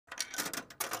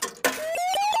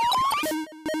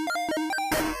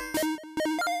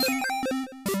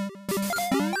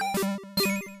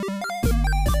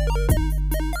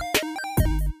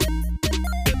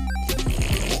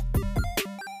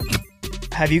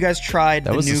have you guys tried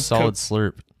That the was new a solid Coke?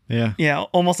 slurp. Yeah. Yeah,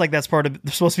 almost like that's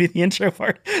supposed to be the intro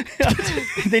part.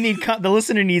 The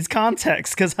listener needs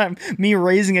context because me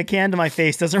raising a can to my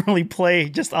face doesn't really play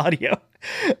just audio.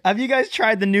 Have you guys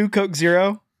tried the new Coke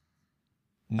Zero?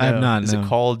 No. I have not. Is no. it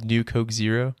called New Coke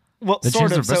Zero? Well, They sort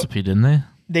changed of. the recipe, didn't they?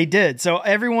 They did. So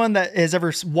everyone that has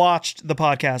ever watched the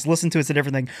podcast, listened to it's a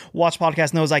different thing. Watch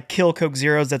podcast knows I kill Coke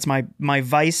Zeros. That's my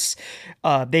vice.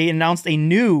 They announced a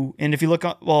new, and if you look,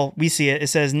 well, we see it. It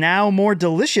says now more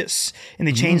delicious, and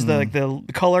they changed the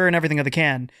color and everything of the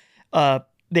can.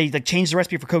 They changed the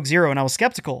recipe for Coke Zero, and I was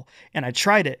skeptical, and I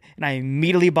tried it, and I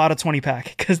immediately bought a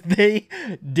 20-pack because they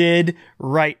did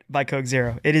right by Coke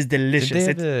Zero. It is delicious.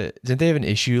 Didn't they have an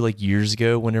issue like years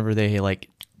ago whenever they like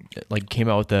came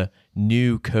out with the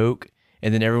new Coke,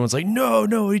 and then everyone's like, no,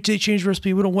 they changed the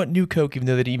recipe. We don't want new Coke, even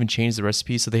though they didn't even change the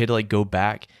recipe. So they had to like go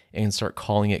back and start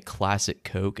calling it Classic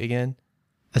Coke again.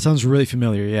 That sounds really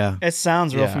familiar. Yeah. It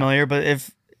sounds real familiar, but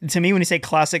to me, when you say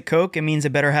Classic Coke, it means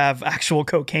it better have actual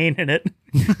cocaine in it.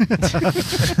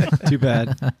 Too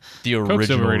bad. The Coke's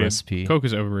original overrated. recipe. Coke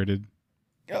is overrated.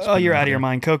 Oh, you're out of your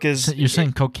mind. Coke is... You're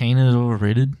saying cocaine is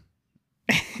overrated?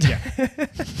 Yeah.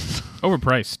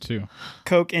 Overpriced, too.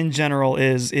 Coke in general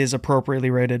is appropriately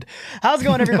rated. How's it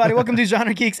going, everybody? Welcome to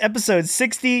Genre Geeks episode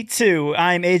 62.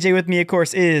 I'm AJ. With me, of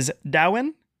course, is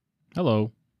Darwin,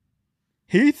 Hello.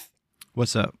 Heath,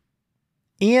 What's up?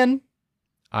 Ian,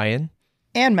 Ian?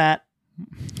 and Matt.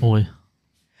 Boy.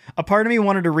 A part of me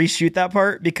wanted to reshoot that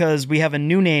part because we have a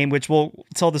new name, which we'll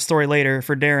tell the story later,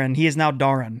 for Darren. He is now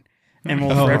Darren, and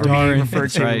will forever Darren. be referred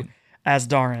That's to right. as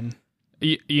Darren.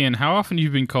 Ian, how often have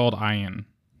you been called Ian?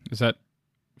 Is that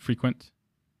frequent?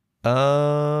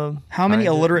 How many Kinda.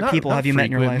 illiterate Not- people not have you met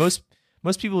in your frequent. life?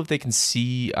 Most people, if they can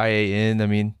see IAN, I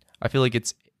mean, I feel like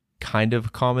it's kind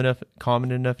of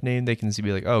common enough name. They can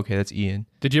be like, oh, okay, that's Ian.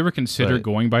 Did you ever consider But-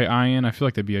 going by Ian? I feel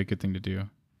like that'd be a good thing to do.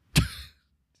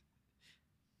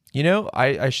 You know,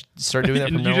 I should start doing that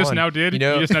from You now just on. now did? You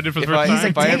know, You just now did for the if first I- time? He's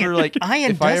like, if I dang ever it, like,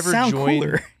 Ian if I does ever sound join,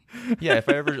 cooler. yeah, if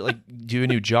I ever like do a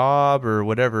new job or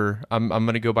whatever, I'm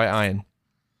gonna go by Ian.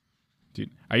 Dude,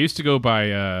 I used to go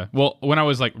by, when I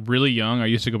was like really young, I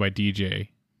used to go by DJ.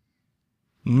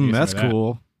 You That's know that.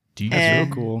 cool. DJ. And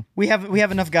So cool. we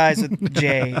have enough guys with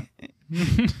J.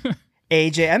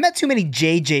 AJ. I met too many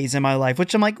JJs in my life,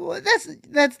 which I'm like, well,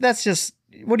 that's just,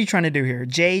 what are you trying to do here?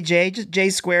 JJ, just J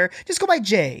square. Just go by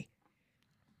J.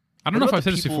 I don't know What if about I've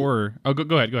said the this people- before. Oh,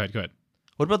 go ahead.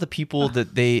 What about the people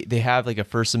that they have like a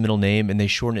first and middle name and they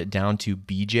shorten it down to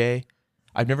BJ?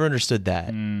 I've never understood that.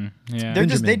 Yeah. They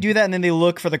Benjamin. do that and then they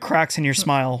look for the cracks in your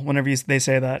smile whenever they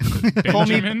say that.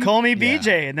 Benjamin? call me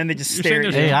BJ, and then they just You're stare saying at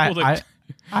you. there's Hey, people I that-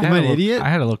 had Am I a an little- idiot? I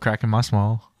had a little crack in my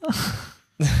smile.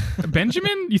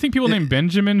 Benjamin? You think people named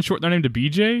Benjamin shorten their name to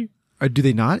BJ? Or do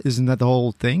they not? Isn't that the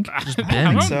whole thing? Just I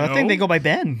Ben. don't So I think know. they go by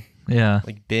Ben. Yeah.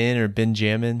 Like Ben or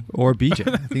Benjamin. Or BJ?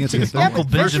 I think it's a good thing. Yeah, Uncle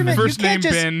but Benjamin. you First name can't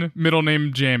just Ben, middle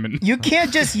name Jammin. you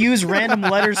can't just use random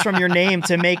letters from your name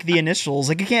to make the initials.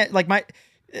 Like you can't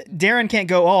Darren can't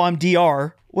go, oh, I'm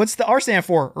DR. What's the R stand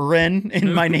for? Ren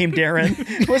in my name,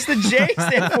 Darren. What's the J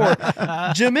stand for?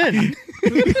 Jimin.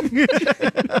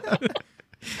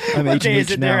 I'm What day is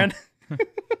HMH it, now. Darren?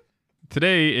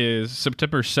 Today is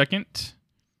September 2nd.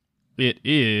 It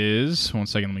is, one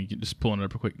second, let me just pull it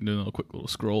up real quick, do a little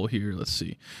scroll here. Let's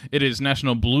see. It is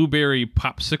National Blueberry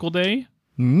Popsicle Day.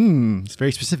 It's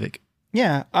very specific.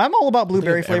 Yeah, I'm all about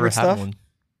blueberry I've ever flavored had stuff. one.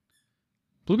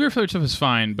 Blueberry flavored stuff is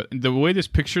fine, but the way this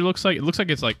picture looks like, it looks like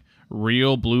it's like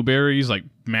real blueberries like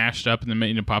mashed up and then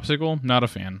made into popsicle. Not a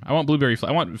fan. I want blueberry.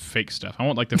 I want fake stuff. I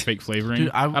want like the fake flavoring.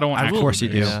 Dude, I don't want. I actual will- Of course you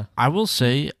do. blueberries. Yeah. I will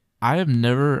say I have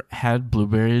never had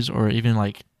blueberries or even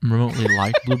like remotely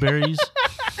liked blueberries.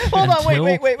 Hold on,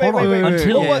 wait. Hold on,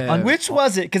 until- Yeah. Which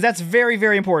was it? Because that's very,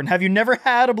 very important. Have you never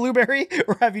had a blueberry,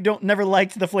 or have you never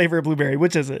liked the flavor of blueberry?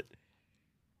 Which is it?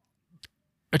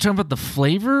 Are you talking about the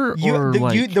flavor or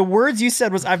The words you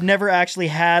said was, "I've never actually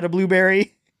had a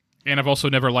blueberry." And I've also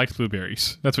never liked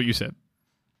blueberries. That's what you said.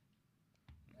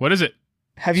 What is it?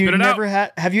 Have you Spit it out. never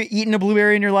had? Have you eaten a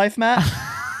blueberry in your life, Matt?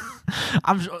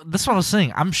 That's what I was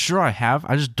saying. I'm sure I have.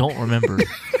 I just don't remember.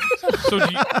 So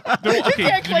do you, okay, You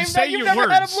can't did claim you say that you've your never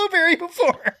words? had a blueberry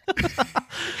before.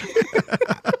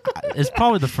 It's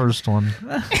probably the first one.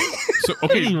 So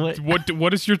okay, Anyway.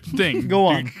 what is your thing? Go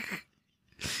on.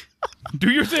 Do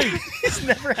your thing. He's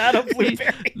never had a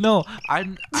blueberry. No, I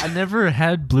never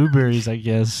had blueberries, I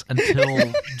guess,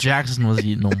 until Jackson was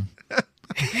eating them.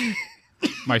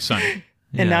 My son.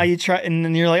 And now you try, and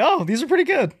then you're like, "Oh, these are pretty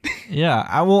good." Yeah,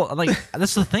 I will. Like,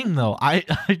 that's the thing, though. I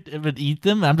would eat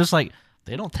them, and I'm just like,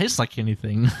 they don't taste like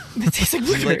anything. They taste like Do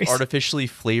you like blueberries. artificially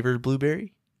flavored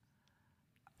blueberry?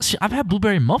 See, I've had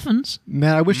blueberry muffins.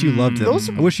 Man, I wish you loved them. Those-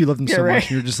 I wish you loved them so right. much.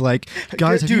 You're just like,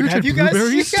 guys, Dude, have you tried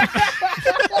blueberries?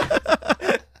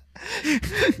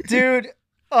 Dude,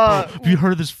 Have you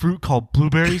heard of this fruit called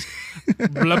blueberries?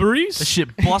 That Blubberies?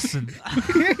 shit busting.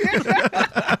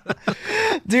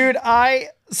 dude,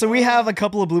 so we have a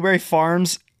couple of blueberry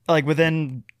farms like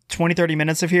within 20-30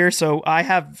 minutes of here. So I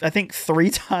have, I think 3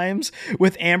 times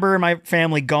with Amber and my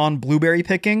family gone blueberry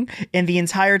picking. And the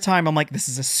entire time I'm like, this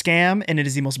is a scam. And it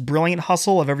is the most brilliant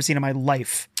hustle I've ever seen in my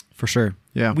life. For sure.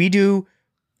 Yeah. We do,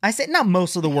 I say not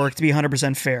most of the work to be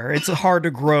 100% fair. It's hard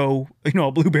to grow,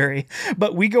 a blueberry,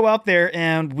 but we go out there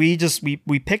and we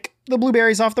pick the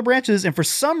blueberries off the branches. And for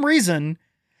some reason,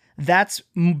 that's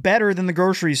better than the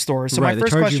grocery store. So right, my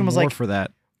first they charge question you was more like, for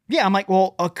that. yeah, I'm like,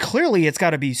 well, clearly it's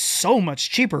got to be so much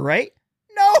cheaper, right?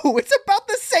 No, it's about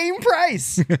the same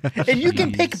price. And you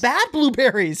can pick bad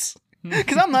blueberries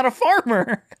because I'm not a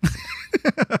farmer.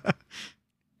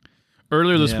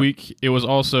 Earlier this Yeah. week, it was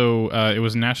also it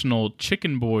was National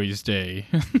Chicken Boys Day.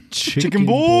 Chicken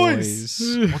boys.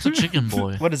 What's a chicken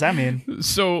boy? What does that mean?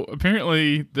 So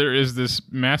apparently, there is this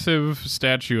massive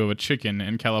statue of a chicken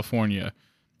in California,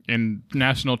 and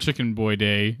National Chicken Boy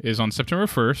Day is on September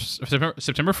 1st.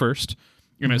 September 1st,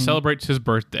 you're going to celebrate his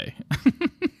birthday.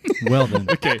 Well then,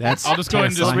 Okay, that's I'll just go ahead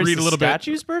and just terrifying. read a little bit.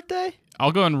 Statue's birthday?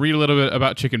 I'll go and read a little bit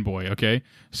about Chicken Boy, okay?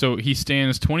 So he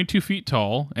stands 22 feet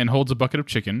tall and holds a bucket of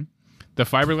chicken. The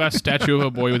fiberglass statue of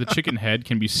a boy with a chicken head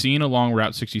can be seen along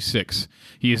Route 66.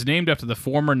 He is named after the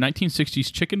former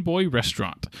 1960s Chicken Boy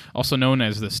restaurant, also known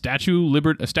as the Statue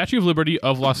of Liberty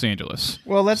of Los Angeles.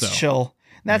 Well, let's So, chill.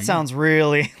 That sounds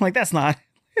really like that's not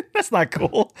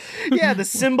cool. Yeah, the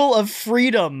symbol of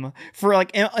freedom for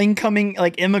like incoming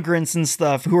like immigrants and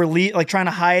stuff who are like trying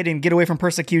to hide and get away from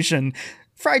persecution.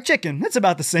 Fried chicken. That's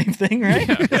about the same thing, right?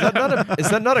 Is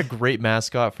that not a great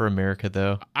mascot for America,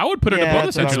 though? I would put it Yeah,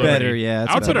 above the that's Statue of better, Liberty. yeah,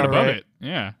 that's I would put it better. above Right. it.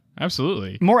 Yeah,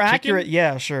 absolutely. More Chicken? accurate,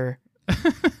 yeah, sure. All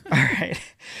right.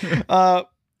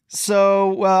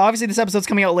 So obviously this episode's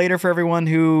coming out later for everyone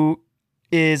who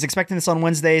is expecting this on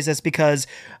Wednesdays. That's because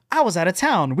I was out of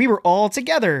town. We were all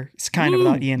together. It's kind of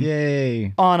about Ian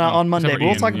Yay. on Monday. except for But we'll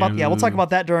Ian, talk about yeah. we'll talk about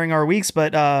that during our weeks.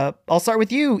 But I'll start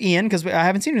with you, Ian, because I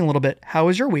haven't seen you in a little bit. How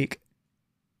was your week?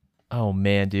 Oh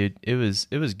man, dude, it was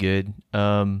good.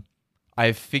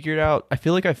 I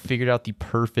feel like I figured out the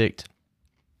perfect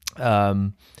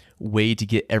way to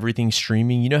get everything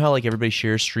streaming. You know how like everybody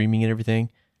shares streaming and everything?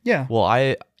 Yeah. Well,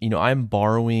 I'm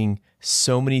borrowing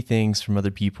so many things from other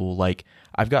people. Like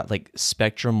I've got like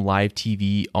Spectrum Live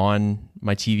TV on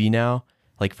my TV now,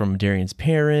 like from Darian's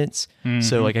parents.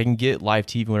 So like I can get live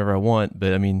TV whenever I want,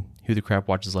 but I mean, who the crap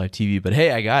watches live TV? But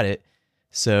hey, I got it.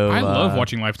 So I love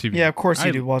watching live TV. Yeah, of course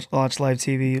you do watch live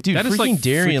TV. Dude, That is, freaking like,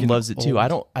 Darian freaking loves it too.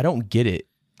 old. I don't get it.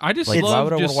 I just Like, why love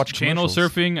would I wanna just watch channel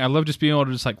commercials? surfing. I love just being able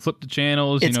to just like flip the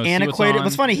channels. It's see antiquated. what's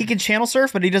What's funny, he can channel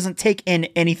surf, but he doesn't take in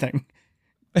anything.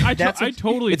 I That's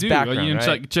totally it's do. background, You know,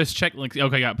 right? just check like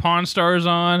okay, I got Pawn Stars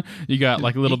on. You got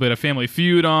like a little bit of Family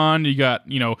Feud on. You got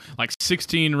like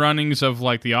 16 runnings of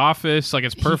like The Office. Like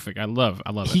it's perfect. I love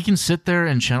He it. can sit there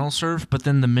and channel surf, but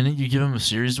then the minute you give him a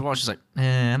series to watch, he's like,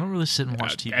 I don't really sit and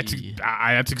watch TV.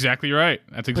 That's exactly right.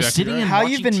 That's But exactly sitting right. and How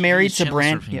watching you've been TV married is to channel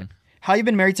Brand? surfing. Yeah. How you've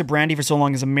been married to Brandy for so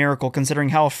long is a miracle, considering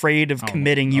how afraid of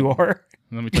committing you are.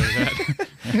 Let me tell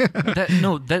you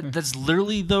that. That's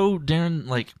literally though, Darren.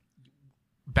 Like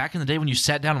back in the day when you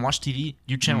sat down and watched TV,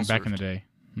 you channel Back in the day.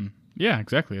 Yeah,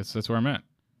 exactly. That's where I'm at.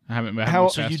 I haven't How-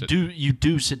 So passed you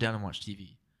do sit down and watch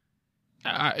TV.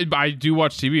 I do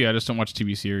watch TV. I just don't watch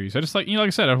TV series. I just like like I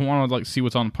said, I want to like see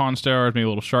what's on Pawn Stars, maybe a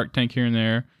little Shark Tank here and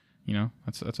there.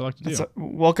 That's what I like to do.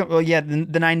 Welcome. Well, yeah, the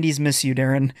 90s miss you,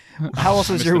 Darren. How else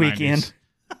was Miss your the week, Ian?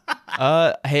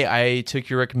 90s. Hey, I took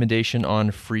your recommendation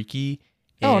on Freaky.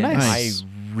 Oh, And nice. I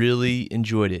really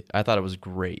enjoyed it. I thought it was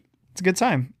great. It's a good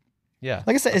time. Yeah.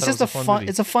 Like I said, it's thought just it a was fun. movie.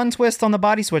 It's a fun twist on the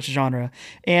body switch genre,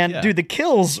 and Yeah. dude, the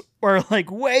kills are like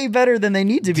way better than they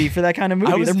need to be for that kind of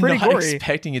movie. I was They're pretty not gory.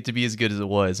 expecting it to be as good as it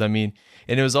was. I mean,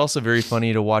 and it was also very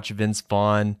funny to watch Vince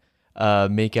Vaughn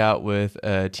make out with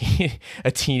a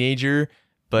teenager,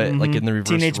 but like in the reverse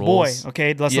Teenage roles. boy.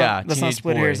 Okay, let's not teenage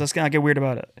split boy. hairs. Let's not get weird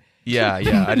about it. Yeah.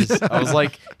 I was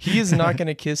like, he is not going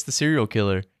to kiss the serial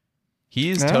killer. He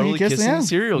is No, he totally kissed kissing him. the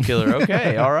serial killer.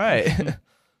 Okay, all right.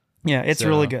 Yeah, it's So,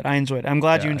 really good. I enjoyed it. I'm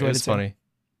glad you Yeah, enjoyed it. was too. funny.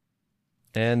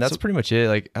 And that's pretty much it.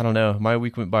 Like, I don't know. My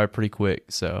week went by pretty quick,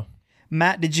 so.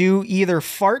 Matt, did you either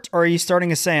fart or are you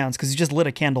starting a seance? Because you just lit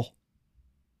a candle.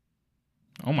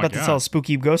 Oh my About to tell a god!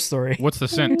 spooky ghost story. What's the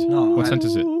scent? No, What scent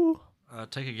is it?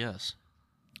 Take a guess.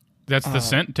 That's the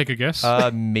scent. Take a guess.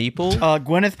 Maple.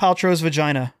 Gwyneth Paltrow's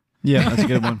vagina. Yeah, that's a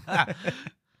good one.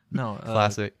 No,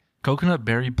 Classic. Coconut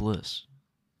berry bliss.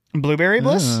 Blueberry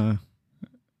bliss.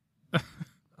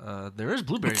 There is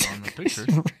blueberries on the picture.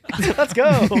 Let's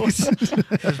go.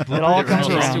 It all comes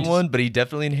around. One, but he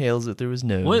definitely inhales it through his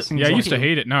nose. What? Yeah, I used to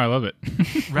hate it. Now I love it.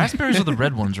 Raspberries are the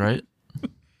red ones, right?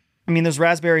 I mean, there's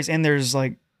raspberries and there's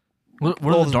like What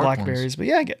are the dark blackberries. ones? But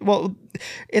yeah, well,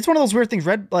 it's one of those weird things.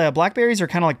 Blackberries are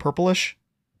kind of like purplish.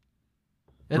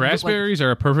 Raspberries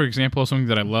are a perfect example of something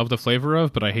that I love the flavor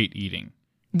of, but I hate eating.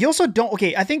 You also don't.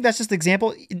 Okay, I think that's just the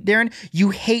example, Darren. You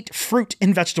hate fruit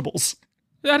and vegetables.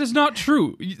 That is not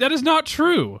true. That is not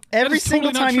true. Every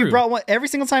single time you brought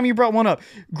one up,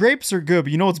 grapes are good,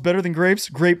 but you know what's better than grapes?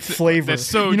 Grape flavor. That's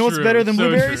so you know what's true. better than So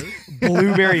blueberries? true.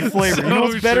 Blueberry flavor. You know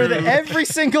what's better than every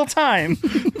single time?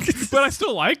 But I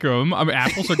still like them. I mean,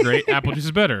 apples are great. Apple juice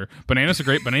is better. Bananas are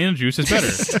great. Banana juice is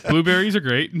better. Blueberries are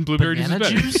great. And blueberry juice is Banana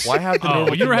better. juice? Why have the Oh,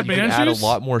 normal you never had thing? banana Add juice? a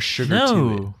lot more sugar to it.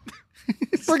 No.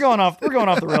 We're going off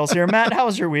the rails here. Matt, how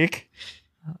was your week?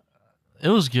 It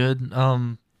was good.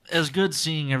 It was good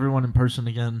seeing everyone in person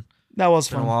again. That was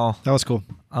Been a fun. while. That was cool.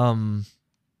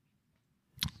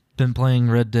 Been playing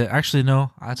Red Dead. Actually,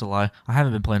 no, that's a lie. I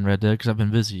haven't been playing Red Dead because I've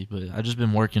been busy, but I've just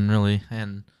been working really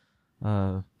and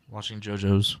watching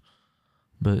JoJo's.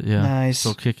 But yeah, Nice.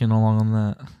 still kicking along on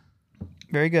that.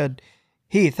 Very good.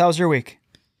 Heath, how was your week?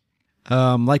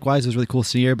 Likewise, it was really cool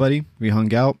seeing everybody. We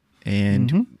hung out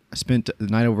and Mhm. I spent the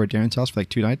night over at Darren's house for like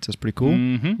 2 nights. That's pretty cool.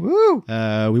 Mm-hmm.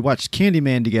 Woo! We watched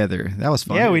Candyman together. That was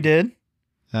fun. Yeah, we did.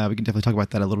 We can definitely talk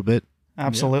about that a little bit.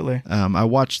 Absolutely. I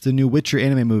watched the new Witcher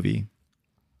anime movie.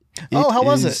 Oh, how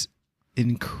was is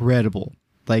incredible.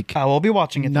 Like I will be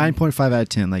watching it. 9.5 out of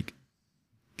 10. Like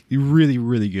really,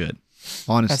 really good.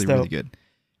 Honestly, That's really dope. good.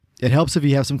 It helps if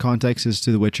you have some context as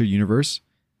to the Witcher universe.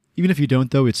 Even if you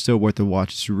don't, though, it's still worth the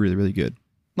watch. It's really, really good.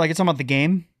 Like it's talking about the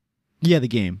game. Yeah, the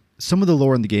game. Some of the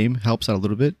lore in the game helps out a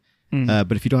little bit. Mm.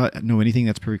 But if you don't know anything,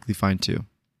 that's perfectly fine too.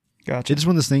 Gotcha. It's just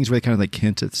one of those things where they kind of like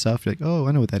hint at stuff. You're like, oh,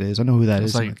 I know what that is. I know who that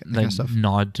It's is. like and that kind of stuff.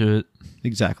 nod to it.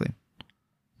 Exactly.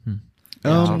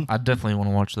 Yeah, I definitely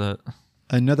want to watch that.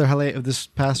 Another highlight of this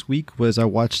past week was I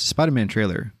watched the Spider-Man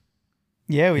trailer.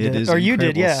 Yeah, we It did. is Or you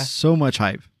did, incredible. yeah. So much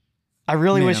hype. I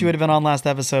really wish Man. you would have been on last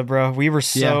episode, bro. We were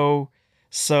so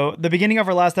the beginning of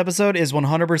our last episode is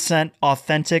 100%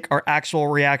 authentic, our actual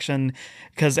reaction,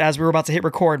 because as we were about to hit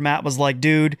record, Matt was like,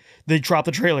 dude, they dropped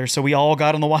the trailer, so we all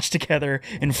got on the watch together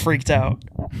and freaked out.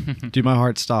 Dude, my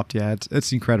heart stopped. Yeah,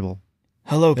 it's incredible.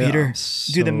 Hello, Yeah, Peter. I'm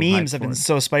Dude, the so memes hyped have for been it.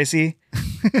 so spicy.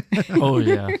 Oh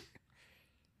yeah.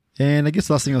 And I guess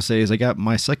the last thing I'll say is I got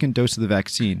my second dose of the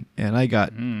vaccine, and I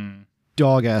got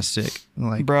dog ass sick.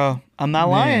 Like, Bro, I'm not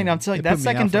Man, lying. I'm telling you, it that put me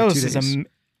second out for like dose 2 is days.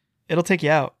 it'll take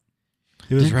you out.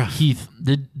 it was rough. Heath,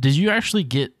 did you actually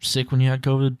get sick when you had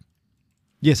COVID?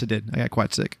 Yes, I did. I got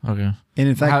quite sick. Okay. And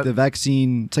in fact, How- the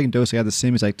vaccine second dose, I had the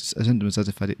same exact symptoms as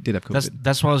if I did have COVID.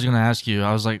 That's what I was gonna ask you.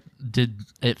 I was like, did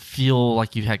it feel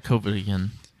like you had COVID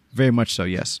again? Very much so.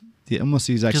 Yes, almost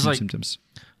the exact 'Cause, same like, symptoms.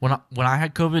 When I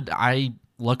had COVID, I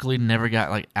luckily never got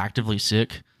like actively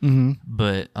sick, Mm-hmm.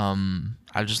 but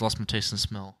I just lost my taste and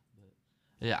smell.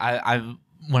 Yeah, I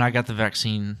when I got the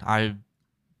vaccine, I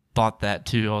thought that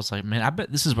too. I was like, man, I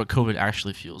bet this is what COVID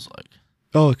actually feels like.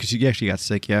 Oh, because you actually got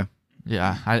sick. Yeah,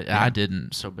 Yeah, I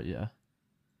didn't. So, but yeah.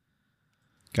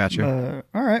 gotcha.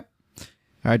 All right.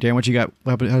 All right, Dan, what you got?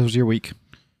 How was your week?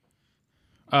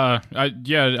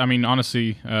 I mean,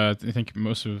 honestly, I think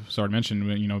most of us already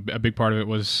mentioned, you know, a big part of it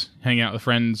was hanging out with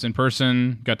friends in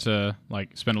person. Got to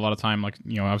like spend a lot of time, like,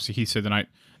 you know, obviously he stayed the night,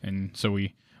 and so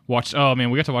we watched. Oh man,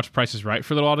 we got to watch Price is Right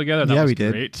for a little while together. That Yeah, was we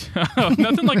did. Great.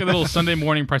 Nothing like a little Sunday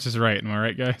morning Price is Right. Am I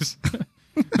right, guys?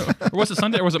 Or was it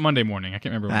Sunday or was it Monday morning? I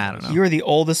can't remember. I don't know. You're the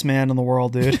oldest man in the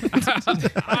world, dude.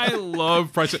 I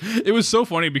love Price. It was so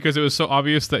funny because it was so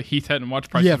obvious that Heath hadn't watched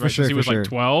Price Yeah, is for Right sure, since he for was sure. like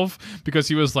 12, because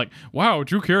he was like, "Wow,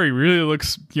 Drew Carey really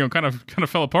looks, you know, kind of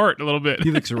fell apart a little bit."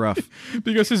 He looks rough.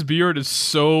 Because his beard is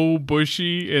so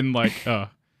bushy and like But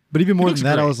even more looks than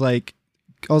that, great.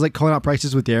 I was like calling out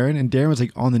prices with Darren, and Darren was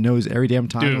like on the nose every damn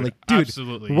time. Dude, I'm like, dude,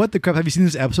 absolutely. what the crap? Have you seen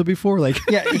this episode before? Like,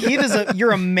 Yeah,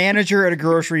 you're a manager at a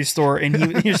grocery store,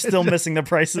 and you're still missing the this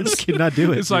prices. kid not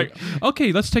do it. it's dude. like,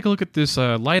 okay, let's take a look at this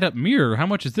light up mirror. How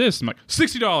much is this? I'm like,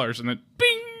 $60, and then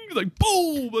bing, like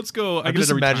boom, let's go. I I'm get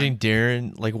just it every imagining time.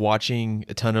 Darren like watching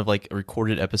a ton of like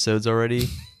recorded episodes already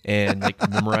and like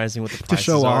memorizing what the prices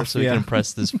show are off, so he yeah. can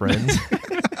impress his friends.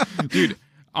 Dude.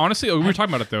 Honestly, we were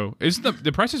talking about it though. Isn't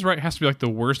the Price is Right has to be like the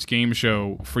worst game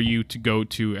show for you to go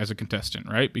to as a contestant,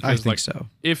 right? Because I think like so.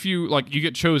 if you like you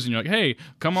get chosen, you're like, hey,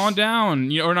 come on down,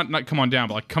 you know, or not come on down,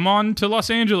 but like come on to Los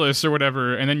Angeles or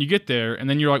whatever, and then you get there, and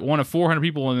then you're like one of 400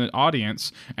 people in the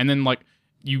audience, and then like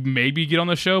you maybe get on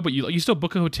the show, but you still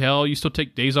book a hotel, you still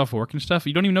take days off work and stuff.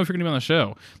 You don't even know if you're gonna be on the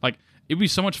show. Like it'd be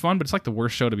so much fun, but it's like the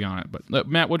worst show to be on it. But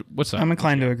Matt, what's up? I'm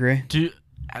inclined to agree. Did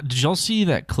y'all see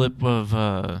that clip of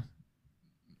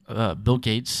Bill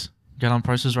Gates got on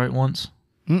Price is Right once?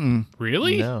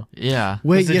 Really? No. Yeah.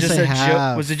 Wait, Was it yes, just I a have.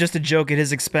 joke? Was it just a joke at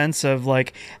his expense of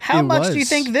like, how It much do you was.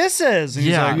 think this is? And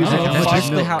he's Yeah. like, "Oh, like, That's "Fuck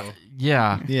basically no." how.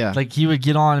 Yeah. Yeah. Like he would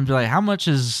get on and be like, "How much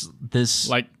is this?"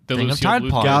 Like the thing of Lucille Tide Bluth-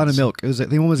 Pods. Gallon of milk. It was. I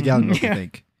think one was a gallon of milk. Yeah. I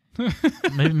think.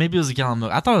 maybe it was a gallon of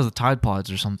milk. I thought it was the Tide Pods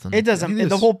or something. It I doesn't. think it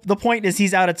The is. the point is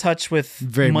he's out of touch with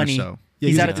Very money. much so. Yeah,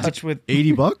 He's he out was of like, touch with.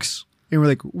 $80, and we're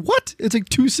like, what? It's like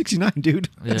 $2.69, dude.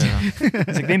 Yeah.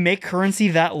 It's like they make currency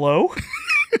that low.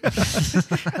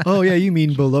 Oh yeah, you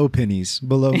mean below pennies,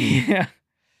 below me. Yeah.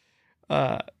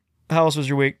 How else was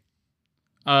your week?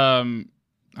 I'm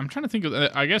trying to think of.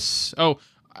 I guess. Oh,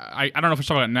 I don't know if I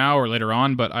talk about it now or later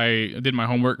on, but I did my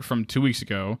homework from 2 weeks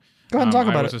ago. Go ahead and talk I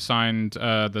about was it. assigned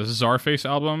the Czarface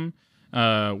album,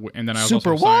 and then I was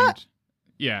Super also what? assigned.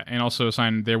 Yeah, and also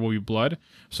assigned There Will Be Blood.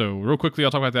 So real quickly,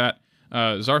 I'll talk about that.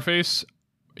 Czarface.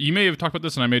 You may have talked about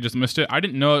this, and I may have just missed it. I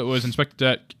didn't know it was Inspector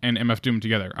Deck and MF Doom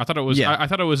together. I thought it was. Yeah. I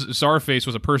thought it was Czarface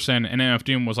was a person, and MF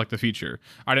Doom was like the feature.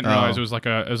 I didn't realize it was like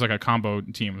a combo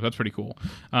team. That's pretty cool.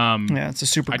 Yeah, it's a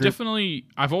super group.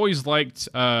 I've always liked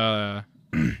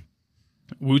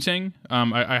Wu-Tang.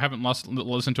 I haven't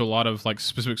listened to a lot of like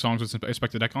specific songs with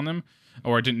Inspector Deck on them,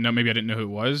 or I didn't know who it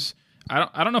was.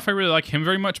 I don't know if I really like him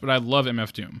very much, but I love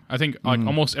MF Doom. I think like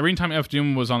almost every time MF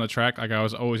Doom was on the track, like I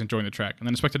was always enjoying the track. And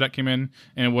then Inspector Deck came in,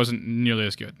 and it wasn't nearly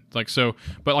as good. Like so,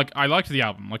 but like I liked the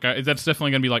album. Like that's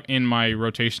definitely gonna be like in my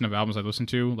rotation of albums I listen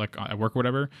to, like at work or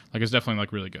whatever. Like it's definitely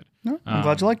like really good. No, I'm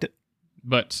glad you liked it.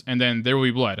 But and then There Will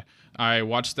Be Blood. I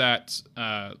watched that.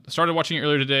 Started watching it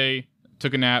earlier today.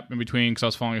 Took a nap in between because I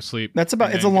was falling asleep. That's about.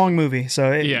 and It's a then- long movie,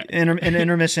 so Yeah. an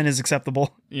intermission is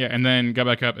acceptable. Yeah, and then got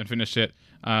back up and finished it.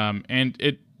 And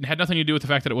it had nothing to do with the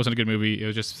fact that it wasn't a good movie. It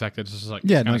was just the fact that it's just like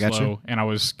Yeah, kind no, of I got slow. you. And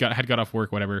I had got off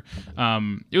work, whatever.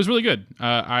 It was really good.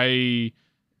 I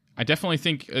definitely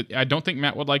think I don't think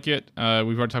Matt would like it. We've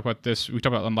already talked about this. We talked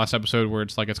about it on the last episode where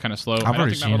it's like it's kind of slow. I don't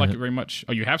already think Matt would seen like it. it very much.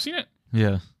 Oh, you have seen it?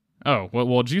 Yeah. Oh, well,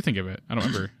 what did you think of it? I don't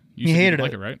remember. You He said you hated didn't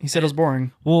like it. it, right? He said it was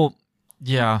boring. Well,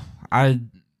 yeah.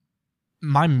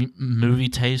 My movie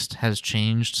taste has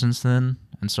changed since then,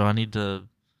 and so I need to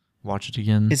watch it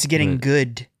again. It's getting But-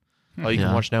 good. All you Yeah.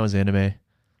 can watch now is anime.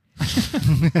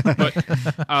 But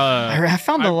I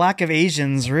found the lack of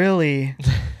Asians really.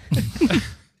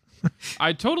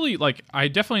 I totally like. I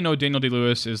definitely know Daniel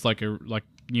Day-Lewis is like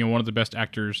one of the best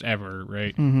actors ever,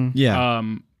 right? Yeah.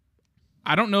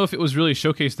 I don't know if it was really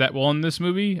showcased that well in this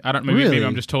movie. I don't. Maybe Really?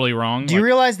 I'm just totally wrong. Do you Like,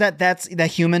 realize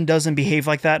that human doesn't behave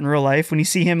like that in real life? When you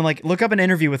see him, like, look up an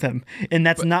interview with him, and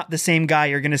that's not the same guy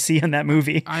you're going to see in that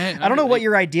movie. I don't know what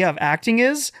your idea of acting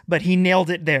is, but he nailed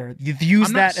it there. You use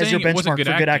I'm not that as your saying it wasn't benchmark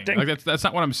for good acting. Like that's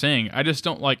not what I'm saying. I just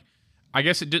don't like. I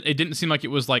guess it didn't seem like it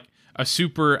was like a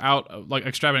super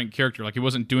extravagant character. Like he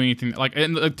wasn't doing anything. Like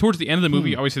and towards the end of the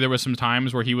movie, obviously there was some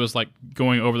times where he was like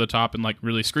going over the top and like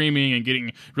really screaming and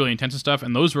getting really intense and stuff.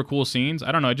 And those were cool scenes.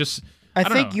 I don't know. I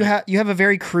don't think know. you have a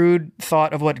very crude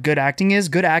thought of what good acting is.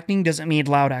 Good acting doesn't mean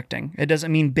loud acting. It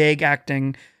doesn't mean big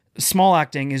acting. Small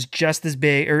acting is just as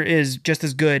big or is just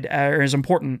as good or as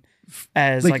important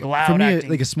as like loud for me, acting.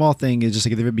 like a small thing is just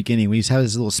like at the very beginning when he's having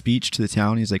his little speech to the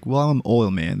town. He's like, "Well, I'm an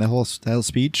oil man." That whole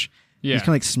speech. Yeah. He's kind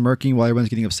of like smirking while everyone's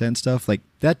getting upset and stuff. Like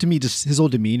that to me, just his whole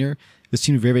demeanor, it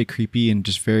seemed very, very creepy and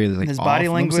just very like his off. body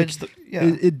And almost, language. like,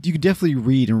 Yeah. you could definitely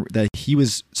read that he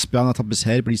was spelling on top of his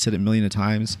head, but he said it a million of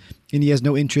times, and he has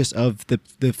no interest of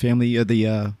the family of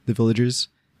the villagers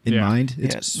in Yeah. mind.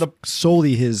 It's Yeah,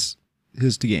 solely his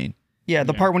to gain. Yeah,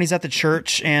 the part when he's at the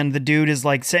church and the dude is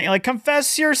like saying, like,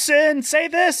 confess your sin, say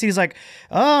this. He's like,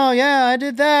 oh yeah, I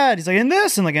did that. He's like, and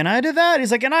this, and like, and I did that.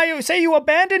 He's like, and I say you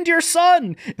abandoned your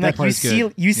son. And like part you is see,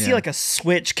 good. you see Yeah. like a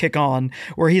switch kick on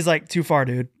where he's like, too far,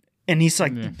 dude. And he's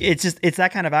like, it's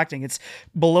that kind of acting. It's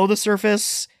below the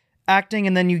surface acting,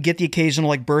 and then you get the occasional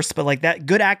like burst, but like that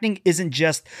good acting isn't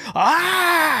just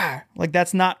like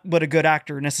that's not what a good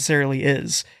actor necessarily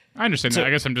is. I understand So- that. I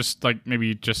guess I'm just like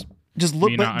maybe just Just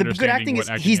look, me but not the good understanding acting what is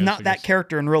acting he's is, not I that guess.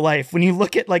 character in real life. When you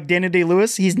look at like Daniel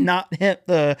Day-Lewis, he's not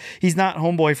he's not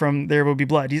Homeboy from There Will Be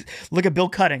Blood. Look at Bill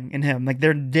Cutting in him. Like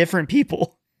they're different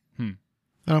people. It's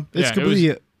Yeah, it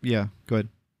completely. Yeah, go ahead.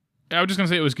 I was just gonna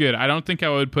say it was good. I don't think I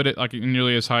would put it like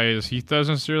nearly as high as Heath does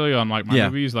necessarily on like my Yeah.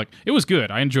 movies. Like it was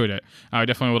good. I enjoyed it. I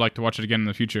definitely would like to watch it again in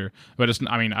the future. But it's.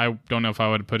 I mean, I don't know if I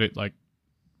would put it like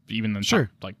even in Sure.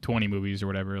 top, like 20 movies or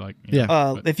whatever. Like you know,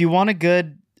 Yeah. but- If you want a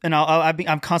good and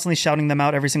I'm constantly shouting them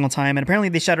out every single time. And apparently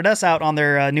they shouted us out on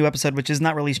their new episode, which is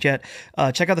not released yet.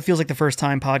 Check out the Feels Like the First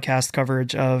Time podcast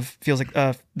coverage of Feels Like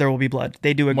There Will Be Blood.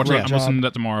 They do a great I'm job. listening to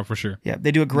that tomorrow for sure. Yeah,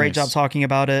 they do a great job talking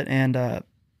about it, and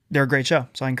they're a great show.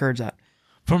 So I encourage that.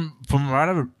 From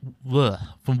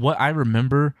what I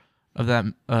remember of that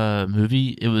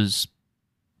movie, it was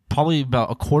probably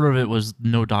about a quarter of it was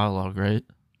no dialogue, right?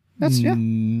 That's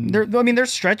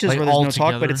there's stretches Like, where there's all no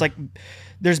talk, but together? it's like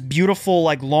there's beautiful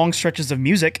like long stretches of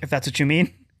music, if that's what you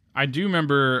mean. I do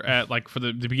remember at like for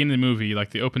the beginning of the movie,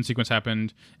 like the open sequence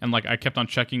happened, and like I kept on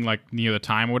checking like near the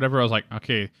time or whatever. I was like,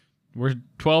 okay, we're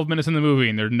 12 minutes in the movie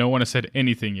and no one has said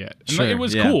anything yet. And like, Sure, it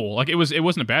was yeah. cool. Like it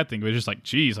wasn't a bad thing. It was just like,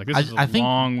 geez, like this is I a think-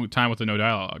 long time with the no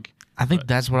dialogue. I think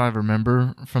that's what I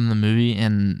remember from the movie,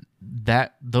 and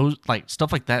that those like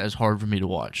stuff like that is hard for me to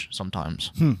watch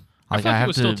sometimes. I Like, felt like have it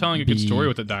was still to telling a good be- story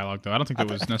with the dialogue, though. I don't think that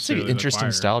was It's an necessarily interesting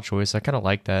required. style choice. I kind of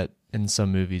like that in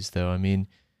some movies, though. I mean,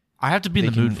 I have to be they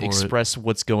in the mood can for express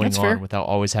what's going That's on fair. without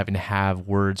always having to have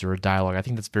words or a dialogue. I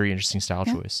think that's a very interesting style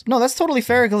choice. No, that's totally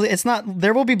fair because it's not.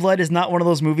 There Will Be Blood is not one of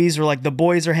those movies where like the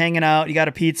boys are hanging out. You got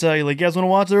a pizza. You're like, you guys want to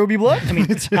watch There Will Be Blood? I mean,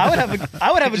 I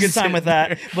would have a good time with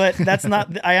that. But that's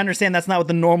not. I understand that's not what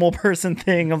the normal person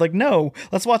thing. I'm like, no,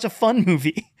 let's watch a fun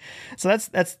movie. So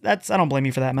that's. I don't blame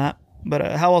you for that, Matt. But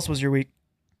how else was your week?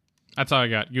 That's all I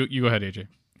got. You go ahead, AJ.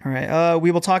 All right. We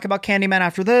will talk about Candyman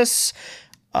after this.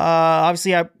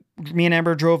 Obviously, me and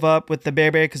Amber drove up with the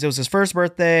baby because it was his first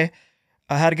birthday.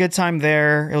 I had a good time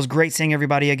there. It was great seeing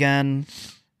everybody again.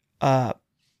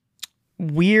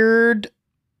 Weird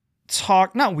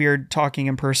talk, not weird talking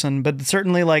in person, but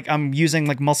certainly like I'm using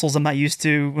like muscles I'm not used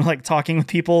to, like talking with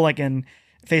people like in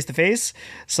face to face.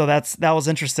 So that was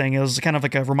interesting. It was kind of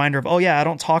like a reminder of, oh yeah, I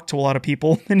don't talk to a lot of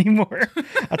people anymore.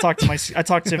 I talk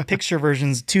to picture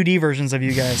versions, 2D versions of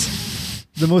you guys.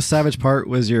 The most savage part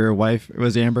was your wife. It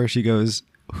was Amber. She goes,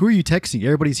 "Who are you texting?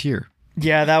 Everybody's here."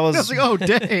 Yeah, that I was was like, "Oh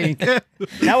dang!"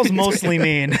 that was mostly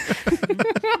mean.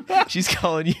 She's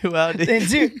calling you out. dude. And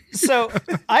dude, so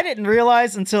I didn't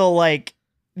realize until like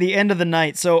the end of the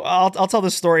night. So I'll tell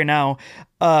this story now.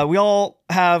 We all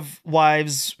have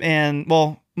wives, and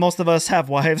well, most of us have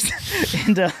wives.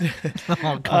 And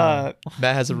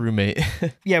Matt has a roommate.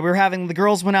 yeah, the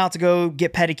girls went out to go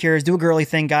get pedicures, do a girly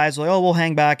thing. Guys were like, oh, we'll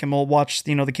hang back and we'll watch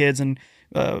the kids, and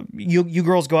you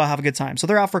girls go out, have a good time. So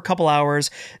they're out for a couple hours.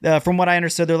 From what I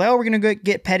understood, they're like, oh, we're gonna go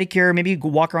get pedicure, maybe go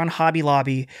walk around Hobby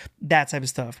Lobby, that type of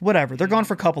stuff. Whatever. They're gone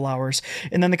for a couple hours,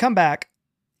 and then they come back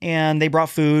and they brought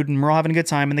food, and we're all having a good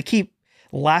time, and they keep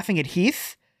laughing at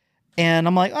Heath. And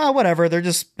I'm like, oh, whatever. They're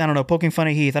just, I don't know, poking fun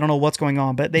at Heath. I don't know what's going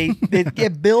on, but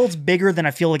it builds bigger than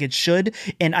I feel like it should,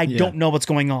 and I don't know what's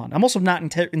going on. I'm also not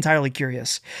entirely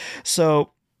curious.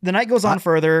 So the night goes on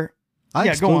further. I Yeah,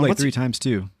 go exploded on. like What's- 3 times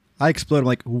too. I exploded. I'm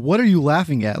like, what are you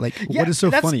laughing at? Like, Yeah, what is so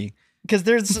that's- funny? Because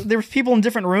there's people in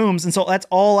different rooms, and so that's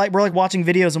all. We're like watching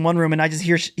videos in one room, and I just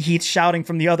hear Heath shouting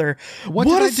from the other. What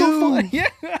did I is so do?" funny? Yeah.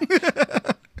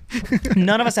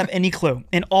 None of us have any clue,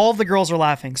 and all of the girls are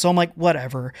laughing. So I'm like,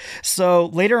 whatever. So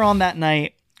later on that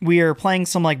night, we are playing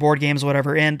some like board games, or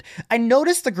whatever, and I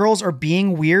noticed the girls are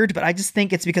being weird, but I just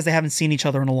think it's because they haven't seen each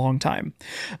other in a long time.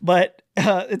 But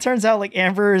it turns out like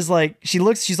Amber is like,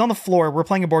 she's on the floor. We're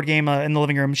playing a board game in the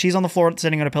living room. She's on the floor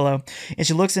sitting on a pillow, and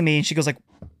she looks at me and she goes like,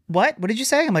 what did you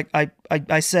say? I'm like,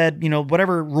 I said,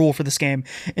 whatever rule for this game.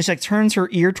 And she like turns her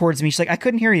ear towards me. She's like, I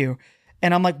couldn't hear you.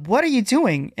 And I'm like, what are you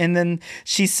doing? And then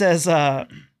she says,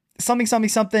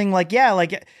 something like, yeah,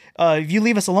 like, if you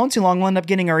leave us alone too long, we'll end up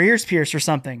getting our ears pierced or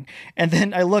something. And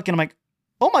then I look and I'm like,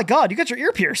 oh my God, you got your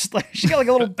ear pierced. Like she got like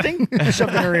a little thing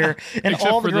shoved in her ear. And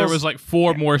Except all for the there girls, was like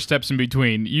 4 more steps in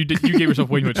between. You gave yourself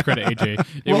way too much credit, AJ.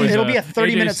 it'll be a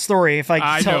 30-minute story if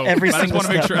I tell know, every but I just single want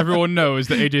to make step. sure everyone knows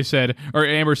that AJ said, or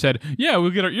Amber said, yeah, we'll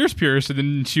get our ears pierced. And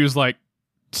then she was like,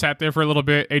 sat there for a little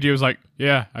bit. AJ was like,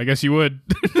 yeah, I guess you would.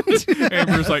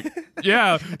 Amber was like,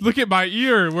 yeah, look at my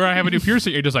ear where I have a new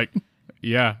piercing. AJ's like,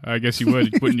 yeah, I guess you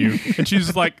would, wouldn't you? And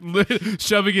she's like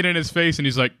shoving it in his face, and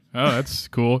he's like, oh, that's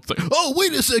cool. It's like, oh,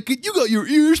 wait a second, you got your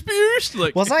ears pierced?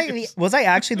 Like, Was I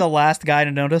actually the last guy to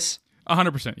notice?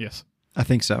 100%, yes. I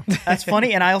think so. That's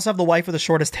funny. And I also have the wife with the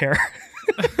shortest hair.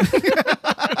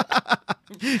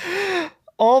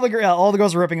 all the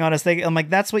girls are ripping on us. I'm like,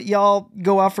 that's what y'all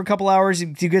go out for a couple hours. You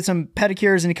get some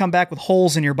pedicures and you come back with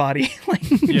holes in your body. Like,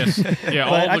 Yes. Yeah,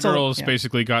 But all I the told- girls yeah.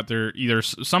 basically got their either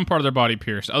some part of their body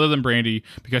pierced, other than Brandy,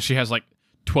 because she has like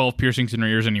 12 piercings in her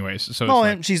ears anyways. So it's oh,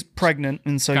 like and she's pregnant,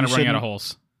 and so kind you of running out of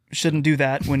holes. shouldn't do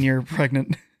that when you're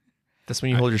pregnant. That's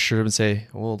when you hold your shirt up and say,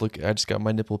 well, look, I just got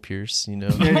my nipple pierced, Yeah, You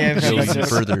go that's even it.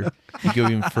 further. You go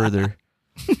even further.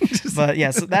 But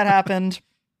yeah, so that happened.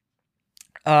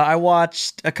 I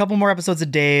watched a couple more episodes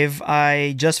of Dave.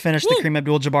 I just finished the Kareem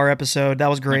Abdul-Jabbar episode. That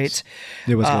was great.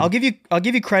 It was good. I'll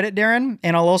give you credit, Darren,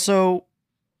 and I'll also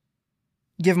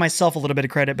give myself a little bit of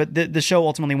credit, but the show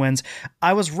ultimately wins.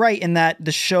 I was right in that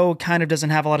the show kind of doesn't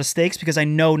have a lot of stakes because I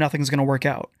know nothing's going to work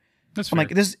out. That's I'm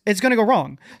fair. like, it's going to go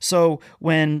wrong. So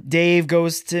when Dave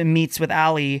goes to meets with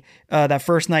Allie that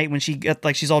first night when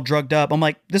she's all drugged up, I'm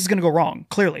like, this is going to go wrong.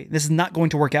 Clearly, this is not going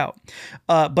to work out.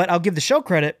 But I'll give the show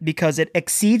credit because it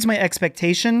exceeds my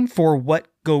expectation for what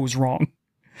goes wrong.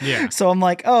 Yeah. So I'm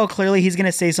like, oh, clearly he's going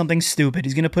to say something stupid.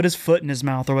 He's going to put his foot in his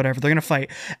mouth or whatever. They're going to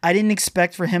fight. I didn't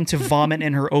expect for him to vomit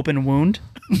in her open wound.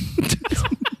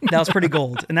 That was pretty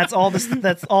gold. And that's all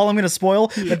I'm going to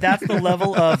spoil. But that's the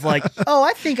level of like, oh,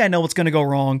 I think I know what's going to go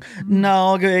wrong.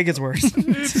 No, it gets worse.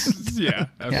 Yeah.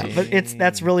 Yeah, but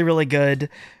that's really, really good.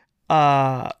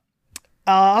 I'll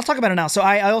talk about it now. So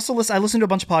I also listened to a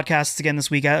bunch of podcasts again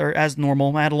this week, or as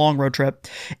normal. I had a long road trip,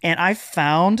 and I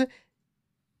found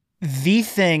the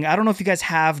thing. I don't know if you guys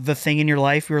have the thing in your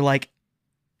life. You're like,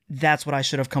 that's what I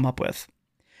should have come up with.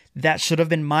 That should have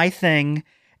been my thing,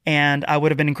 and I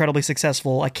would have been incredibly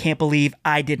successful. I can't believe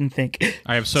I didn't think.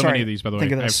 I have so many of these, by the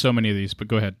way. I have so many of these, but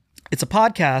go ahead. It's a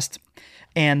podcast,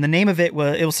 and the name of it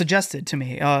was suggested to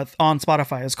me on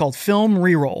Spotify. It's called Film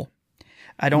Reroll.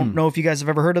 I don't know if you guys have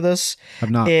ever heard of this. I've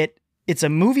not. It's a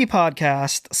movie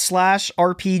podcast /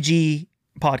 RPG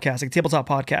podcast, like a tabletop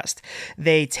podcast.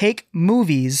 They take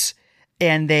movies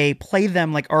and they play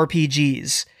them like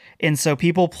RPGs. And so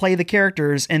people play the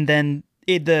characters, and then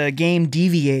the game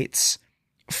deviates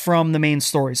from the main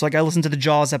story. So like I listened to the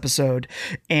Jaws episode,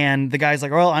 and the guy's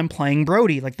like, "Oh, I'm playing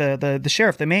Brody, like the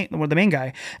sheriff, the main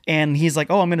guy," and he's like,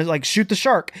 "Oh, I'm gonna like shoot the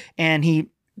shark," and he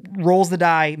rolls the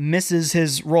die, misses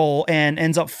his roll, and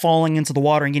ends up falling into the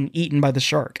water and getting eaten by the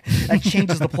shark. That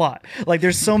changes the plot. Like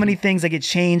there's so many things that get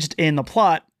changed in the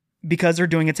plot because they're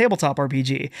doing a tabletop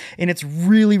RPG, and it's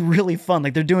really, really fun.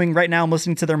 Like they're doing right now, I'm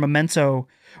listening to their Memento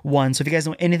one. So if you guys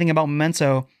know anything about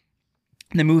Memento,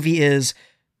 the movie is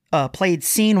played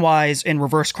scene-wise in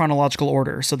reverse chronological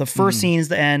order. So the first scene is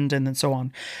the end, and then so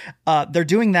on. They're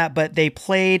doing that, but they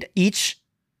played each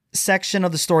section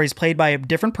of the story is played by a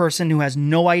different person who has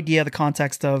no idea the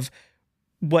context of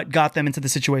what got them into the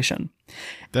situation.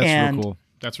 That's real cool.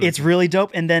 It's really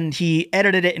dope. And then he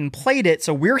edited it and played it,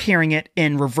 so we're hearing it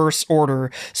in reverse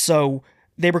order. So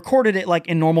they recorded it like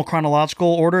in normal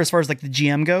chronological order as far as like the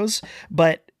GM goes,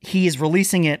 but he is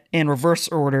releasing it in reverse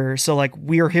order. So like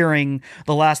we're hearing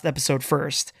the last episode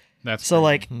first. That's so great.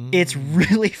 like it's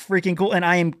really freaking cool, and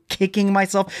I am kicking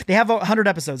myself. They have 100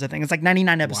 episodes, I think. It's like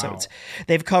 99 episodes. Wow.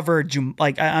 They've covered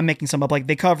like I'm making some up. Like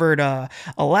they covered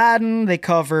Aladdin. They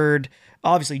covered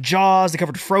obviously Jaws. They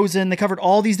covered Frozen. They covered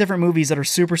all these different movies that are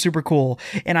super, super cool,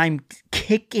 and I'm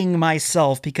kicking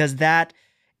myself because that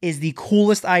is the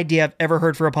coolest idea I've ever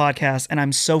heard for a podcast, and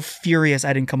I'm so furious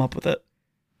I didn't come up with it.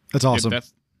 That's awesome.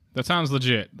 That sounds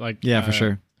legit. Like yeah, for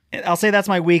sure. I'll say that's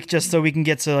my week, just so we can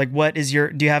get to like,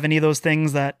 do you have any of those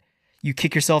things that you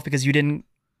kick yourself because you didn't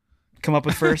come up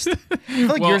with first? I feel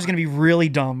like yours is going to be really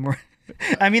dumb.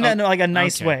 I mean that in like a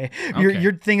nice way.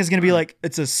 Your thing is going to be like,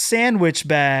 it's a sandwich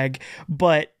bag,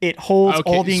 but it holds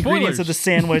all the ingredients of the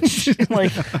sandwich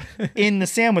like in the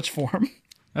sandwich form.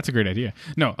 That's a great idea.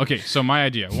 No, okay, so my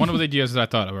idea, one of the ideas that I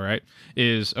thought of, all right,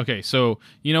 is, okay, so,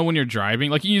 you know when you're driving,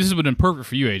 like, this would have been perfect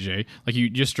for you, AJ, like, you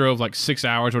just drove, like, 6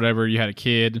 hours, whatever, you had a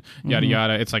kid, yada,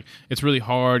 yada, it's, like, it's really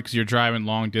hard because you're driving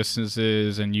long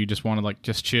distances, and you just want to, like,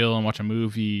 just chill and watch a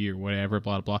movie or whatever,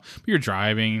 blah, blah, blah, but you're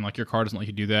driving, like, your car doesn't let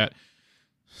you do that,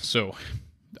 so,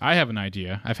 I have an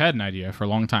idea, I've had an idea for a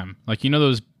long time, like, you know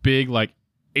those big, like,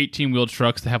 18-wheel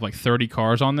trucks that have, like, 30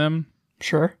 cars on them?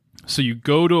 Sure. So you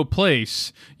go to a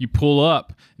place, you pull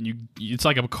up, and it's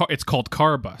like a car, it's called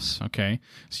car bus, okay?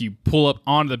 So you pull up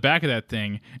onto the back of that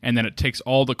thing, and then it takes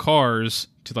all the cars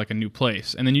to like a new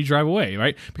place, and then you drive away,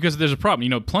 right? Because there's a problem. You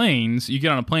know, planes, you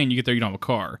get on a plane, you get there, you don't have a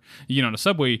car. You get on a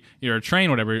subway, you're a train,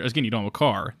 whatever, again, you don't have a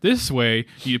car. This way,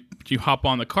 you hop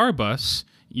on the car bus,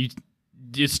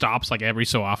 it stops like every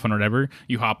so often or whatever,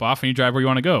 you hop off and you drive where you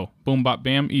want to go. Boom, bop,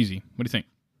 bam, easy. What do you think?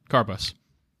 Car bus.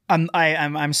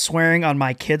 I'm swearing on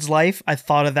my kid's life. I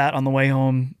thought of that on the way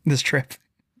home this trip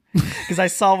because I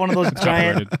saw one of those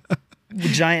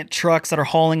giant trucks that are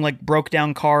hauling like broke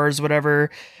down cars, whatever.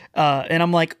 And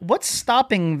I'm like, what's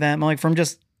stopping them? Like from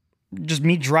just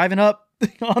me driving up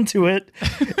onto it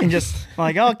and just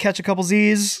like, I'll catch a couple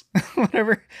Z's,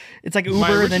 whatever. It's like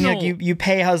Uber. Then like you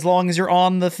pay as long as you're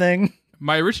on the thing.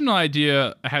 My original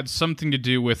idea had something to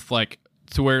do with like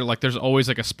to where like there's always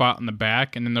like a spot in the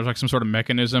back, and then there's like some sort of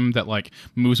mechanism that like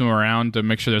moves them around to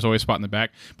make sure there's always a spot in the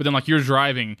back. But then like you're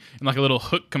driving and like a little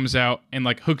hook comes out and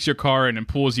like hooks your car in and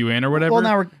pulls you in or whatever. Well,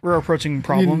 now we're approaching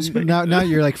problems. But Now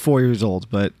you're like 4 years old,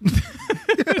 but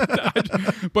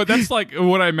but that's like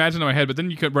what I imagine in my head. But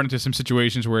then you could run into some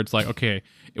situations where it's like, okay,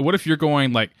 what if you're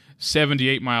going like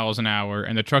 78 miles an hour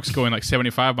and the truck's going like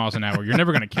 75 miles an hour? You're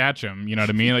never going to catch them. You know what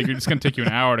I mean? Like it's going to take you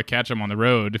an hour to catch them on the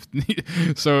road.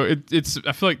 So it's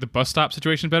I feel like the bus stop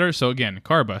situation is better. So again,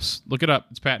 car bus, look it up.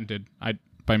 It's patented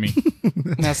by me.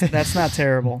 that's not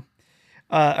terrible.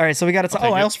 All right, so we got to.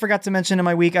 I also forgot to mention in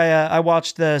my week I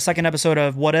watched the second episode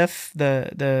of What If,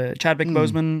 the Chadwick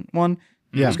Boseman one.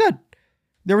 Yeah. It was good.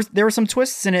 There were some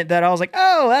twists in it that I was like,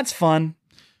 oh, that's fun.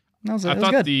 I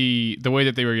thought good. the way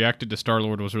that they reacted to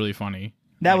Star-Lord was really funny.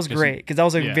 That was great because that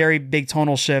was a very big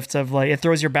tonal shift of like it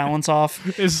throws your balance off.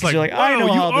 It's like, you're like, I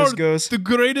know how this goes. The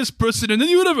greatest person in the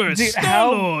universe, Dude,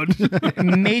 Star-Lord.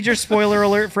 Major spoiler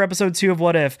alert for episode 2 of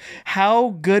What If. How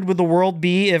good would the world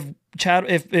be if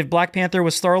Black Panther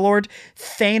was Star-Lord?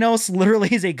 Thanos literally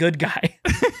is a good guy.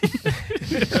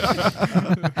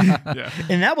 Yeah.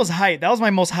 And that was hype. That was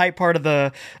my most hype part of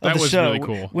the show. Really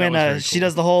cool. When she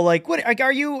does the whole like, what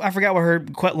are you? I forgot what her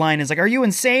line is. Like, are you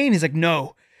insane? He's like,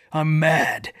 no, I'm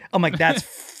mad. I'm like, that's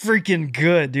freaking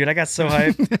good, dude. I got so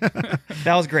hyped.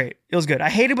 That was great. It was good. I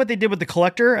hated what they did with the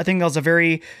Collector. I think that was a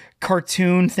very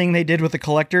cartoon thing they did with the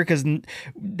Collector because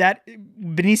that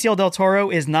Benicio del Toro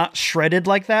is not shredded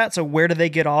like that. So where do they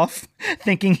get off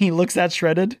thinking he looks that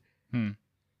shredded?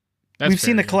 We've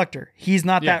seen the Collector. He's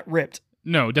not that ripped.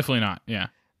 No, definitely not. Yeah.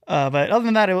 But other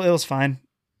than that, it was fine.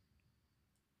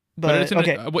 But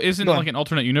isn't it like an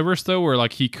alternate universe though, where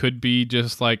like he could be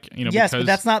just like yes, but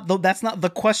that's not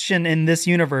the question in this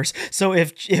universe. So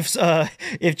if T'Challa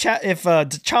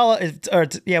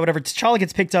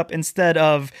gets picked up instead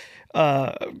of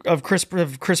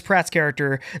Chris Pratt's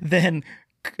character, then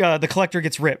the Collector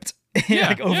gets ripped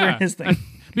in his thing.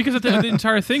 Because the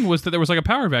entire thing was that there was like a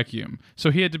power vacuum, so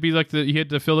he had to be like he had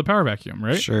to fill the power vacuum,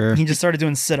 right? Sure. He just started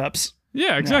doing sit-ups.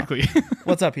 Yeah, exactly. No.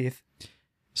 What's up, Heath?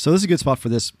 So this is a good spot for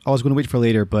this. I was going to wait for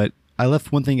later, but I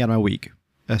left one thing out of my week.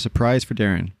 A surprise for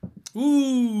Darren.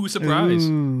 Ooh, surprise.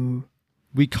 Ooh.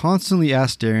 We constantly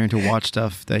ask Darren to watch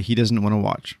stuff that he doesn't want to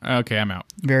watch. Okay, I'm out.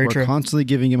 Very We're true. constantly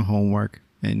giving him homework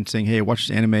and saying, hey, watch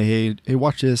this anime. Hey,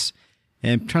 watch this.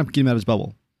 And trying to get him out of his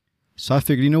bubble. So I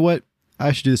figured, you know what?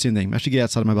 I should do the same thing. I should get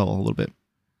outside of my bubble a little bit.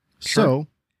 Sure. So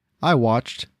I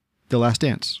watched The Last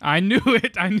Dance. I knew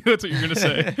it. I knew that's what you were going to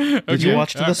say. Okay. Did you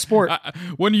watch the sport?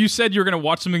 When you said you were going to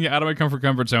watch something out of my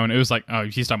comfort zone, it was like, oh,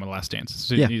 he's talking about The Last Dance.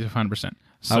 So Yeah. He's 100%.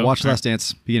 I watched The Last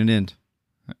Dance, beginning and end.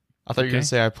 I thought you were going to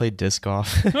say I played disc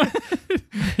golf.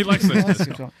 He likes this.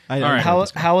 All I right.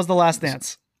 How was the Last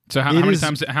Dance? So how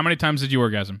many times did you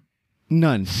orgasm?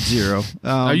 None. Zero.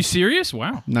 Are you serious?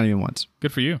 Wow. Not even once.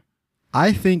 Good for you.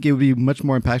 I think it would be much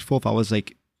more impactful if I was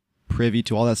like privy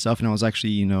to all that stuff and I was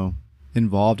actually,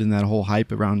 involved in that whole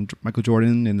hype around Michael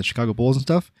Jordan and the Chicago Bulls and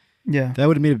stuff. Yeah. That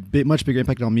would have made a much bigger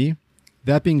impact on me.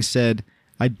 That being said,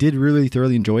 I did really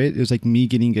thoroughly enjoy it. It was like me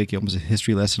getting like almost a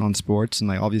history lesson on sports and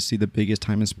like obviously the biggest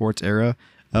time in sports era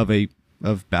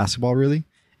of basketball really,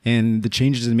 and the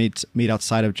changes it made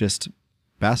outside of just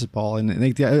basketball. And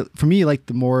like for me, like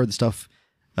the more the stuff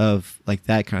of like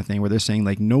that kind of thing where they're saying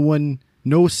like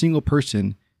no single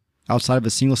person outside of a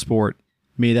single sport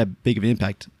made that big of an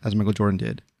impact as Michael Jordan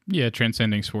did. Yeah,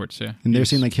 transcending sports, yeah. And they're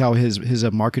saying like how his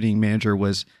marketing manager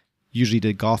was usually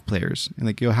did golf players. And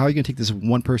like, how are you going to take this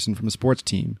one person from a sports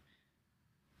team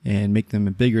and make them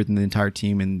bigger than the entire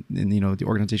team and the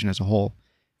organization as a whole?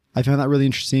 I found that really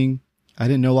interesting. I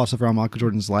didn't know a lot of stuff around Michael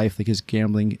Jordan's life, like his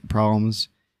gambling problems,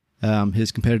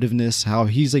 his competitiveness, how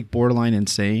he's like borderline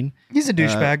insane. He's a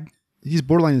douchebag. He's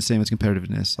borderline insane with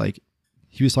competitiveness. Like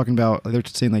he was talking about, they're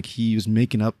saying like he was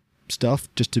making up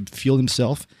stuff just to fuel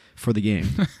himself for the game.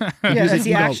 Yeah, it's it's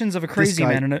the actions of a crazy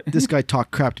man. In it. This guy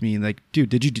talked crap to me and like, dude,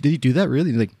 did you do that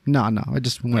really? And he's like, no, I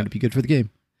just wanted to be good for the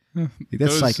game. Like,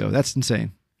 that's psycho. That's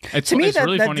insane. It's me,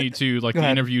 really funny too, like the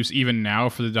interviews even now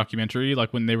for the documentary,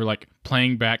 like when they were like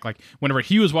playing back, like whenever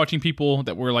he was watching people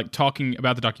that were like talking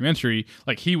about the documentary,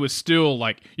 like he was still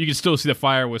like, you could still see the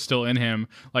fire was still in him.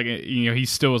 Like, he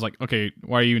still was like, okay,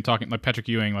 why are you even talking? Like Patrick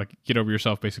Ewing, like get over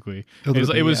yourself, basically.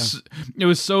 It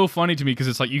was so funny to me because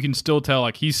it's like, you can still tell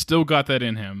like he's still got that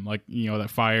in him, like, that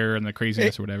fire and the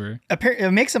craziness or whatever.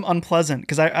 It makes him unpleasant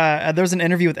because there was an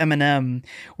interview with Eminem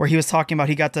where he was talking about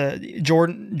he got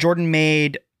Jordan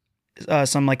made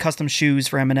some like custom shoes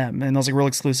for Eminem, and those like real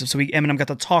exclusive. So Eminem got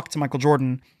to talk to Michael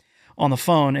Jordan on the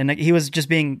phone, and he was just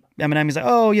being Eminem. He's like,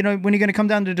 "Oh, when are you going to come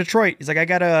down to Detroit?" He's like, "I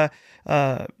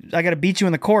gotta beat you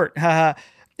in the court." Haha.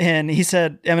 And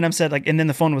Eminem said, like, and then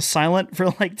the phone was silent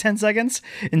for like 10 seconds,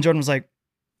 and Jordan was like,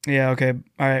 "Yeah, okay,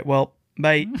 all right, well,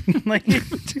 bye." Like, and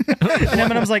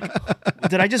Eminem's like,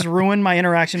 "Did I just ruin my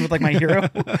interaction with like my hero?"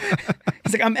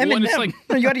 He's like, "I'm Eminem. it's like-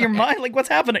 Are you out of your mind? Like, what's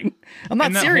happening? I'm not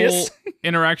and that serious." whole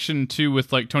interaction too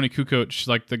with like Tony Kukoc,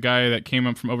 like the guy that came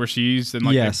up from overseas, and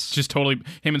like Yes. just totally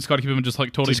him and Scottie Pippen just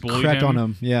like totally Just bullied crapped him. on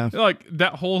him. Yeah. Like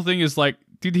that whole thing is like,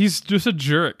 dude, he's just a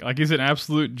jerk. Like he's an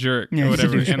absolute jerk Yeah, or he's a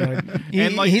whatever. douchebag.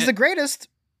 And, like, He's the greatest.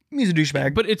 He's a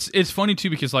douchebag. But it's funny too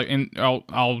because like, and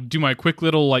I'll do my quick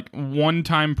little like 1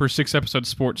 time per 6 episode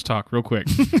sports talk real quick.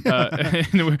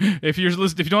 If you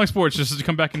don't like sports, just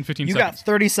come back in 15 You seconds. got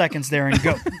 30 seconds there and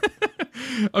go.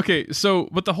 Okay, so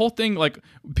but the whole thing, like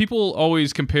people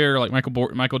always compare like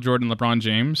Michael Jordan, LeBron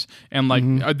James, and like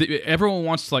everyone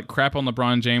wants to like crap on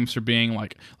LeBron James for being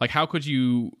like how could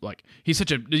you, like he's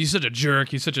such a jerk,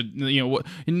 he's such a no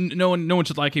one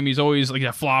should like him, he's always like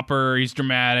a flopper, he's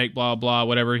dramatic, blah blah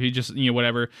whatever, he just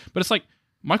whatever. But it's like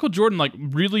Michael Jordan like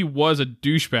really was a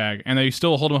douchebag, and they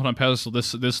still hold him up on a pedestal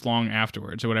this long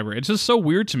afterwards or whatever. It's just so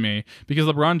weird to me because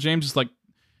LeBron James is like,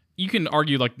 you can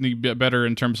argue like the better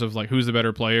in terms of like who's the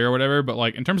better player or whatever, but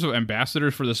like in terms of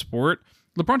ambassadors for the sport,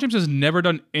 LeBron James has never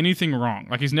done anything wrong.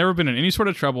 Like he's never been in any sort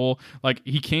of trouble. Like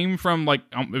he came from like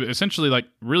essentially like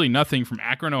really nothing from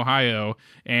Akron, Ohio,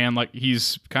 and like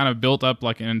he's kind of built up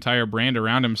like an entire brand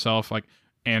around himself, like,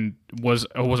 and was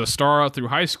a star through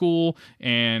high school,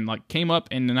 and like came up,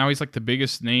 and now he's like the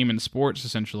biggest name in sports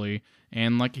essentially.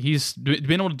 And like he's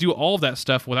been able to do all of that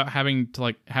stuff without having to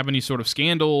like have any sort of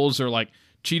scandals or like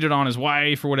cheated on his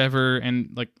wife or whatever,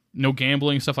 and like no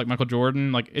gambling stuff like Michael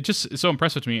Jordan. Like it's so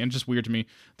impressive to me, and just weird to me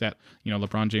that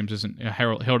LeBron James isn't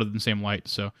held in the same light.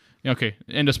 So okay,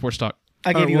 end of sports talk.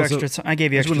 I gave you well, so extra. I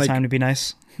gave you just extra one, like, time to be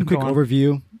nice. A quick Go on.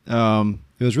 overview.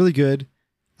 It was really good.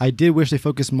 I did wish they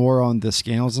focused more on the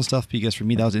scandals and stuff, because for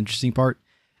me that was the interesting part.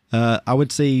 I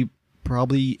would say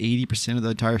probably 80% of the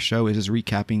entire show is just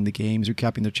recapping the games,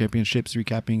 recapping their championships,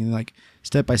 recapping like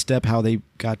step by step how they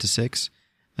got to 6.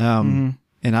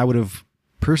 And I would have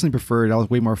personally preferred, I was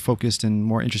way more focused and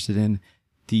more interested in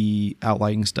the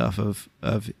outlining stuff of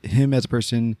him as a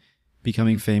person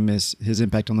becoming famous, his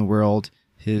impact on the world,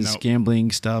 his Nope.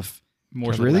 gambling stuff.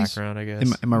 More Really? background, I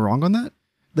guess. Am I wrong on that?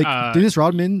 Like Dennis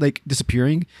Rodman like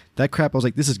disappearing, that crap, I was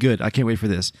like, this is good. I can't wait for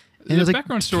this. And it The was like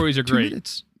background stories are 2 great,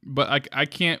 minutes. but I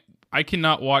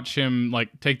cannot watch him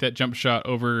like take that jump shot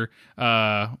over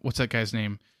what's that guy's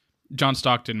name? John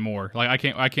Stockton more. Like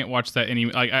I can't watch that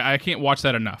I can't watch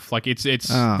that enough. Like it's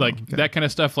Oh, like okay. that kind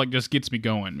of stuff like just gets me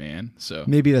going, man. So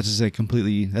Maybe that's just like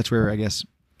completely, that's where I guess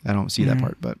I don't see that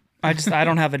part, but I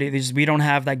don't have it either. We don't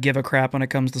have that give a crap when it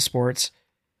comes to sports.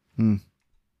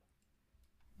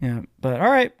 Yeah, but all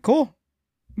right, cool.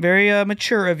 Very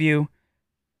mature of you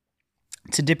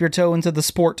to dip your toe into the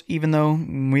sport, even though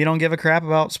we don't give a crap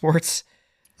about sports.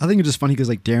 I think it's just funny because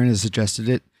like Darren has suggested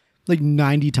it like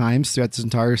 90 times throughout this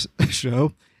entire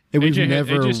show, and we've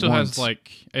never AJ still once. has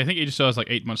like, I think AJ still has like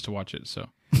 8 months to watch it. So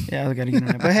Yeah, I gotta get on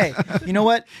it. But hey, you know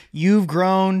what? You've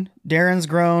grown. Darren's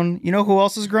grown. You know who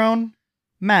else has grown?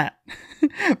 Matt.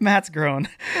 Matt's grown.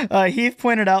 Heath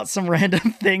pointed out some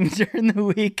random things during the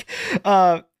week.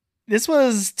 This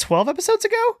was 12 episodes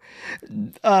ago.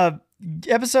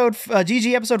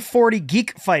 GG episode 40,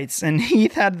 Geek Fights, and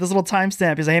Heath had this little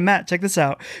timestamp. He's like, "Hey Matt, check this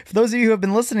out. For those of you who have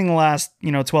been listening the last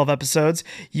 12 episodes,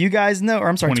 you guys know, or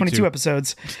I'm sorry, 22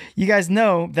 episodes, you guys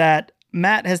know that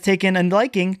Matt has taken a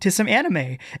liking to some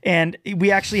anime, and we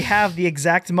actually have the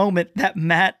exact moment that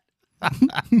Matt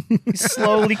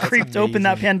slowly creeped open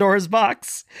that Pandora's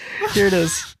box. Here it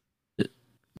is.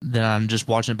 Then I'm just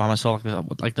watching it by myself,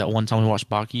 like that one time we watched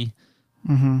Baki.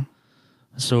 Mm-hmm.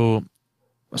 So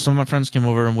some of my friends came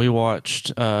over and we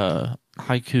watched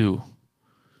Haiku.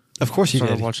 Of course you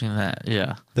Started did. watching that,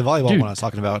 yeah. The volleyball Dude. one I was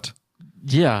talking about.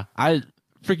 Yeah, I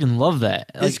freaking love that.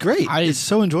 It's great. It's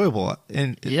so enjoyable.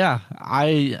 And Yeah,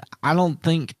 I don't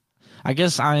think. I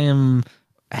guess I am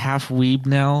half weeb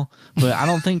now, but I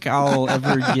don't think I'll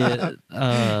ever get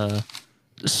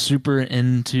super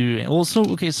into. Well, so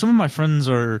okay, some of my friends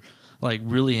are like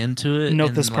really into it. Note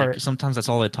and, this like, part. Sometimes that's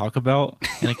all they talk about,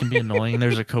 and it can be annoying.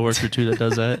 There's a coworker too that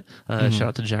does that. Shout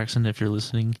out to Jackson if you're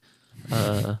listening.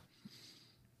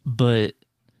 But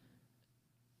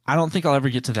I don't think I'll ever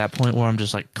get to that point where I'm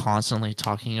just like constantly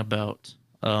talking about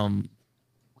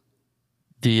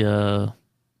the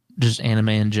just anime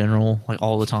in general, like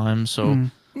all the time. So,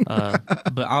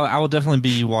 but I will definitely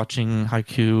be watching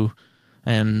Haiku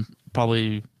and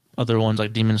probably other ones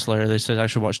like Demon Slayer. They said I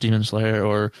should watch Demon Slayer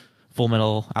or Full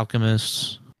Metal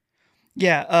Alchemist.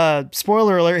 Yeah.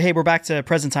 Spoiler alert. Hey, we're back to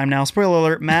present time now. Spoiler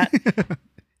alert, Matt.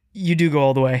 You do go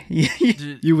all the way.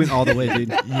 You went all the way, dude.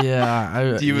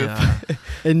 Yeah.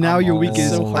 And now I'm your week all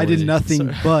is so I did horny.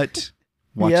 nothing but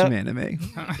watch Yep. some anime.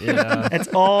 Yeah. That's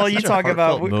all you Such a talk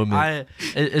about. heartfelt moment.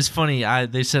 It's funny.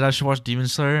 They said I should watch Demon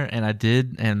Slayer, and I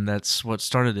did, and that's what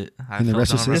started it. And the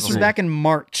rest is This was back in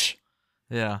March.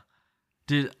 Yeah,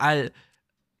 dude, it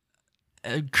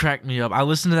cracked me up. I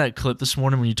listened to that clip this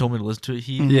morning when you told me to listen to it.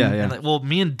 Yeah, yeah. And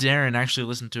me and Darren actually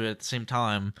listened to it at the same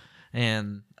time,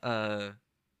 and it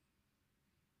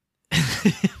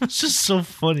was just so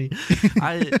funny.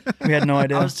 We had no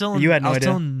idea. I was telling you had no I was idea.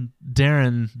 telling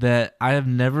Darren that I have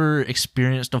never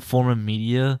experienced a form of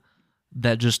media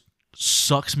that just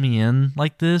sucks me in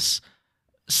like this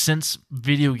since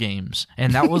video games,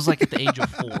 and that was like at the age of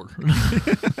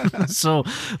 4. So,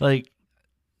 like,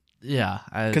 yeah,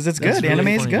 'Cause it's that's good. Anime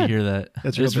is funny to good. hear that.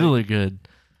 That's real it's big. really good.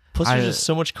 Plus, there's just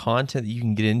so much content that you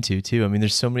can get into too. I mean,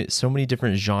 there's so many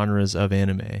different genres of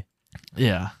anime.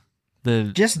 Yeah,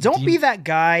 Just don't be that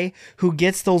guy who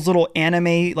gets those little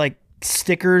anime like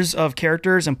stickers of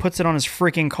characters and puts it on his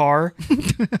freaking car.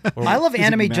 I love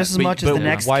anime just as much as the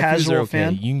next waifus are casual okay.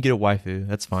 fan. You can get a waifu.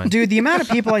 That's fine. Dude, the amount of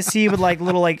people I see with like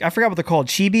little like I forgot what they're called,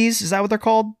 chibis, is that what they're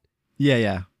called? Yeah,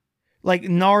 yeah. Like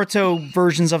Naruto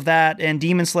versions of that and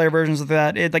Demon Slayer versions of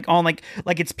that. It like on like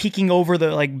it's peeking over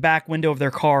the like back window of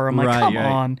their car. I'm like, Right, come right.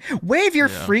 on. Wave your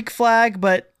freak flag,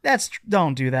 but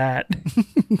don't do that.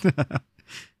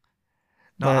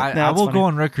 No, But I that's will funny. go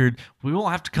on record. We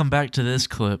won't have to come back to this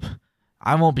clip.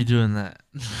 I won't be doing that.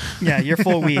 Yeah, you're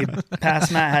full weeb.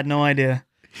 Past Matt had no idea.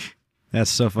 That's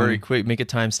so Very funny. quick, make a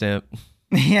timestamp.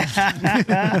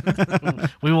 Yeah.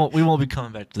 We won't be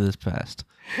coming back to this past.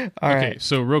 All Okay, right.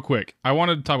 so real quick, I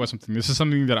wanted to talk about something. This is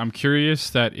something that I'm curious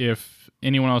that if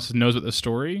anyone else knows about the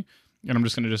story, and I'm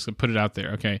just going to put it out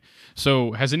there. Okay,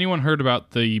 so has anyone heard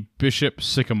about the Bishop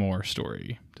Sycamore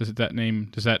story? Does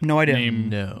that No idea. name?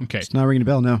 No. Okay. It's not ringing a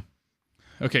bell, no.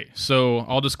 Okay, so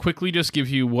I'll just quickly give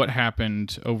you what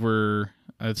happened over.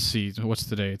 Let's see, what's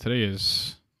today? Today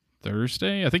is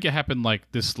Thursday. I think it happened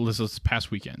like this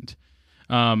past weekend.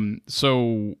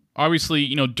 So obviously,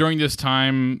 during this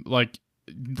time, like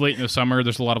late in the summer,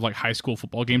 there's a lot of like high school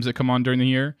football games that come on during the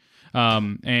year,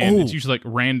 and it's usually like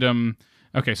random.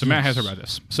 Okay, so Matt has heard about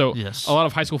this. So Yes. a lot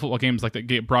of high school football games like that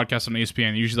get broadcast on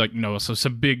ESPN. Usually like so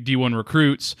some big D1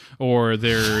 recruits or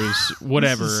there's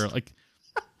whatever like.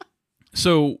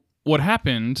 So what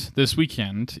happened this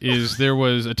weekend is there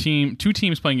was two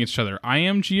teams playing against each other.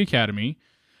 IMG Academy.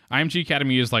 IMG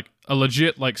Academy is like a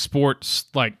legit like sports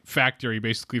like factory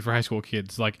basically for high school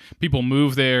kids. Like people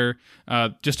move there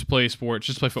just to play sports,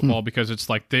 just to play football because it's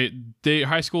like they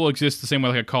high school exists the same way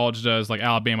like a college does, like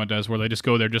Alabama does, where they just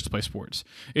go there just to play sports.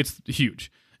 It's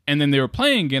huge. And then they were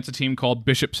playing against a team called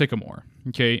Bishop Sycamore.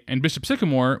 Okay, and Bishop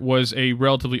Sycamore was a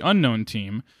relatively unknown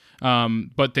team.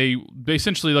 But they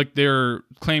essentially like their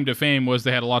claim to fame was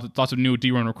they had lots of new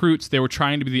D1 recruits. They were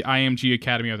trying to be the IMG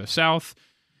Academy of the South.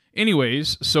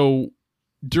 Anyways, so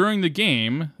during the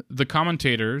game, the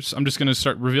commentators, I'm just going to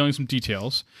start revealing some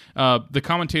details. The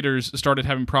commentators started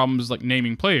having problems like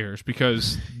naming players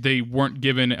because they weren't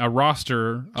given a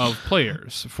roster of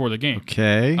players for the game.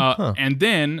 Okay. And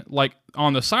then like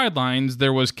on the sidelines,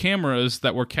 there was cameras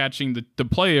that were catching the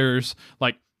players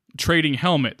like trading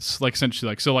helmets, like essentially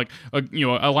like so like a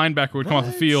linebacker would come off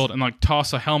the field and like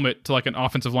toss a helmet to like an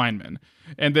offensive lineman,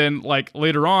 and then like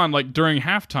later on like during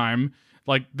halftime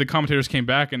like the commentators came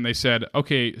back and they said,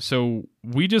 okay, so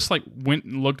we just like went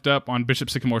and looked up on Bishop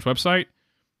Sycamore's website.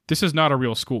 This is not a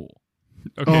real school.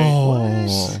 Okay.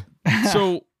 Oh.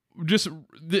 So just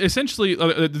essentially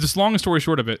this long story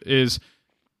short of it is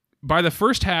by the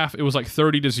first half it was like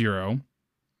 30-0.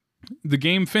 The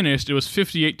game finished, it was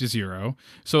 58-0.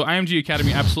 So IMG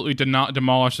Academy absolutely did not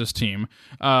demolish this team.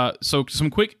 So some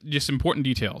quick, just important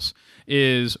details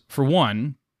is, for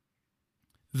one,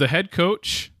 the head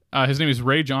coach, his name is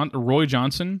Roy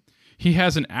Johnson. He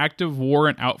has an active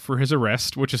warrant out for his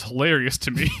arrest, which is hilarious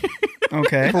to me.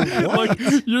 Okay. Like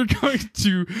you're going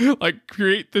to like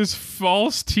create this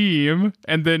false team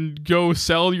and then go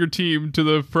sell your team to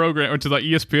the program or to the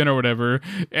ESPN or whatever,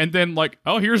 and then like,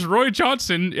 oh, here's Roy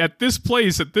Johnson at this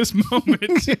place at this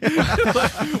moment.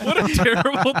 Like, what a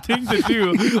terrible thing to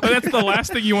do. Like, that's the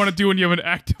last thing you want to do when you have an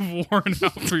active warrant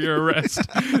out for your arrest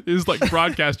is like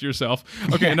broadcast yourself.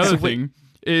 Okay, another thing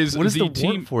is What is the team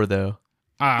warrant for though?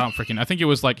 I don't freaking. I think it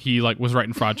was like he like was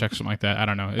writing fraud checks or something like that. I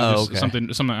don't know. It was just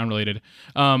something unrelated.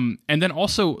 And then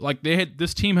also like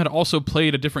this team had also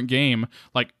played a different game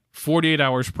like 48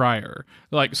 hours prior.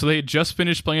 Like, so they had just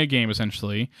finished playing a game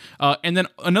essentially. And then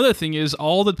another thing is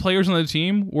all the players on the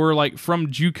team were like from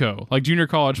JUCO, like junior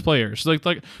college players. So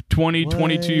like 20,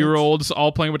 22-year-olds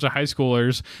all playing a bunch of high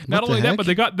schoolers. Not only that, but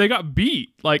they got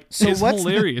beat. Like, so it's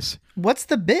hilarious. What's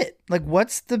the bit? Like,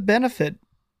 what's the benefit?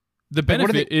 The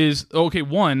benefit is, okay,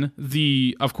 one,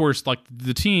 of course, like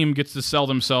the team gets to sell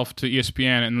themselves to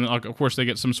ESPN, and like, of course they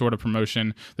get some sort of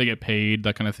promotion, they get paid,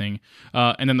 that kind of thing.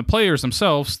 And then the players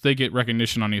themselves, they get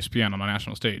recognition on ESPN on the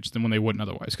national stage than when they wouldn't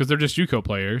otherwise, because they're just JUCO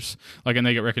players, like, and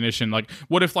they get recognition. Like,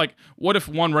 what if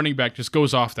one running back just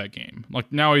goes off that game? Like,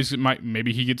 now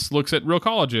maybe he gets looks at real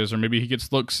colleges, or maybe he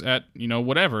gets looks at,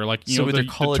 whatever. Like, they're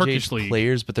college age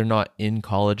players, but they're not in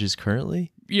colleges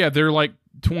currently? Yeah, they're like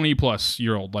 20+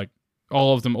 year old, like,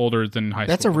 all of them older than high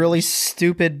school. That's a really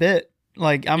stupid bit.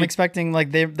 Like, I'm expecting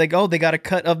like they got a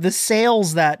cut of the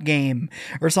sales that game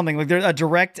or something. Like, there's a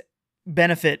direct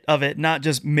benefit of it, not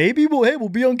just maybe we'll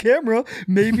be on camera.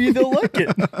 Maybe they'll like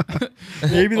it.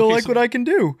 Maybe they'll like what I can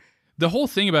do. The whole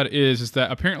thing about it is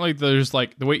that apparently there's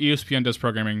like the way ESPN does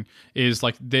programming is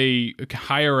like they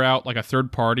hire out like a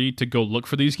third party to go look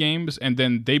for these games, and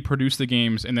then they produce the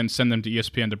games and then send them to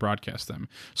ESPN to broadcast them.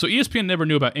 So ESPN never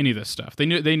knew about any of this stuff. They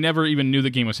never even knew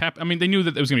the game was happening. I mean, they knew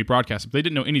that it was going to be broadcasted, but they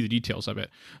didn't know any of the details of it.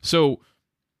 So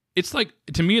it's like,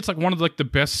 to me, it's like one of like the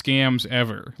best scams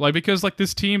ever. Like, because like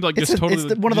this team like it's one of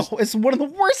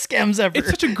the worst scams ever. It's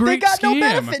such a great scam. No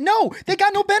benefit. No, they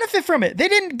got no benefit from it. They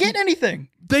didn't get anything.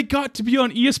 They got to be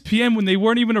on ESPN when they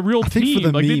weren't even a real team. I think for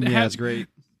the like, meme, that's great.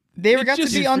 They got to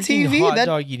be on TV. Hot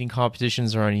dog eating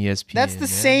competitions are on ESPN. That's the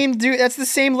same dude. That's the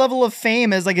same level of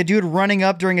fame as like a dude running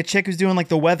up during a chick who's doing like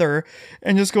the weather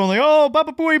and just going like, "Oh,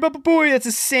 baba booey." That's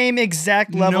the same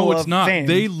exact level. No, it's of not. Fame.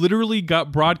 They literally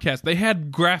got broadcast. They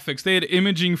had graphics. They had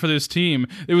imaging for this team.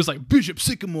 It was like Bishop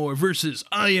Sycamore versus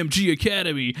IMG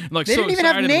Academy. Like, they so didn't even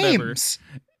have excited, names.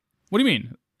 What do you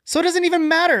mean? So it doesn't even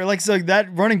matter. Like, so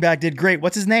that running back did great.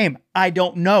 What's his name? I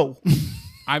don't know.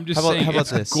 I'm just saying, how about it's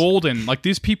this? Golden. Like,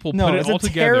 these people put it all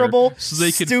together terrible, so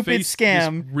they could stupid face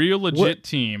scam. this real legit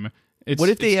team. What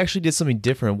if they actually did something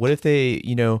different? What if they,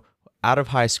 out of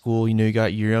high school, you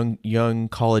got your young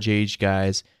college age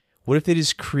guys. What if they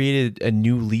just created a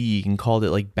new league and called it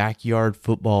like backyard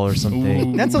football or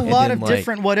something? Ooh. That's a lot of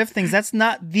different what if things. That's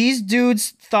not. These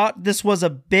dudes thought this was a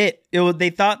bit.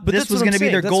 They thought this was going to be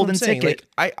their golden ticket.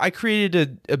 Like, I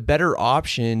created a better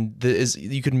option that is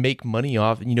you could make money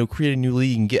off. And, create a new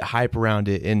league and get hype around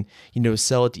it, and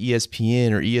sell it to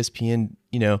ESPN or ESPN.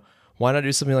 Why not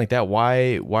do something like that?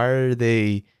 Why are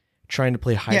they trying to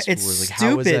play high school? It's like,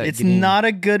 stupid. how is that It's not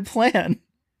a good plan.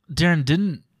 Darren,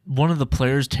 didn't one of the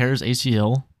players tear his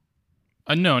ACL?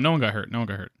 No one got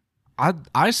hurt.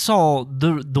 I saw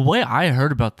the way I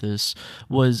heard about this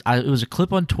was it was a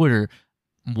clip on Twitter.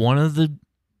 One of the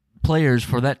players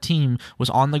for that team was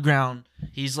on the ground.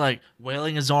 He's like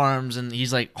wailing his arms and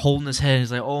he's like holding his head.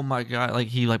 He's like, "Oh my god!" Like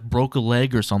he like broke a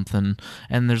leg or something.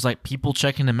 And there's like people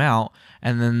checking him out.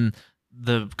 And then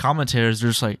the commentators are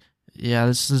just like, "Yeah,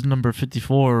 this is number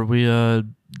 54. We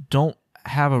don't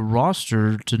have a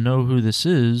roster to know who this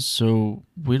is, so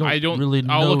we don't really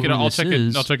know I'll look who it up. this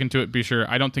is." I'll check into it. Be sure.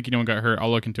 I don't think anyone got hurt.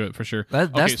 I'll look into it for sure.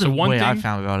 That's the way I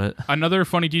found about it. Another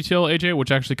funny detail, AJ,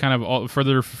 which actually kind of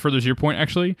furthers your point.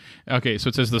 Actually, okay. So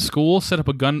it says the school set up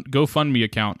a GoFundMe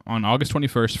account on August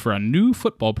 21st for a new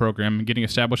football program getting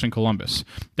established in Columbus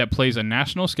that plays a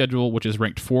national schedule, which is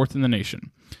ranked 4th in the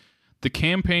nation. The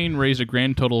campaign raised a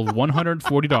grand total of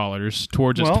 $140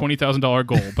 towards its $20,000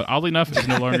 goal, but oddly enough, is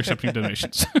no longer accepting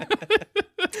donations.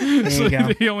 So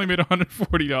they only made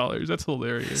 $140. That's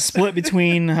hilarious. Split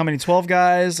between how many? 12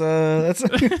 guys? That's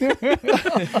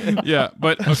yeah,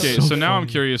 but okay. So now I'm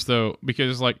curious though,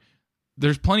 because like,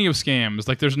 there's plenty of scams.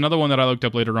 Like, there's another one that I looked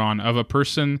up later on of a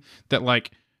person that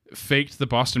like faked the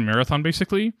Boston Marathon,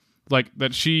 basically. Like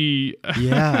that she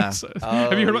Yeah.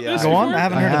 Have you heard about this? Go on. before? I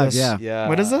haven't heard of this. Yeah.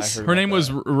 What is this? Her name was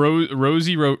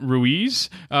Rosie Ruiz.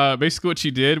 Basically, what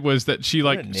she did was that she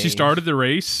started the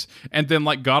race and then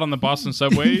like got on the Boston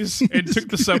subways and took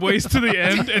the subways to the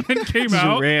end and then came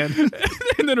out ran.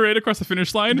 and then ran across the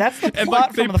finish line. That's the and,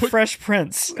 plot like, from The Fresh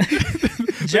Prince.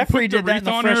 Jeffrey they put did the that in wreath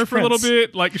The on Fresh her for a little Prince.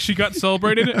 bit. Like, she got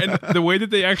celebrated, and the way that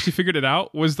they actually figured it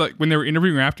out was like when they were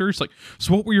interviewing her after, it's like,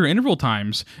 "So what were your interval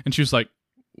times?" And she was like,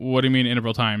 "What do you mean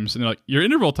interval times?" And they're like, "Your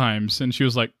interval times." And she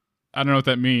was like, "I don't know what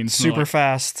that means." And Super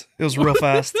fast. It was real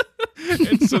fast.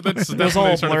 And so that's when all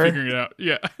they started blur. figuring it out.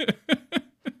 Yeah.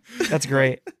 That's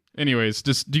great. Anyways,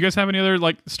 do you guys have any other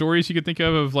like stories you could think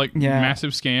of like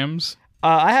massive scams?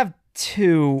 I have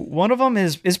two. One of them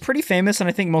is pretty famous, and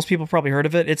I think most people probably heard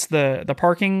of it. It's the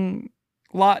parking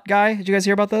lot guy. Did you guys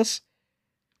hear about this?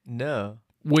 No.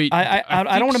 Wait,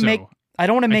 I don't want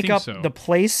to make think up so. the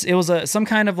place. It was some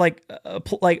kind of like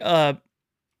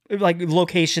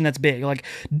location that's big, like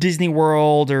Disney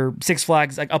World or Six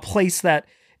Flags, like a place that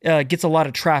gets a lot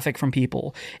of traffic from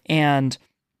people. And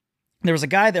there was a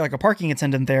guy there, like a parking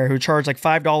attendant there, who charged like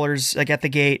 $5 like at the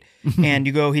gate, and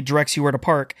he directs you where to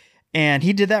park. And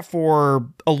he did that for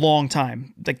a long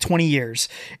time, like 20 years.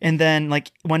 And then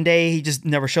like one day he just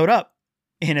never showed up.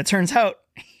 And it turns out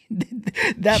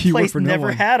that He worked place for no never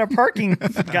one. had a parking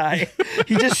guy.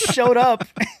 He just showed up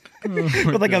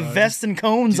with like a vest and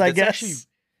cones, Dude, I that's guess.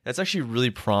 That's actually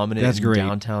really prominent That's in great.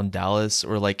 downtown Dallas,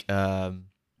 or like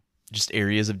just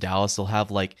areas of Dallas. They'll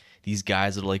have like these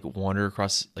guys that like wander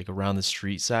across like around the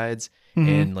street sides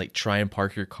and like try and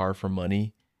park your car for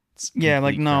money. It's Yeah,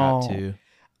 like, complete crap, no. too.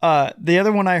 The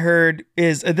other one I heard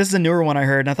is this is a newer one I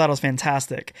heard, and I thought it was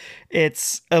fantastic.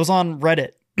 It was on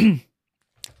Reddit.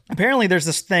 Apparently, there's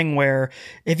this thing where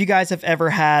if you guys have ever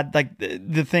had like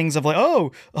the things of like,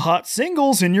 oh, hot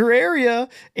singles in your area,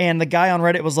 and the guy on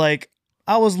Reddit was like,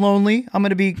 I was lonely. I'm going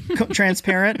to be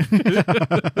transparent,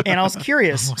 and I was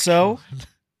curious, so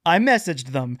I messaged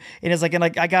them, and it's like,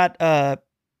 I got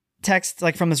text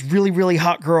like from this really, really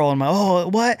hot girl, and I'm like, oh,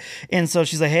 what? And so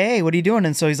she's like, hey, what are you doing?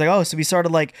 And so he's like, oh, so we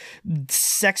started like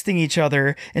sexting each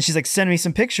other, and she's like, send me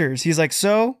some pictures. He's like,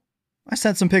 so I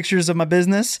sent some pictures of my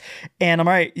business, and I'm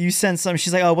all right. You send some.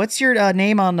 She's like, oh, what's your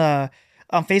name on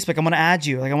Facebook? I'm gonna add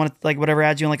you. Like I want to like whatever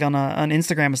add you on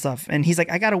Instagram and stuff. And he's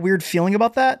like, I got a weird feeling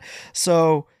about that.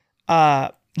 So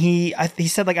he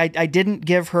said like I didn't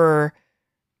give her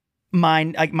my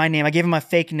name. I gave him a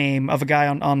fake name of a guy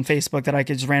on Facebook that I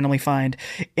could just randomly find,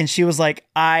 and she was like,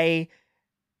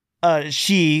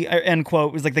 she, end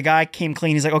quote, was like, the guy came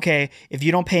clean. He's like, okay, if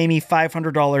you don't pay me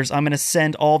 $500, I'm going to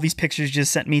send all these pictures you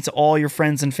just sent me to all your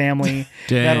friends and family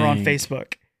that are on Dang.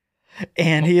 Facebook.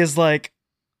 And he is like,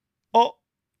 oh,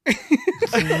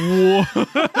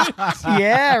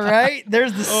 yeah, right.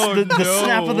 There's the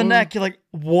snap of the neck. You're like,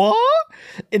 what?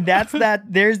 And that's that.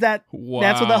 There's that.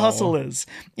 That's what the hustle is.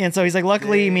 And so he's like,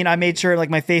 luckily, I mean, I made sure like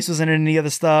my face wasn't in any of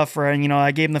the stuff, or, and,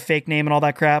 I gave him the fake name and all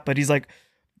that crap. But he's like,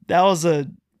 that was a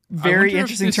very wonder if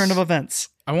interesting turn this- of events.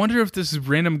 I wonder if this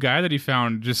random guy that he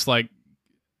found just like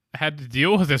had to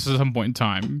deal with this at some point in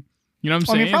time. You know what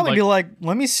I'm I saying? mean, probably be like,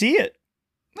 let me see it.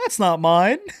 That's not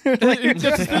mine. That's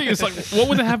the thing. It's like,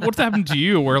 what's happened to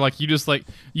you? Where like you just like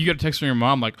you get a text from your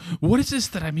mom like, what is this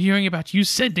that I'm hearing about you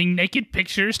sending naked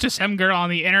pictures to some girl on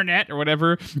the internet or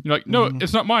whatever? You're like, no,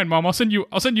 it's not mine, Mom. I'll send you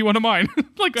one of mine.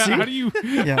 Like, how do you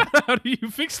Yeah. how do you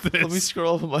fix this? Let me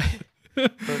scroll over my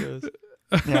photos.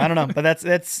 Yeah, I don't know, but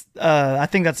that's I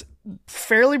think that's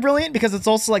fairly brilliant, because it's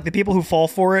also like the people who fall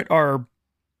for it are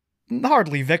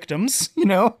hardly victims,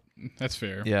 That's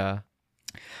fair. Yeah.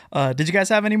 Did you guys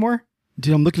have any more?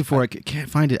 Dude, I'm looking for it. I can't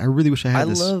find it. I really wish I had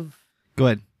this. Go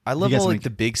ahead. I You love got all like something. the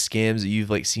big scams that you've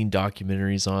like seen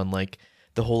documentaries on, like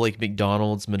the whole like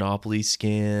McDonald's Monopoly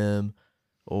scam,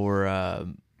 or I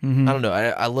don't know.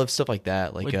 I love stuff like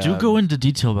that. Like, Wait, do go into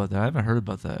detail about that. I haven't heard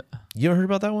about that. You ever heard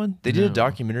about that one? They did a No.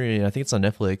 documentary, and I think it's on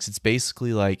Netflix. It's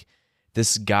basically like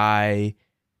this guy.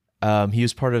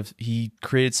 He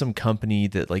created some company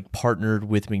that like partnered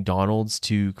with McDonald's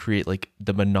to create like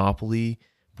the Monopoly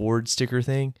board sticker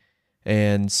thing.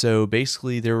 And so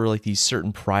basically there were like these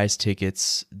certain prize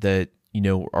tickets that,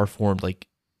 are formed, like,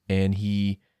 and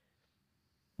he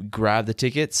grabbed the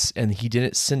tickets and he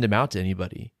didn't send them out to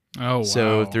anybody. Oh, wow.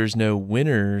 So if there's no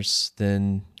winners,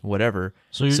 then whatever.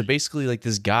 So you're- So basically, like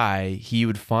this guy, he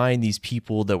would find these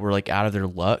people that were like out of their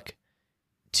luck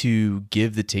to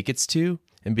give the tickets to,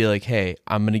 and be like, hey,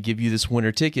 I'm going to give you this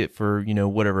winner ticket for,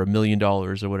 whatever, $1 million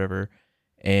or whatever.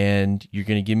 And you're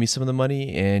going to give me some of the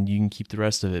money and you can keep the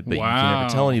rest of it, but you can never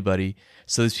tell Wow. anybody.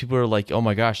 So these people are like, oh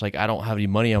my gosh, like I don't have any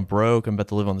money. I'm broke. I'm about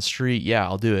to live on the street. Yeah,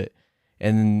 I'll do it.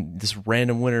 And then this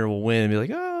random winner will win and be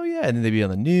like, oh yeah. And then they'd be on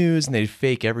the news and they'd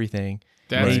fake everything.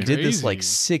 That's And he did this crazy. like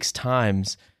 6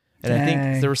 times. And I Dang.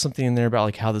 think there was something in there about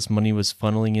like how this money was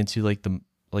funneling into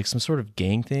like some sort of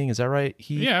gang thing. Is that right?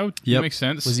 Yeah, it Yep. makes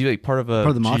sense. Was he like part of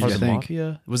the mafia, I think.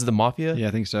 mafia? Was it the mafia? Yeah,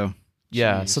 I think so.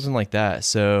 Yeah, Jeez. something like that.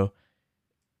 So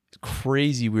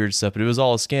crazy weird stuff, but it was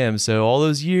all a scam. So all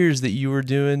those years that you were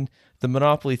doing the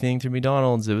Monopoly thing through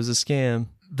McDonald's, it was a scam.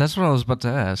 That's what I was about to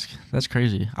ask. That's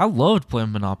crazy. I loved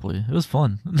playing Monopoly. It was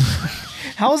fun.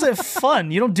 How is it fun?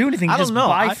 You don't do anything. You I don't just know.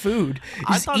 buy food. You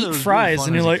I just thought it eat was really fries, fun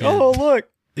and you're as a like, kid. oh, look.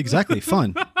 Exactly.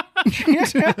 Fun.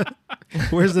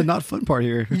 Where's the not fun part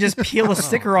here? You just peel a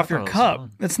sticker off your thought it was cup.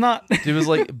 fun. It's not. It was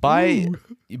like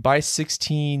buy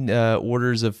 16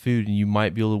 orders of food and you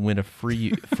might be able to win a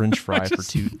free French fry for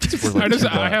two. For like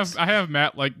 $2. I have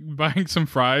Matt like buying some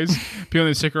fries, peeling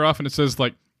the sticker off, and it says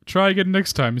like try again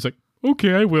next time. He's like,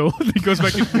 okay, I will. And he goes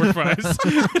back to 4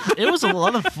 5s. It was a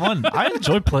lot of fun. I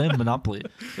enjoyed playing Monopoly.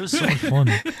 It was so much fun.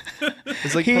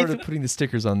 It's like part of putting the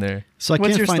stickers on there. So I What's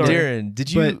can't your find story? it. Darren,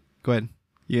 did you? But go ahead,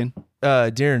 Ian.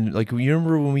 Darren, like you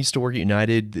remember when we used to work at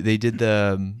United? They did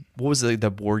the what was it,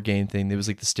 the board game thing? There was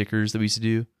like the stickers that we used to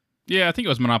do. Yeah, I think it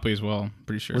was Monopoly as well.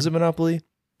 Pretty sure. Was it Monopoly?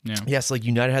 Yeah. Yes, like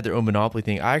United had their own Monopoly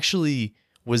thing. I actually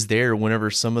was there whenever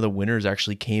some of the winners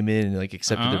actually came in and like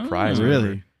accepted their prize. or Really?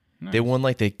 whatever. They won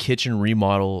like the kitchen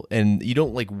remodel, and you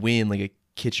don't like win like a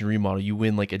kitchen remodel. You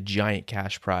win like a giant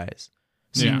cash prize.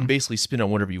 So you Yeah. can basically spend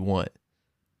on whatever you want.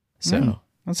 So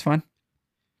That's fun.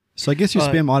 So I guess your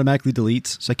spam automatically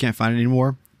deletes, so I can't find it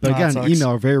anymore. But Oh, I got that an sucks.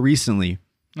 email very recently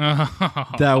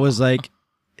that was like,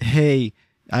 "Hey,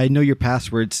 I know your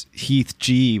passwords, Heath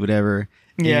G, whatever."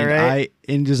 Yeah, and right.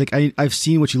 And just like I've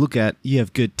seen what you look at. You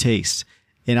have good taste,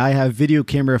 and I have video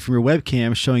camera from your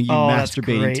webcam showing you Oh, that's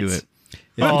masturbating great. to it.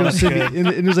 If Oh, you don't that's send good. me, and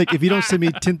it was like, if you don't send me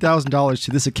 $10,000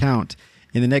 to this account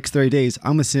in the next 30 days,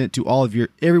 I'm gonna send it to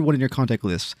everyone in your contact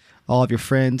list, all of your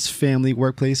friends, family,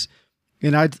 workplace.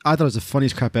 And I thought it was the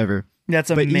funniest crap ever. That's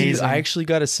But you- amazing. I actually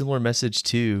got a similar message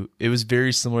too. It was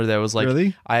very similar. That was like,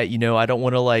 Really? I don't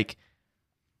want to like,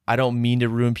 I don't mean to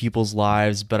ruin people's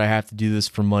lives, but I have to do this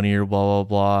for money or blah blah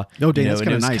blah. Oh, dang, You know, that's and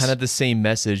it kinda was nice. kind of the same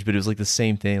message, but it was like the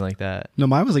same thing like that. No,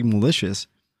 mine was like malicious.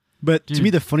 But to me,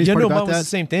 the funniest Yeah, part no, about mine was that, the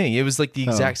same thing. It was like the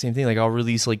exact same thing. Like I'll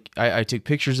release like I took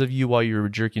pictures of you while you were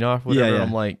jerking off, whatever. yeah.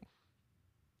 I'm like,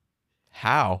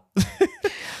 how?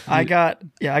 I got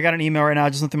an email right now. I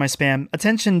just went through my spam.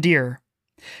 Attention, dear.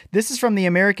 This is from the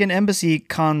American Embassy,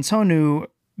 Cotonou,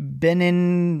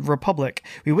 Benin Republic.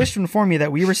 We wish to inform you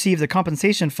that we received a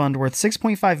compensation fund worth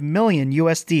 6.5 million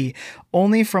USD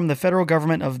only from the federal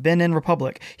government of Benin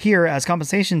Republic, here as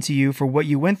compensation to you for what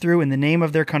you went through in the name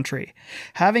of their country.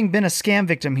 Having been a scam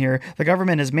victim here, the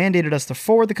government has mandated us to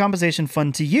forward the compensation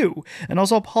fund to you and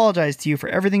also apologize to you for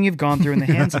everything you've gone through in the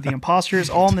hands of the imposters,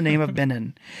 all in the name of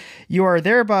Benin. You are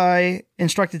thereby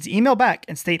instructed to email back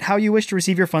and state how you wish to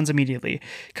receive your funds immediately.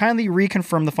 Kindly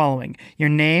reconfirm the following: your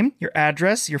name, your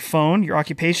address, your phone, your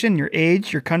occupation, your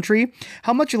age, your country,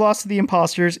 how much you lost to the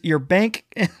imposters, your bank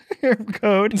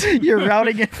code, your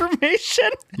routing information.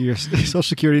 your social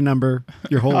security number,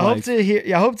 your whole I life.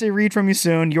 hope to read from you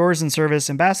soon. Yours in service,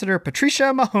 Ambassador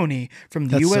Patricia Mahoney, from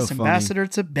the That's U.S. so funny. Ambassador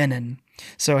to Benin.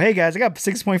 So hey guys, I got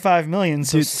 6.5 million.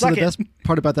 So Dude, suck so the it. best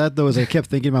part about that though is I kept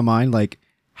thinking in my mind like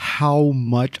how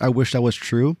much I wish that was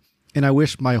true, and I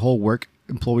wish my whole work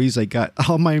employees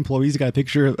all my employees got a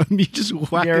picture of me just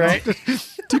whacking right.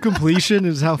 off to completion.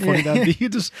 Is how funny that'd be.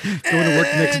 Just going to work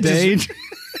the next day.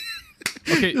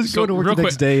 Okay, Just so going to work real the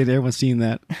quick, next day and everyone's seeing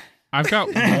that. I've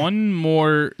got one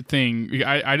more thing.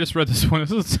 I just read this one.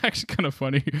 This is actually kind of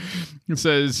funny. It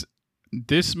says,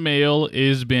 "This mail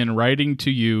is been writing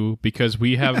to you because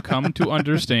we have come to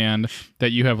understand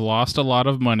that you have lost a lot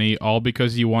of money all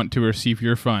because you want to receive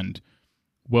your fund.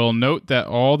 Well, note that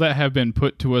all that have been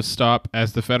put to a stop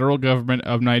as the federal government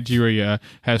of Nigeria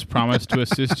has promised to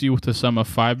assist you with a sum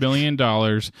of $5 million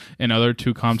in other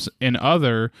to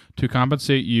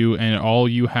compensate you, and all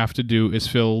you have to do is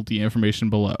fill the information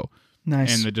below."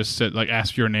 Nice. And they just said like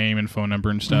ask your name and phone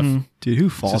number and stuff. Dude, who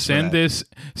So falls for that?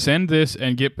 send this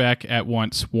and get back at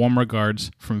once. Warm regards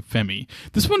from Femi.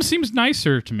 This one seems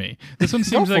nicer to me. This one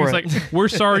seems like for it's like, we're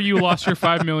sorry you lost your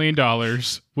 $5 million.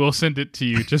 We'll send it to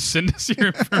you. Just send us your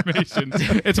information.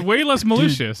 It's way less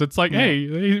malicious. It's like,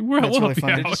 hey, we'll That's help really you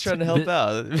funny. They're out. just trying to help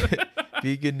out.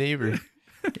 Be a good neighbor.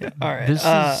 All right. This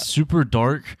is super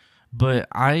dark, but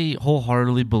I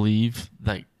wholeheartedly believe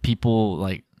that people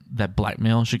like that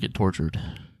blackmail should get tortured.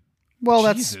 well,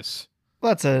 Jesus.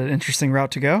 that's an interesting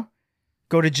route to go.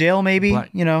 Go to jail, maybe.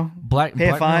 Black- Pay a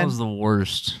Blackmail fine. is the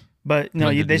worst. But no,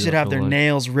 Like to they do should that, have I their feel like.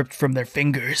 nails ripped from their They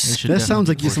fingers. should That sounds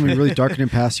like definitely something torture. really dark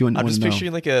and past you wouldn't I'm want just to know.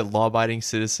 picturing like a law-abiding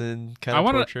citizen kind I of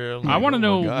want torture. I'm to. I like, want to oh my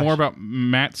know gosh. more about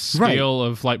Matt's scale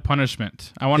of like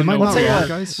punishment. I want to Am I know. not tell you wrong, what,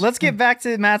 guys? Let's get back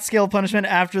to Matt's scale punishment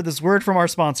after this word from our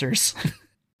sponsors.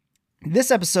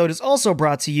 This episode is also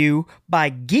brought to you by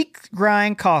Geek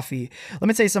Grind Coffee. Let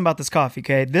me tell you something about this coffee,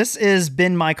 okay? This has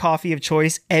been my coffee of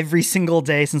choice every single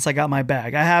day since I got my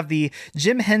bag. I have the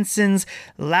Jim Henson's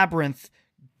Labyrinth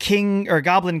King or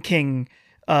Goblin King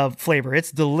flavor.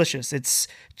 It's delicious. It's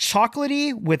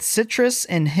chocolatey with citrus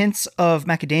and hints of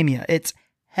macadamia. It's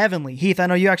heavenly. Heath, I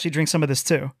know you actually drink some of this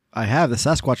too. I have the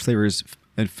Sasquatch flavor is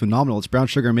phenomenal. It's brown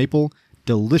sugar and maple,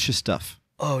 delicious stuff.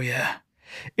 Oh, yeah.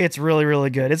 It's really, really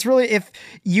good. It's really, if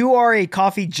you are a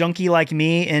coffee junkie like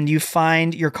me and you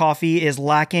find your coffee is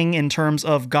lacking in terms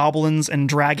of goblins and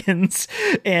dragons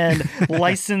and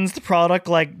licensed product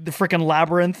like the freaking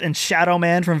Labyrinth and Shadow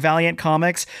Man from Valiant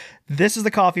Comics, this is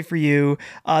the coffee for you.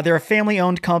 They're a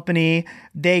family-owned company.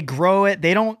 They grow it.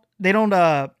 They don't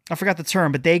I forgot the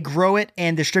term, but they grow it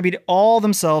and distribute it all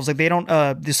themselves. Like they don't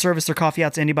service their coffee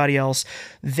out to anybody else.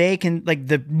 They can, like,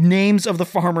 the names of the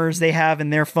farmers they have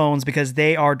in their phones because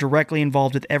they are directly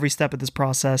involved with every step of this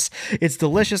process. It's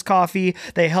delicious coffee.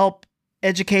 They help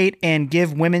educate and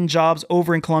give women jobs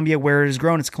over in Colombia where it is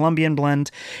grown. It's Colombian blend,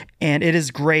 and it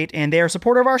is great, and they are a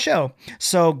supporter of our show.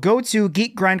 So go to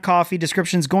Geek Grind Coffee.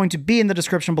 Description is going to be in the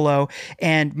description below,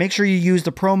 and make sure you use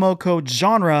the promo code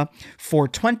genre for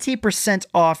 20%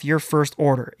 off your first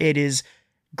order. It is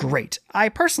great. I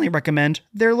personally recommend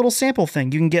their little sample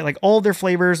thing. You can get like all their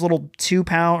flavors, little 2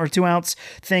 pound or 2 ounce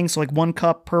things, so like 1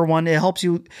 cup per one. It helps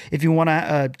you if you want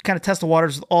to kind of test the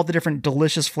waters with all the different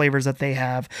delicious flavors that they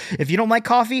have. If you don't like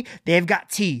coffee, they've got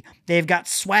tea, they've got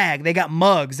swag, they got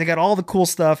mugs, they got all the cool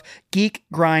stuff. Geek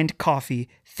Grind Coffee.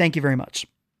 Thank you very much.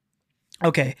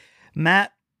 Okay,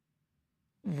 Matt,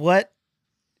 what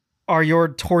are your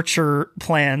torture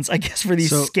plans, I guess, for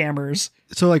these scammers?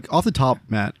 So, like, off the top,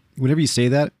 Matt, whenever you say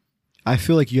that, I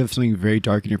feel like you have something very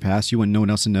dark in your past you want no one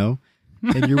else to know,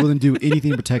 and you're willing to do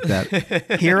anything to protect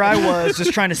that. Here I was,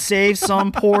 just trying to save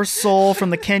some poor soul from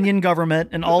the Kenyan government,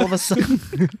 and all of a sudden...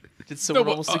 Did someone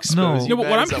almost expose no. you? No, but what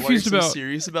Matt? I'm Is that why confused you're so about-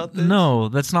 serious about this? No,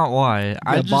 that's not why.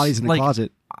 I The just, bodies in the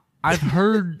closet. I've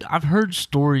heard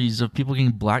stories of people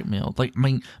getting blackmailed. Like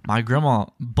my grandma,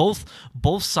 both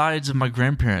sides of my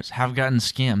grandparents have gotten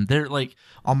scammed. They're like,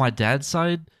 on my dad's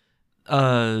side,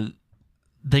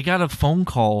 they got a phone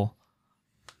call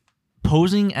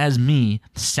posing as me,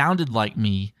 sounded like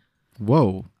me,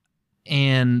 Whoa.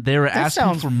 and they were That asking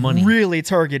sounds for money. really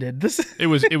targeted. It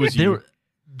was They you. were,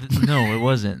 no, it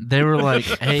wasn't. They were like,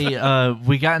 "Hey,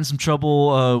 we got in some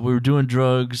trouble. We were doing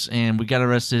drugs, and we got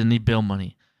arrested and need bail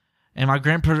money." And my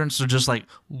grandparents are just like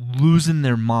losing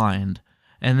their mind.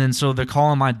 And then so they're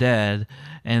calling my dad,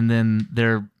 and then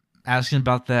they're asking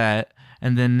about that.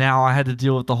 And then now I had to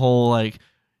deal with the whole like,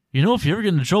 if you ever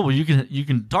get into trouble, you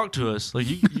can talk to us. Like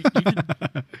you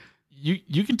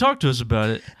can talk to us about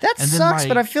it. That And then sucks,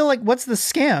 but I feel like, what's the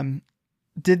scam?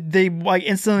 Did they like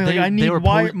instantly I need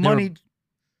money?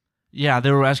 Yeah,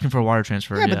 they were asking for a wire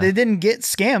transfer. Yeah, but they didn't get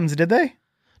scams, did they?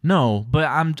 No, but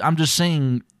I'm just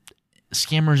saying,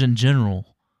 scammers in general.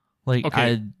 Like,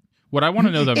 Okay. What I want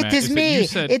to know, though, Matt, It is that me. you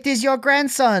said... It is your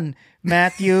grandson,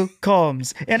 Matthew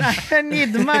Combs, and I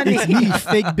need the money. It's me,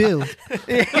 fake Bill.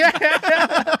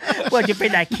 What, you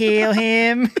finna kill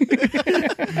him?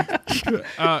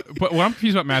 but what I'm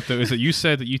confused about, Matt, though, is that you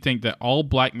said that you think that all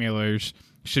blackmailers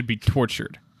should be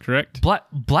tortured, correct?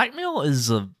 blackmail is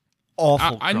a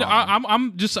awful crime.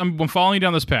 I'm following you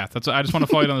down this path. I just want to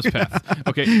follow you down this path.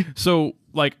 Okay, so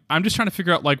like I'm just trying to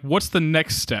figure out like what's the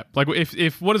next step. Like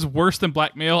if what is worse than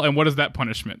blackmail and what is that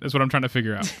punishment? Is what I'm trying to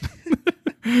figure out.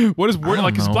 What is worse?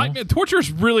 Like, because blackmail torture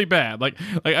is really bad. Like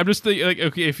I'm just thinking, like,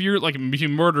 okay, if you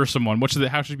murder someone,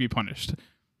 how should you be punished?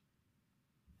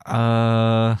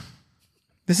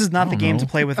 This is not the game to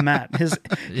play with Matt.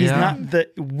 He's not the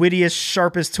wittiest,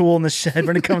 sharpest tool in the shed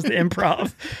when it comes to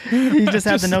improv. He just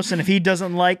had the notion if he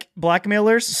doesn't like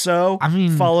blackmailers,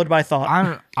 followed by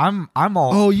thought. I'm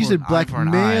all. Oh, you for said an eye for an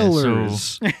eye,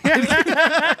 blackmailers.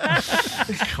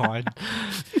 God,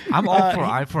 I'm all for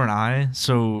eye for an eye.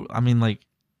 So I mean, like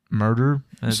murder.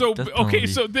 So death okay, penalty.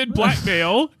 so then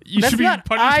blackmail, you That's should be not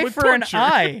punished eye with for torture. an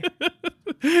eye.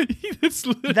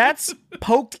 That's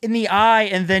poked in the eye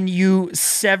and then you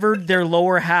severed their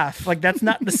lower half. Like, that's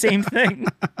not the same thing.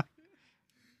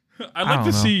 I'd like to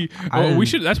know. see.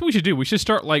 That's what we should do. We should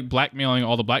start like blackmailing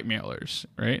all the blackmailers,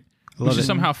 right? We should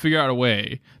somehow figure out a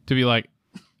way to be like,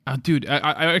 dude.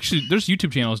 I actually, there's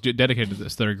YouTube channels dedicated to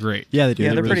this that are great. Yeah, they do.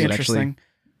 Yeah, they're really pretty good, actually. interesting.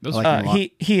 Those I like them a lot.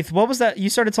 Heath, what was that? You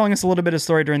started telling us a little bit of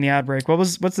story during the ad break.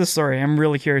 What's this story? I'm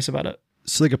really curious about it.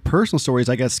 So, like, a personal story is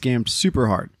I got scammed super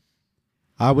hard.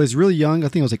 I was really young. I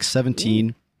think I was like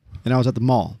 17, and I was at the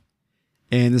mall.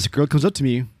 And this girl comes up to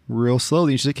me real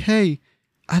slowly, and she's like, "Hey,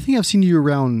 I think I've seen you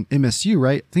around MSU,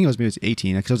 right?" I think I was maybe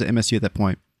 18, because I was at MSU at that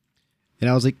point. And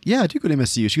I was like, "Yeah, I do go to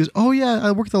MSU." She goes, "Oh, yeah,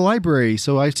 I work at the library,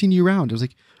 so I've seen you around." I was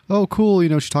like, "Oh, cool."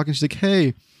 She's talking. She's like,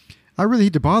 "Hey, I really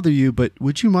hate to bother you, but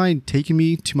would you mind taking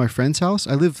me to my friend's house?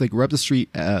 I live like right up the street,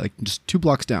 like just 2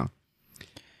 blocks down."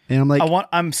 And I'm like,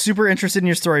 I'm super interested in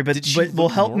your story, but will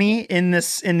help me in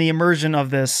the immersion of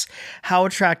this. How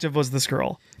attractive was this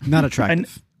girl? not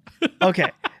attractive.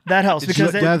 Okay, that helps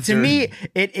because That's to me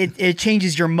it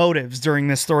changes your motives during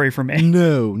this story for me.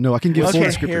 No, I can give full Okay,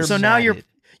 descriptors. so now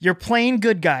you're playing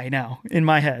good guy now in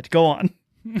my head. Go on.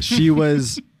 She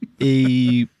was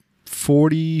a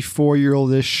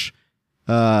 44-year-old-ish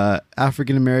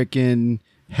African-American,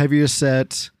 heavier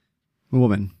set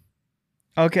woman.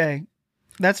 Okay.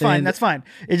 That's fine. And- That's fine.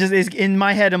 It just is in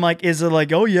my head. I'm like, is it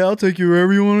like, oh yeah, I'll take you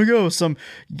wherever you want to go? Some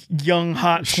young,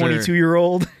 hot Sure.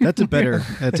 22-year-old. That's a better.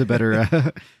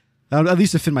 At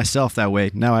least defend myself that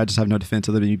way. Now I just have no defense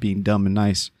other than me being dumb and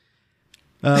nice.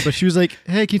 But she was like,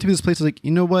 hey, can you take me to this place? I was like,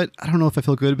 you know what? I don't know if I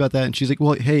feel good about that. And she's like,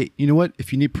 well, hey, you know what?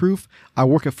 If you need proof, I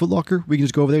work at Foot Locker. We can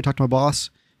just go over there, talk to my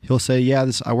boss. He'll say, yeah,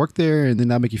 I work there, and then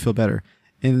that'll make you feel better.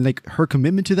 And like her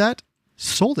commitment to that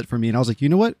sold it for me. And I was like, you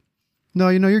know what? No,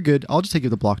 you're good. I'll just take you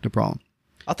to the block, no problem.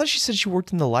 I thought she said she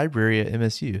worked in the library at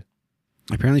MSU.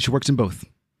 Apparently she works in both.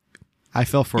 I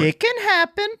fell for it. It can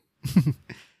happen.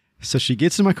 So she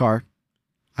gets in my car.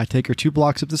 I take her 2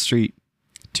 blocks up the street,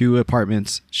 2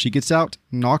 apartments. She gets out,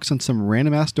 knocks on some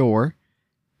random ass door.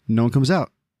 No one comes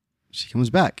out. She comes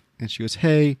back and she goes,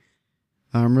 hey,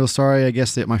 I'm real sorry. I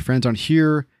guess that my friends aren't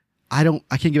here. I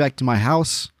can't get back to my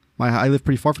house. I live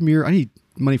pretty far from here. I need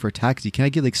money for a taxi. Can I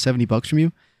get like $70 from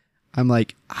you? I'm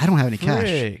like, I don't have any cash.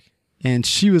 Frick. And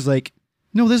she was like,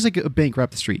 no, there's like a bank right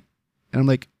up the street. And I'm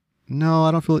like, no,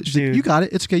 I don't feel it. She's like, Dude. you got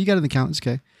it. It's okay. You got it in the account. It's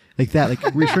okay. Like that,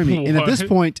 like reassuring me. And at this What?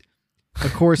 point,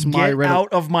 of course, my Get red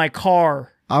out of my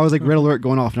car. I was like red alert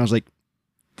going off, and I was like,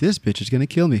 this bitch is gonna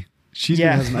kill me. She's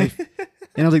Yeah. gonna have a knife.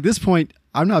 And I was like, this point,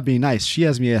 I'm not being nice. She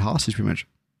has me at hostage pretty much.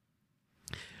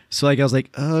 So like I was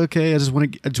like, okay, I just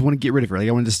want to get rid of her. Like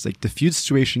I want to just like diffuse the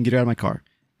situation, get her out of my car.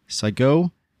 So I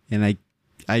go and I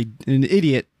an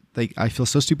idiot. Like I feel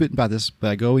so stupid about this, but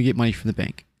I go and get money from the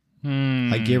bank.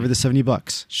 I gave her the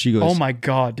 $70. She goes, Oh my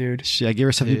god, dude. I gave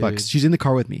her $70. She's in the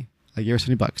car with me. I gave her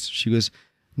 $70. She goes,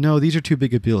 no, these are too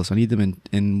big of bills. I need them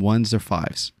in ones or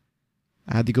fives.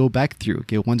 I had to go back through,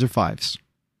 get ones or fives.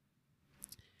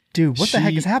 Dude, what the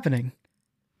heck She- is happening?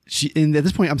 And at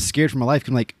this point, I'm scared for my life.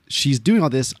 I'm like, she's doing all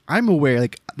this. I'm aware,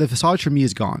 like the visage for me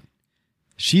is gone.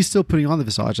 She's still putting on the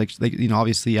visage. Like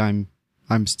obviously I'm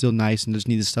still nice and just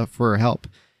need this stuff for her help.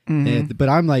 But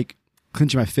I'm like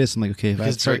clenching my fist. I'm like, okay, if I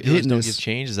Because start drug dealers hitting don't those, give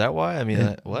change. Is that why? I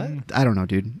mean, what? I don't know,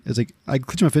 dude. It's like I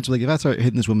clench my fist. Like if I start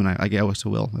hitting this woman, I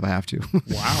still will if I have to.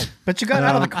 Wow. But you got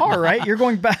out of the car, right? You're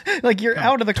going back. Like you're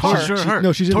out of the car. Torture her.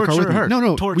 No, she's in the car Torture with me. her. No,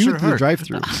 we Torture went to the her.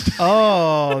 drive-through.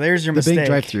 Oh, there's your The mistake. bank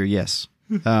drive-through, yes.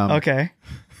 Okay.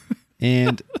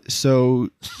 And so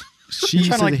she You're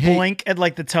trying said, to like hey, blink at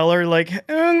like the teller, like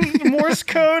Morse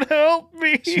code, help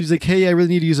me. she's like, hey, I really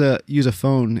need to use a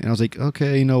phone. And I was like,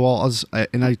 okay, you know, well,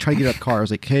 and I tried to get out of the car. I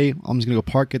was like, hey, I'm just gonna go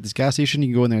park at this gas station. You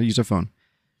can go in there and use her phone.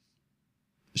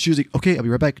 She was like, okay, I'll be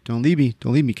right back. Don't leave me,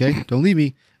 okay? Don't leave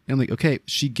me. And I'm like, okay.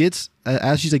 She gets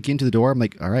as she's like getting to the door. I'm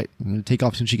like, all right, I'm gonna take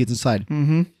off soon as she gets inside.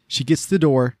 Mm-hmm. She gets to the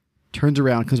door, turns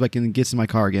around, comes back in, and gets in my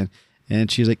car again. And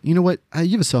she's like, you know what? You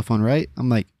have a cell phone, right? I'm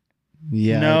like,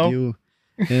 yeah, No. I do.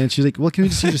 And she's like, well, can we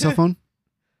just use your cell phone?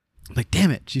 I'm like,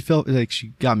 damn it. She felt like she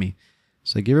got me.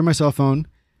 So I gave her my cell phone.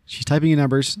 She's typing in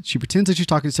numbers. She pretends like she's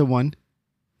talking to someone.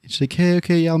 And she's like, hey,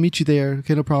 okay, yeah, I'll meet you there.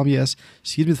 Okay, no problem, yes.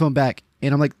 She gives me the phone back.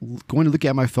 And I'm like, going to look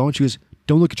at my phone. She goes,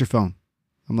 don't look at your phone.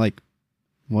 I'm like,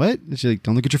 what? And she's like,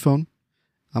 don't look at your phone.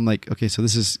 I'm like, okay, so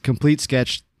this is complete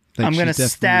sketch. Like, I'm gonna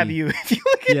she's stab definitely- you if you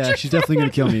look at Yeah, your she's definitely gonna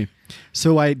kill me.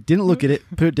 So I didn't look at it,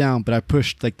 put it down, but I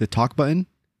pushed like the talk button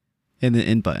and the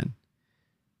end button.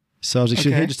 So I was like,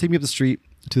 Okay. hey, just take me up the street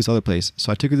to this other place.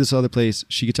 So I took her to this other place.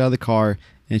 She gets out of the car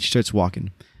and she starts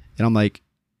walking. And I'm like,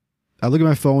 I look at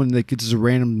my phone and like it's just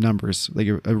random numbers, like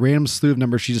a random slew of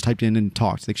numbers she just typed in and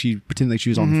talked. Like she pretended like she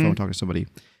was on the phone talking to somebody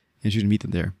and she was gonna meet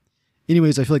them there.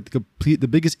 Anyways, I feel like the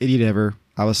biggest idiot ever.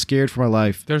 I was scared for my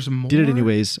life. There's more. Did it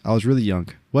anyways. I was really young.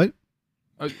 What?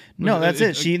 No, that's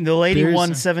it. The lady There's-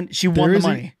 won she won the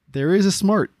money. There is a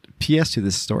smart PS to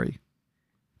this story.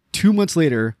 2 months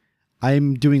later,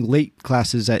 I'm doing late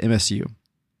classes at MSU.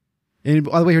 And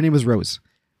by the way, her name was Rose.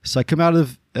 So I come out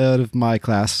of my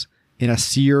class and I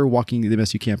see her walking the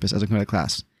MSU campus as I come out of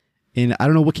class. And I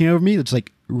don't know what came over me. It's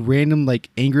like random, like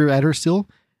anger at her still.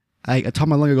 I top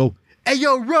my lung, I go, hey,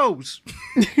 yo, Rose!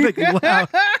 Like loud.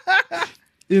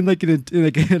 In like an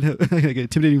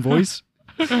intimidating voice.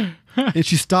 And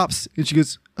she stops and she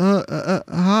goes, hi.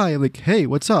 I'm like, hey,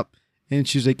 what's up? And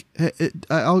she's like, hey,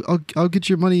 I'll get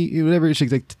your money, whatever.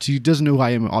 She's like, she doesn't know who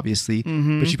I am, obviously,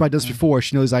 but she probably does before.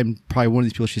 She knows I'm probably one of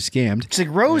these people she scammed. She's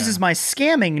like, Rose is my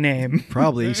scamming name.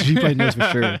 Probably. So she probably knows for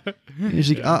sure. And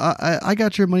she's like, I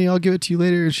got your money. I'll give it to you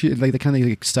later. And she like the kind of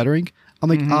like stuttering. I'm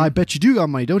like, I bet you do got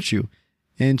money, don't you?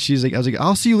 And she's like, I was like,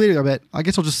 I'll see you later. I bet. I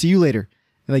guess I'll just see you later.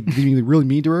 And like being really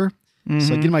mean to her.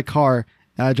 So I get in my car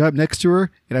and I drive up next to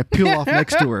her and I peel off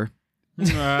next to her.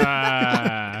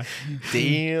 Ah.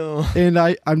 Damn. And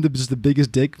I'm just the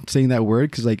biggest dick saying that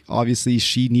word because like obviously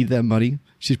she needed that money.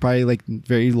 She's probably like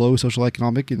very low social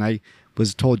economic, and I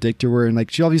was told dick to her, and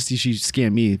like she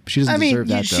scammed me. She doesn't deserve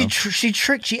that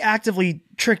though. She actively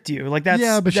tricked you. Like that's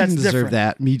but she that's didn't deserve different.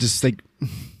 that. Me just like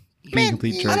being a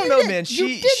complete jerk. I don't know, man.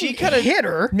 She kind of hit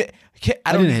her.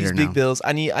 I don't didn't need hit these her, big no. bills.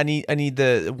 I need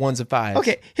the ones and fives.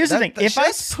 Okay, here's the thing. If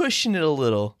that's pushing it a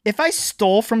little. If I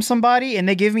stole from somebody and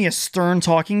they give me a stern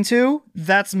talking to,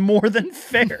 that's more than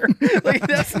fair. Like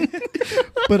that's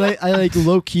But I like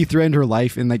low key threatened her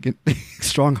life and like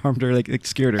strong armed her, like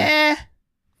scared her.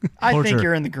 I think Torture.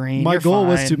 you're in the green. My You're goal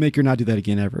was fine. to make her not do that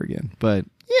again ever again. But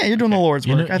Yeah, you're doing the Lord's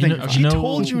You work. know- I you think know- you're She fine.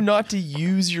 told you not to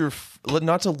use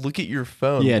not to look at your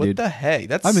phone. Yeah, what dude. the heck?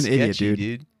 That's I'm an sketchy, idiot,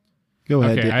 dude. Go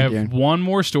ahead. Okay, I have Darren. one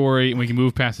more story, and we can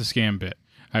move past the scam bit.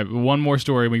 I have one more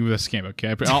story, and we can move past the scam.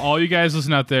 Okay, all you guys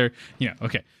listen out there,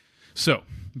 okay. So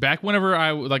back when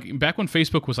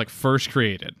Facebook was like first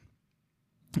created,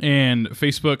 and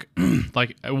Facebook,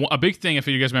 like a big thing, if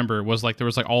you guys remember, was like there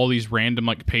was like all these random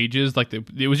like pages, like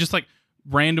it was just like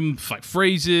random like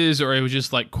phrases, or it was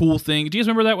just like cool things. Do you guys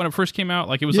remember that when it first came out?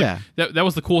 Like it was like that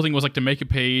was the cool thing, was like to make a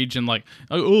page and like,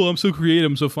 oh, I'm so creative,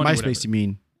 I'm so funny. MySpace, you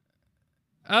mean?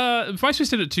 MySpace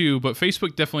did it too, but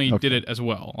Facebook definitely did it as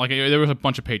well. Like there was a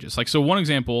bunch of pages. Like so, one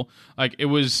example, like it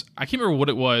was, I can't remember what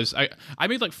it was. I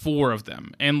made like 4 of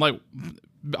them, and like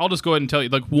I'll just go ahead and tell you,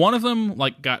 like one of them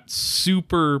like got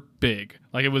super big,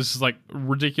 like it was like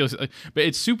ridiculous, but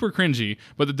it's super cringy.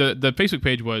 But the Facebook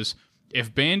page was,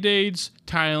 if Band-Aids,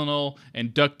 Tylenol,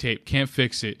 and duct tape can't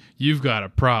fix it, you've got a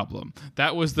problem.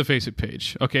 That was the Facebook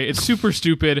page. Okay, it's super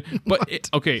stupid, but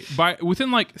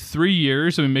within like 3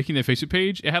 years of me making the Facebook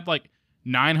page, it had like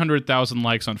 900,000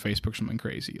 likes on Facebook, something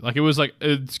crazy. Like it was like,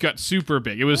 it's got super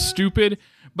big. It was stupid,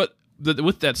 but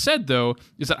with that said, though,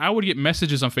 is that I would get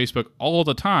messages on Facebook all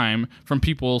the time from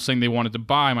people saying they wanted to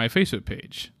buy my Facebook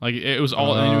page. Like it was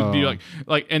all, and it would be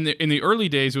like in the early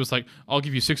days, it was like, I'll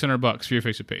give you $600 for your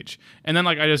Facebook page, and then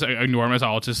like I ignore them as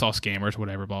it's just all scammers,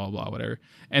 whatever, blah blah blah, whatever.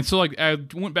 And so like I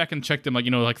went back and checked them, like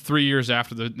like 3 years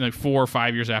after like 4 or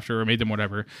 5 years after I made them,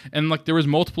 whatever, and like there was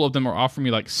multiple of them were offering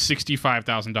me like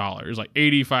 $65,000, like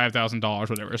 $85,000,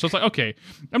 whatever. So it's like, okay,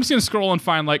 I'm just gonna scroll and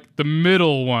find like the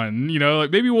middle one, like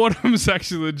maybe one of them is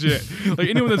actually legit. Like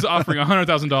anyone that's offering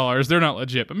 $100,000, they're not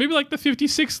legit. But maybe like the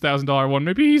 $56,000 one,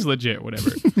 maybe he's legit, whatever.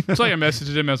 So like I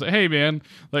messaged him. I was like, hey man,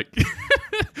 like,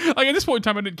 like at this point in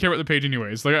time, I didn't care about the page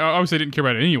anyways. Like I obviously didn't care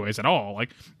about it anyways at all.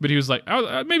 Like, but he was like,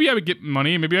 maybe I would get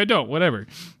money, maybe I don't, whatever.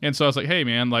 And so I was like, hey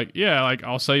man, like yeah, like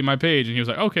I'll sell you my page. And he was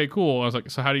like, okay, cool. I was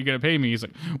like, so how are you gonna pay me? He's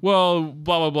like, well,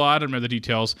 blah blah blah. I don't remember the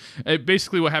details.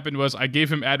 Basically, what happened was I gave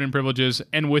him admin privileges,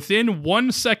 and within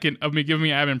 1 second of me giving me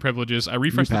admin privileges, I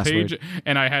refreshed the page,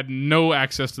 and I had no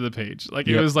access to the page. Like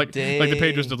it was like the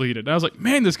page was deleted. And I was like,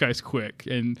 man, this guy's quick.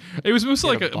 And it was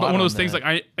mostly like one of those things.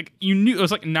 Like you knew it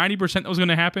was like 90% that was going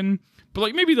to happen, but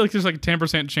like maybe like there's like a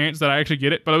 10% chance that I actually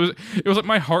get it. But it was like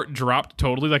my heart dropped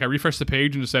totally. Like I refreshed the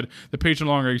page and it said the page no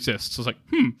longer exists. So I was like,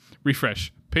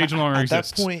 refresh. Page no longer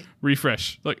exists. At that point,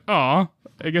 refresh. Like, I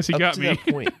guess he got me. That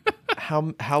point,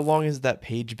 how long has that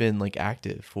page been like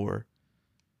active for?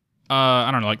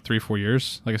 I don't know, like 3-4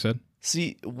 years. Like I said.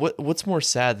 See, what's more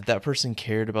sad, that person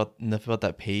cared enough about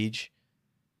that page?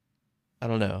 I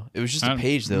don't know. It was just a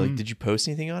page though. Like, did you post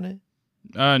anything on it?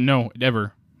 No,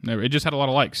 never. It just had a lot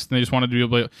of likes. They just wanted to be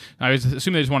able to, I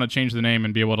assume they just want to change the name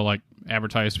and be able to like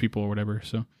advertise people or whatever.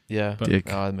 So yeah,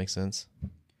 that makes sense.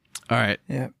 All right,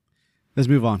 yeah. Let's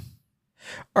move on.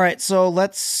 All right, so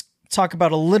let's talk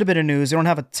about a little bit of news. We don't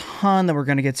have a ton that we're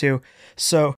going to get to.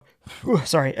 So,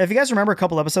 sorry. If you guys remember a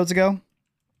couple episodes ago,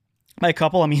 by a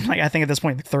couple, I mean, like, I think at this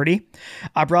point, like 30,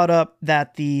 I brought up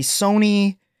that the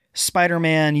Sony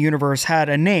Spider-Man universe had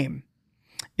a name.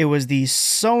 It was the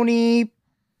Sony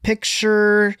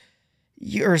Picture,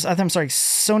 or I'm sorry,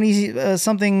 Sony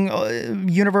something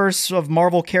universe of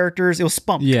Marvel characters. It was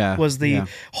Spunk. Yeah, was the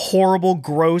horrible,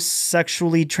 gross,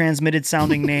 sexually transmitted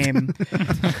sounding name.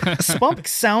 Spunk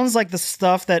sounds like the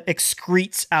stuff that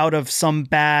excretes out of some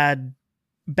bad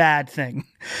thing,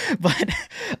 but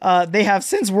they have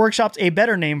since workshopped a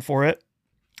better name for it.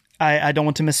 I don't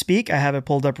want to misspeak. I have it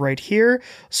pulled up right here.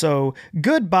 So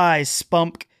goodbye,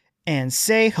 Spunk, and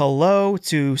say hello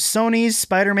to Sony's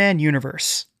Spider-Man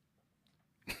universe.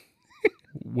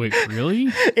 Wait, really?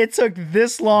 It took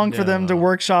this long for them to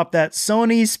workshop that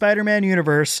Sony's Spider-Man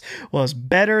universe was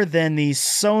better than the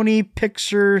Sony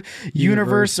Picture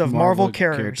universe of Marvel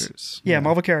characters. Yeah,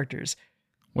 Marvel characters.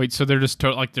 Wait, so they're just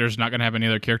like there's not going to have any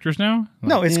other characters now?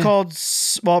 No, it's called,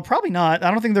 well, probably not. I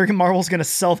don't think Marvel's going to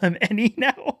sell them any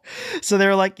now. So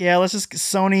they're like, yeah, let's just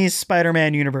Sony's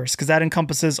Spider-Man universe, because that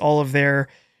encompasses all of their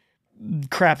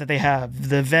crap that they have.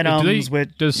 The Venoms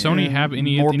with does Sony have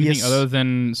anything other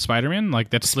than Spider-Man? Like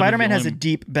that's Spider-Man has a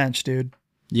deep bench, dude.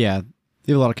 Yeah,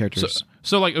 They have a lot of characters.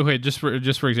 So like, okay, just for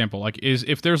example, like,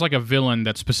 if there's like a villain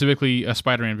that's specifically a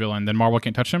Spider-Man villain, then Marvel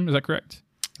can't touch him. Is that correct?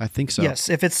 I think so. Yes,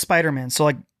 if it's Spider-Man. So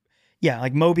like, yeah,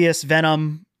 like Mobius,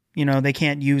 Venom, they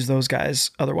can't use those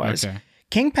guys otherwise. Okay.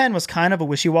 Kingpin was kind of a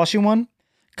wishy-washy one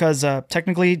because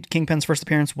technically Kingpin's first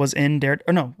appearance was in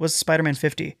was Spider-Man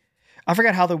 50. I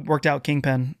forgot how they worked out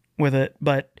Kingpin with it,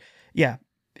 but yeah,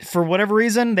 for whatever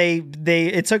reason,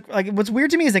 it took, like, what's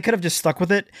weird to me is they could have just stuck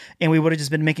with it and we would have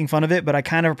just been making fun of it, but I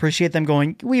kind of appreciate them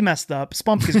going, we messed up.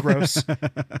 Spunk is gross.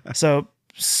 So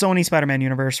Sony Spider-Man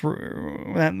universe,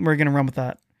 we're going to run with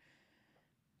that.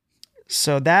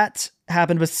 So that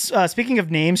happened. But speaking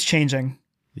of names changing.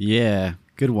 Yeah,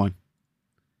 good one.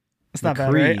 It's not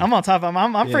bad, right? I'm on top of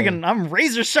I'm freaking, I'm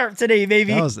razor sharp today,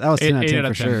 baby. That was 10 out of 10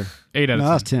 for sure. 8 out of 10.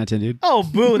 That was 10 out of 10, dude. Oh,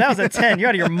 boo. That was a 10. You're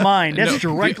out of your mind. That's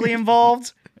directly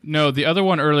involved. No, the other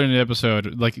one earlier in the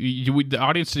episode, like the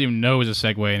audience didn't even know it was a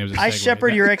segue, and it was a segue. I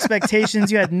shepherd your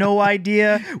expectations. You had no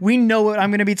idea. We know what I'm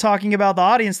going to be talking about. The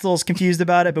audience still is confused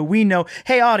about it, but we know.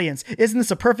 Hey, audience, isn't this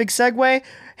a perfect segue?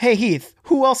 Hey, Heath,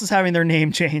 who else is having their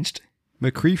name changed?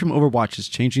 McCree from Overwatch is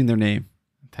changing their name.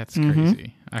 That's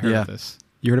crazy. I heard this.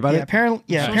 You heard about it?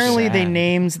 Apparently they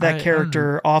named that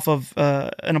character off of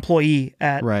an employee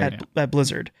at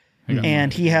Blizzard.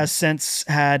 And he has since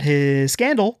had his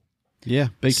scandal. Yeah,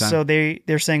 big time. So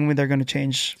they're saying they're going to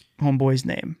change Homeboy's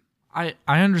name. I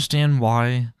understand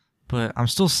why, but I'm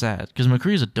still sad because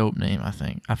McCree is a dope name. I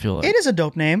feel like it is a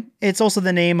dope name. It's also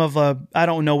the name of I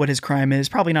don't know what his crime is.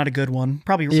 Probably not a good one.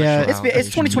 Probably it's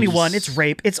 2021. It's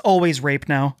rape. It's always rape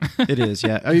now. It is.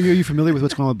 Yeah. Are you familiar with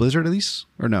what's going on with Blizzard at least,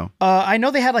 or no? I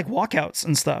know they had like walkouts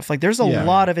and stuff. Like there's a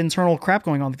lot of internal crap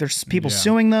going on. Like, there's people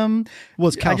suing them. Well,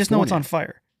 it's California. I just know it's on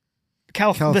fire.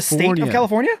 The state of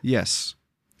California? Yes.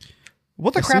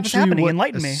 What the crap is happening?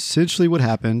 Enlighten me. Essentially what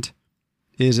happened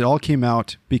is it all came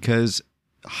out because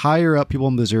higher up people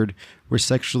in Blizzard were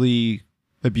sexually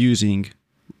abusing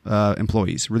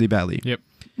employees really badly. Yep.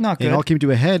 Not good. It all came to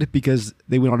a head because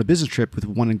they went on a business trip with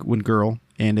one girl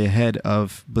and a head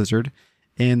of Blizzard,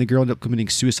 and the girl ended up committing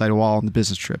suicide while on the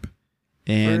business trip.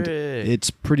 And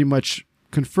it's pretty much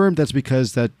confirmed that's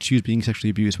because that she was being sexually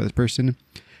abused by this person.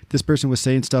 This person was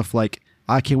saying stuff like,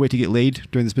 I can't wait to get laid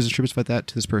during this business trip, stuff like that,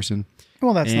 to this person.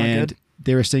 Well, that's not good.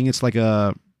 They were saying it's like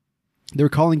they were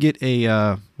calling it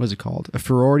a, what is it called? A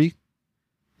sorority?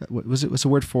 What was it? What's the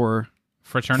word for?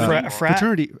 Fraternity?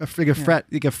 Fraternity. Like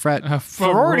a frat.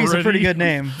 Sorority's a pretty good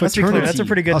name. Let's be clear. That's a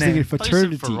pretty good name. I was thinking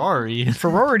fraternity. Ferrari.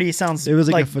 Sorority sounds it was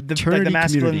like a the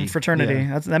masculine community. fraternity.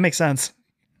 Yeah. That makes sense.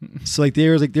 So like they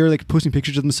were posting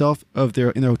pictures of themselves in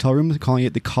their hotel room, calling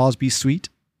it the Cosby Suite.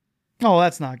 Oh,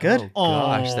 that's not good. Oh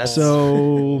gosh, that's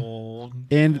so.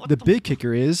 And the big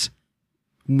kicker is,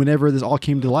 whenever this all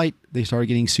came to light, they started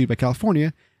getting sued by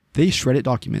California. They shredded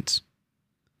documents.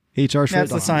 HR shredded That's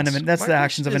documents. the sign of it. That's My the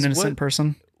actions of an question is, innocent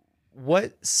person.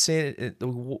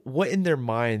 what in their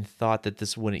mind thought that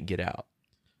this wouldn't get out?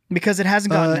 Because it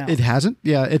hasn't gotten out. It hasn't.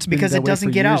 Yeah, it's been Because that it way doesn't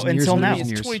for get years out and years until and now. years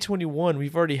and It's years. 2021.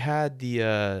 We've already had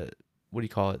the what do you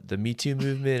call it? The Me Too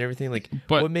movement and everything. Like,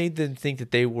 But- what made them think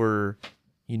that they were,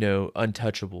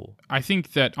 untouchable? I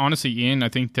think that, honestly, Ian, I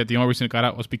think that the only reason it got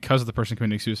out was because of the person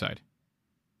committing suicide.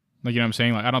 Like, you know what I'm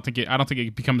saying? Like, I don't think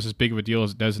it becomes as big of a deal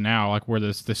as it does now, like where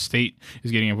the state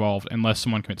is getting involved unless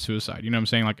someone commits suicide. You know what I'm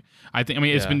saying? Like,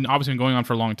 it's been obviously been going on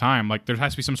for a long time. Like, there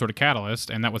has to be some sort of catalyst,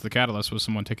 and that was the catalyst, was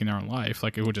someone taking their own life.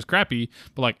 Like, which is crappy,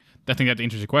 but like, I think that's the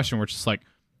interesting question, where it's just like,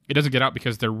 it doesn't get out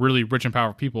because they're really rich and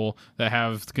powerful people that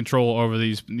have control over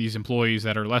these employees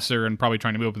that are lesser and probably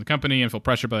trying to move up in the company and feel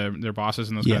pressured by their bosses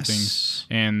and those kind of things.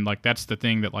 And like, that's the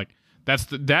thing that like,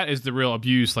 that is the real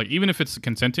abuse. Like, even if it's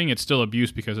consenting, it's still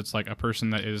abuse because it's like a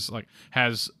person that is like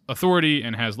has authority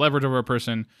and has leverage over a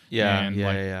person. Yeah.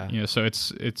 So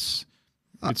it's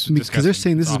because they're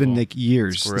saying this has been like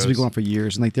years. It's This has been gross. going on for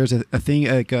years, and like there's a thing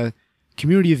like a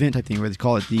community event type thing where they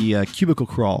call it the cubicle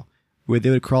crawl, where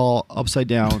they would crawl upside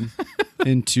down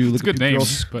into it's good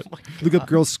names, but look up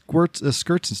girls' skirts and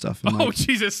stuff. And, like,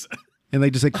 Jesus. and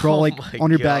like just like crawl like my on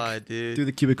your God, back dude. through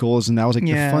the cubicles, and that was like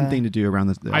the Yeah. fun thing to do around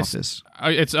the office.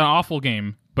 It's an awful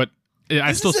game, but I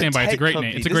This still is a stand by it. It's a tech great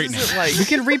company. name. It's a This great name. isn't like- We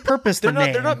can repurpose the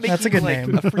name. They're not making That's a good like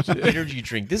name. a freaking energy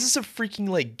drink. This is a freaking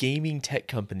like gaming tech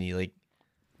company. Like,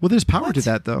 Well, there's power to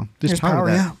that though. There's power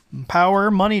to that. yeah.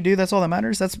 Power, money, dude. That's all that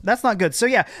matters. That's not good. So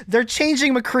yeah, they're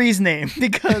changing McCree's name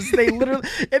because they literally.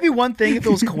 It'd be one thing if it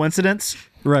was coincidence,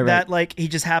 Right. that like he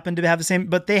just happened to have the same.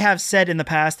 But they have said in the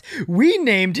past, we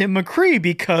named him McCree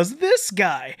because this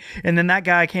guy, and then that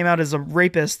guy came out as a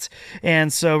rapist,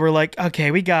 and so we're like, okay,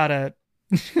 we gotta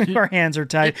Our hands are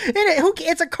tied.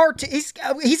 It's a cartoon.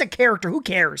 He's a character. Who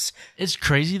cares? It's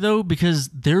crazy though because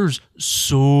there's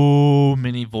so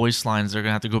many voice lines they're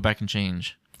gonna have to go back and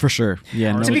change. For sure.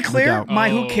 Yeah. To be no clear, doubt. my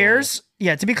who cares.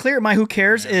 Yeah, to be clear, my who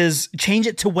cares is change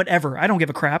it to whatever. I don't give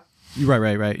a crap.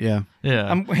 Right. Yeah.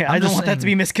 Yeah, I don't want that to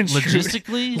be misconstrued.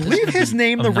 Logistically, this Leave would his be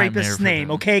name a the nightmare rapist's for name,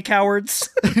 them. okay, cowards?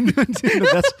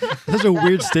 That's a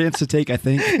weird stance to take, I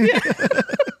think.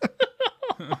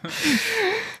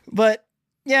 But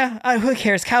yeah, who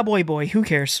cares? Cowboy boy, who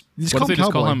cares? Just What call if they him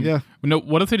just call Cowboy, him? Yeah. No.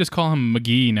 What if they just call him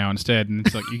McGee now instead? And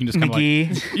it's like you can just kind of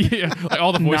McGee. yeah, like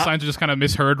all the voice Not- lines are just kind of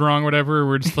misheard wrong, or whatever.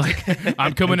 We're just like,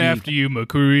 I'm coming after you,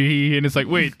 McCree, and it's like,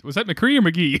 wait, was that McCree or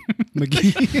McGee?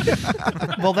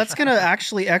 McGee. Well, that's gonna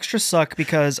actually extra suck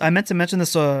because I meant to mention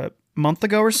this a month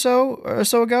ago or so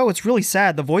ago. It's really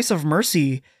sad. The voice of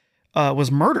Mercy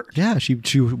was murdered. Yeah, she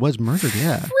was murdered.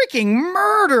 Yeah. Freaking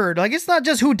murdered! Like it's not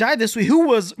just who died this week. Who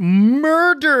was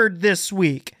murdered this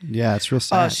week? Yeah, it's real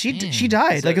sad. She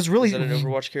died. Like it's really Is that an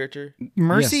Overwatch character?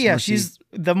 Mercy. Yes, Yeah, Mercy. she's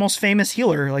the most famous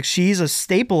healer. Like she's a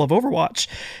staple of Overwatch,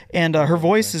 and her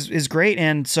voice is great.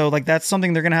 And so like that's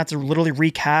something they're gonna have to literally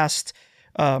recast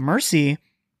Mercy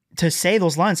to say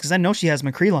those lines because I know she has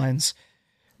McCree lines.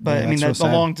 But Yeah, I mean, that's that real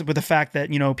sad. along with the fact that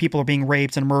people are being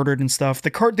raped and murdered and stuff.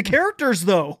 The characters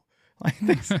though, I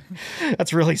think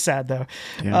that's really sad though.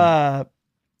 Yeah.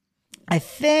 I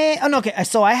think. Oh no. Okay.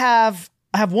 So I have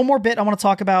one more bit I want to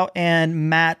talk about, and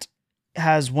Matt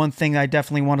has one thing I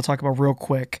definitely want to talk about real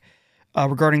quick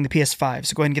regarding the PS5.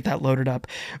 So go ahead and get that loaded up.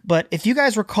 But if you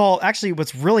guys recall, actually,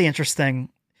 what's really interesting.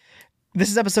 This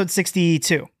is episode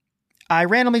 62. I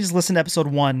randomly just listened to episode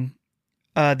 1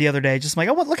 the other day, just like,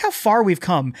 oh, look how far we've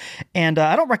come. And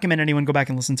I don't recommend anyone go back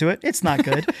and listen to it. It's not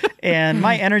good. And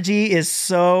my energy is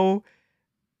so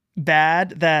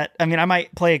bad that, I mean, I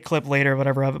might play a clip later or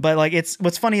whatever of it, but like,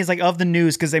 what's funny is like of the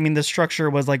news, because I mean, the structure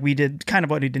was like, we did kind of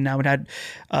what we did now. It had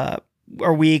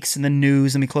our weeks and the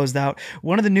news, and we closed out.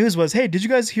 One of the news was, hey, did you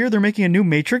guys hear they're making a new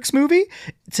Matrix movie?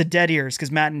 To dead ears,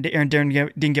 because Matt and Aaron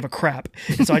didn't give a crap.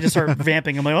 And so I just started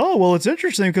vamping. I'm like, oh, well, it's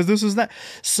interesting because this is that.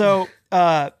 So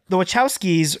the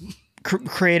Wachowskis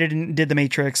created and did the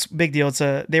Matrix. Big deal. It's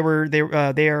they are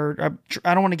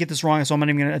I don't want to get this wrong, so I'm not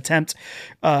even going to attempt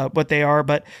what they are,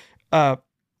 but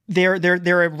they're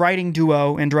a writing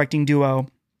duo and directing duo.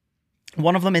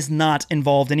 One of them is not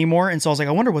involved anymore, and so I was like,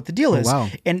 I wonder what the deal is. wow.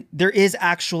 And there is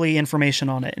actually information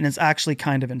on it, and it's actually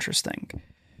kind of interesting.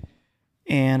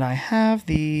 And I have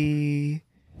the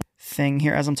thing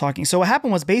here as I'm talking. So what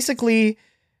happened was basically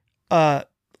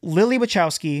Lily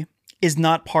Wachowski is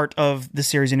not part of the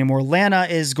series anymore. Lana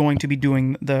is going to be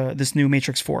doing this new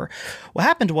Matrix 4. What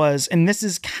happened was, and this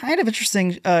is kind of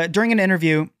interesting, during an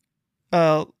interview,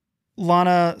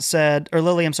 Lily said,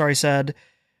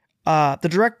 the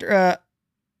director,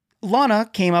 Lana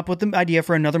came up with the idea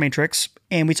for another Matrix,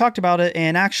 and we talked about it,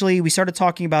 and actually we started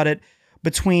talking about it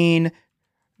between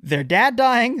their dad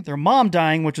dying, their mom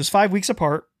dying, which was 5 weeks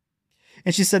apart,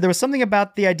 and she said there was something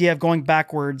about the idea of going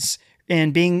backwards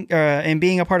and being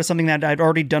a part of something that I'd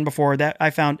already done before that I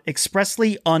found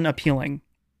expressly unappealing.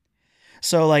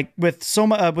 So like with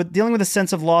dealing with a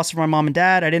sense of loss for my mom and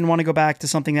dad, I didn't want to go back to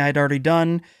something that I'd already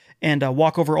done and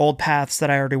walk over old paths that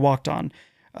I already walked on.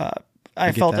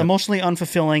 I felt that. emotionally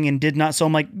unfulfilling and did not. So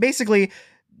I'm like, basically,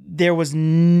 there was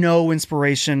no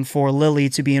inspiration for Lily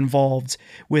to be involved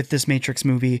with this Matrix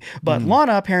movie. But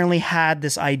Lana apparently had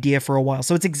this idea for a while.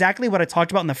 So it's exactly what I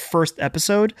talked about in the first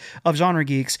episode of Genre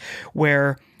Geeks,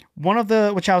 where one of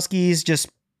the Wachowskis just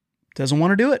doesn't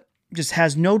want to do it. Just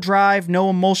has no drive, no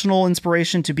emotional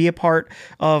inspiration to be a part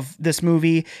of this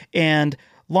movie. And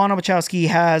Lana Wachowski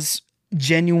has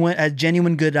a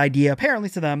genuine good idea, apparently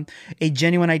to them, a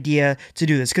genuine idea to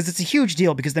do this, because it's a huge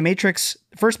deal, because the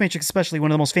first Matrix, especially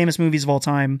one of the most famous movies of all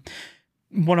time,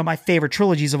 one of my favorite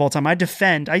trilogies of all time. I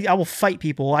will fight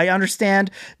people. I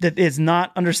understand that it's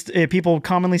not people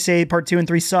commonly say part 2 and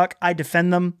 3 suck. I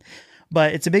defend them,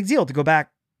 but it's a big deal to go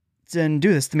back and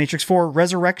do this. The Matrix 4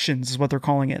 Resurrections is what they're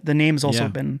calling it. The name has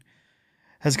also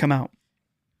has come out.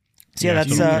 So yeah,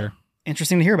 that's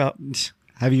interesting to hear about.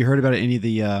 Have you heard about any of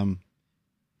the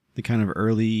kind of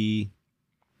early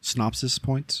synopsis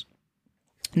points?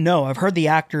 No, I've heard the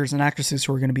actors and actresses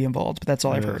who are going to be involved, but that's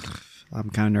all I've heard. I'm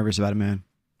kind of nervous about it, man.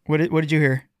 What did you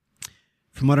hear?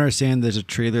 From what I understand, there's a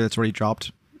trailer that's already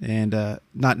dropped, and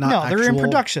not they're in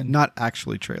production. Not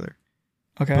actually trailer,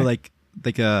 Okay. but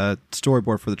like a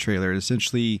storyboard for the trailer.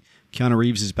 Essentially, Keanu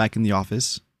Reeves is back in the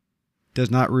office, does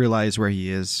not realize where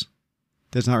he is,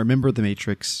 does not remember the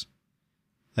Matrix,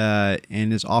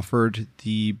 and is offered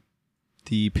the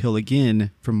pill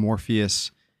again from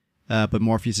Morpheus, but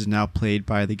Morpheus is now played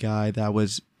by the guy that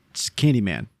was It's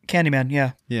Candyman. Candyman,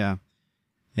 yeah. Yeah.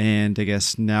 And I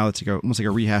guess now it's like almost like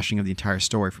a rehashing of the entire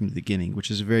story from the beginning, which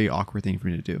is a very awkward thing for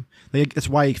me to do. Like that's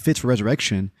why it fits for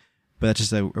Resurrection, but that's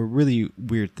just a really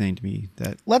weird thing to me.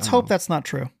 Let's hope that's not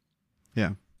true.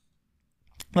 Yeah.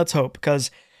 Let's hope, because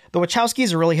the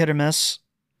Wachowskis are really hit or miss.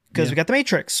 Because we got The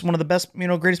Matrix, one of the best,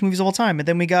 greatest movies of all time, and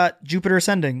then we got Jupiter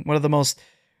Ascending, one of the most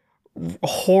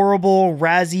horrible,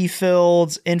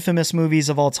 Razzie-filled, infamous movies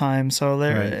of all time. So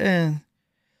they're,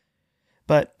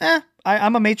 but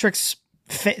I'm a Matrix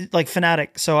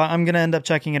fanatic, so I'm gonna end up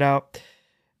checking it out.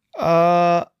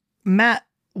 Matt,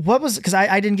 what was, because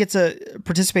I didn't get to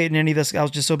participate in any of this, I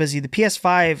was just so busy. The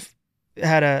PS5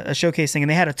 had a showcase thing, and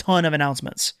they had a ton of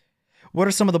announcements. What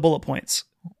are some of the bullet points?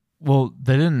 Well,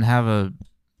 they didn't have a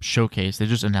showcase; they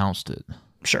just announced it.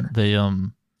 Sure. They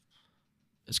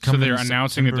it's coming. So they're in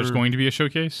announcing that there's September. going to be a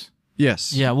showcase?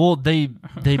 Yes. Yeah. Well, they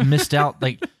missed out.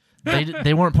 Like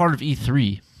they weren't part of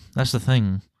E3. That's the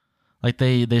thing. Like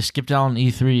they skipped out on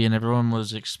E3, and everyone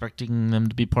was expecting them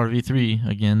to be part of E3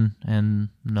 again. And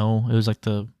no, it was like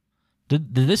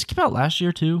did they skip out last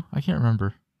year too? I can't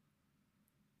remember.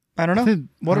 I don't know.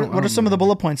 What are some of the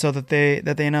bullet points though that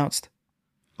they announced?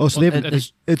 Oh, so Well,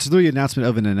 it's literally an announcement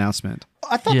of an announcement.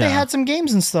 I thought they had some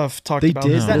games and stuff talked about.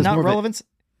 Did. Is that There's not more of relevant?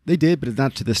 They did, but it's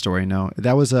not to this story. No,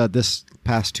 that was this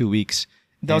past 2 weeks.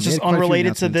 That was And they just had quite a few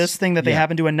unrelated to this announcements. thing that they Yeah.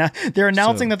 happened to announce. They're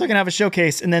announcing So- that they're going to have a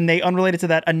showcase, and then they, unrelated to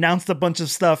that, announced a bunch of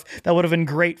stuff that would have been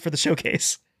great for the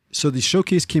showcase. So the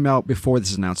showcase came out before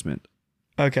this announcement.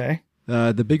 Okay.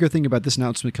 The bigger thing about this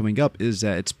announcement coming up is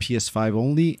that it's PS5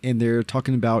 only, and they're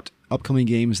talking about upcoming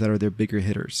games that are their bigger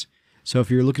hitters. So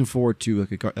if you're looking forward to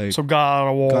like a So God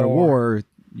of War. God of War,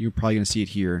 you're probably going to see it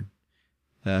here.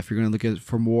 If you're going to look at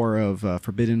for more of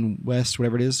Forbidden West,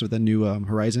 whatever it is, or the new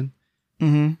Horizon,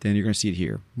 then you're going to see it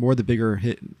here. More of the bigger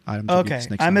hit items. will be Okay. this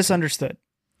next I announcement. misunderstood.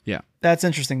 Yeah. That's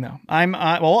interesting, though.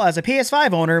 Well, as a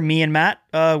PS5 owner, me and Matt,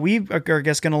 we are, I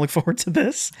guess, going to look forward to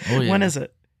this. Oh, yeah. When is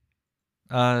it?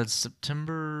 It's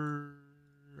September.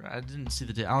 I didn't see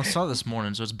the date. I saw it this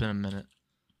morning, so it's been a minute.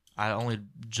 I only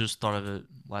just thought of it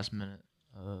last minute.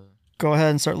 Go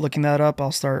ahead and start looking that up.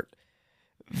 I'll start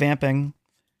vamping.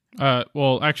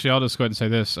 Well, actually, I'll just go ahead and say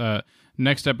this.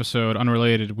 Next episode,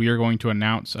 unrelated, we are going to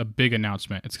announce a big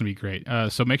announcement. It's going to be great.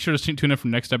 So make sure to tune in for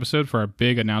next episode for our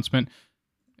big announcement.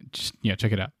 Just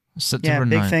check it out. September Yeah,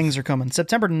 big 9th. things are coming.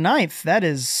 September 9th. That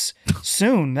is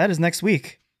soon. That is next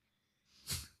week.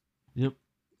 Yep.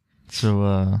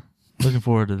 So looking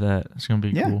forward to that. It's gonna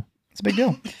be cool. It's a big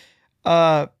deal.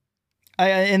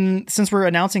 And since we're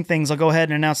announcing things, I'll go ahead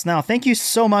and announce now. Thank you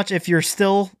so much if you're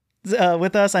still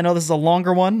with us. I know this is a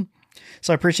longer one,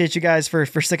 so I appreciate you guys for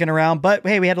sticking around. But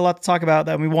hey, we had a lot to talk about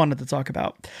that we wanted to talk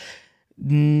about.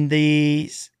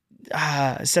 The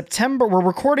September, we're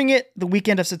recording it the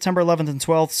weekend of September 11th and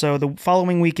 12th. So the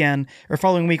following week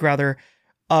rather,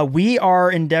 we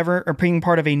are being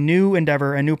part of a new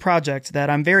endeavor, a new project that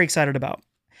I'm very excited about.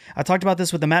 I talked about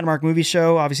this with the Matt and Mark Movie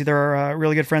Show. Obviously, they're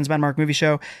really good friends, Matt and Mark Movie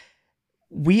Show.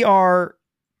 We are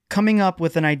coming up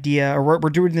with an idea, or we're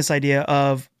doing this idea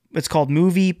of, it's called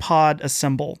Movie Pod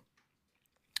Assemble.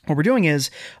 What we're doing is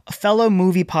fellow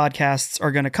movie podcasts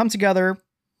are going to come together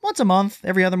once a month,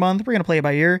 every other month. We're going to play it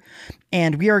by ear.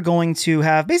 And we are going to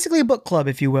have basically a book club,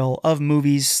 if you will, of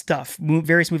movies stuff,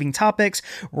 various moving topics.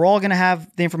 We're all going to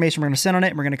have the information we're going to send on it,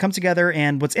 and we're going to come together.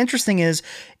 And what's interesting is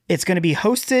it's going to be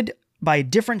hosted by a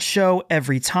different show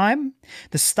every time.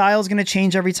 The style is going to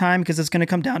change every time because it's going to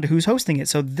come down to who's hosting it.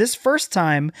 So this first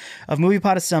time of Movie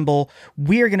Pod Assemble,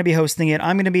 we are going to be hosting it.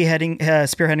 I'm going to be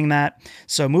spearheading that.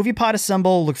 So Movie Pod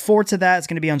Assemble, look forward to that. It's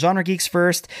going to be on Genre Geeks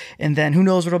first, and then who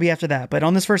knows what it'll be after that. But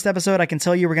on this first episode, I can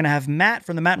tell you we're going to have Matt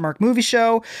from the Matt and Mark Movie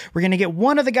Show. We're going to get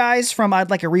one of the guys from I'd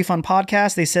Like a Refund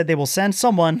podcast. They said they will send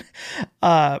someone.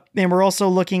 And we're also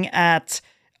looking at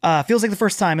Feels Like the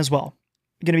First Time as well.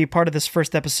 Going to be part of this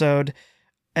first episode,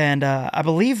 and I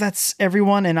believe that's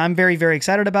everyone, and I'm very, very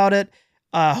excited about it.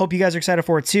 Hope you guys are excited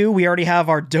for it too. We already have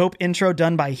our dope intro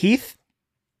done by Heath,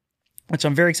 which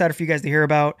I'm very excited for you guys to hear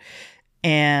about.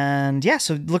 And yeah,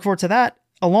 so look forward to that,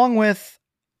 along with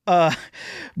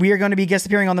we are going to be guest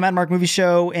appearing on the Matt and Mark Movie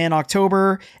Show in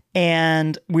October,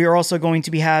 and we are also going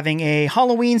to be having a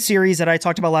Halloween series that I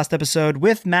talked about last episode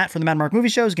with Matt from the Matt and Mark Movie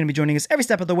Show. Is going to be joining us every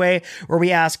step of the way, where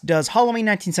we ask, does Halloween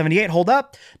 1978 hold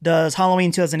up? Does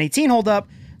Halloween 2018 hold up?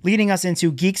 Leading us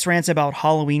into Geeks Rants about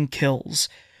Halloween Kills.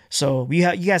 So you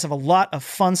guys have a lot of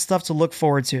fun stuff to look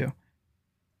forward to.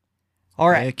 All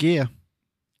right. Heck yeah.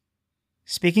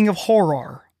 Speaking of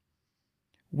horror,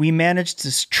 we managed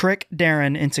to trick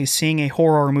Darren into seeing a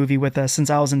horror movie with us since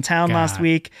I was in town last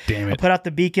week. damn it. I put out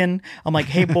the beacon. I'm like,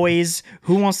 hey, boys,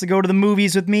 who wants to go to the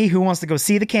movies with me? Who wants to go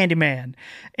see the Candyman?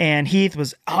 And Heath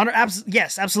was,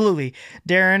 yes, absolutely.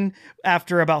 Darren,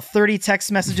 after about 30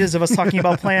 text messages of us talking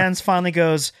about plans, finally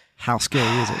goes, How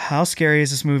scary is it? how scary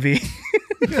is this movie?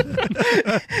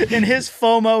 And his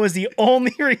FOMO is the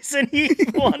only reason he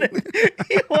wanted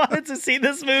to see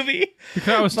this movie.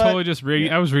 Because I was totally just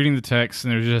reading. I was reading the text,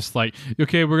 and it was just like,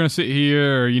 okay, we're gonna sit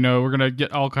here, or, we're gonna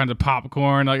get all kinds of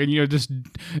popcorn, like, and just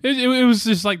it was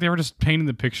just like they were just painting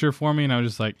the picture for me, and I was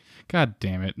just like, God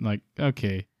damn it, like,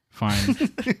 okay, fine,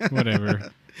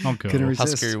 whatever, I'll go. Couldn't How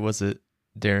resist. scary was it,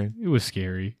 Darren? It was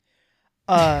scary.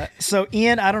 So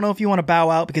Ian, I don't know if you want to bow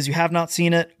out because you have not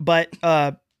seen it, but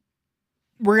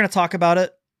we're gonna talk about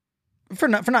it for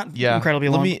not incredibly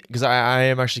long. Because I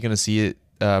am actually gonna see it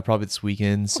probably this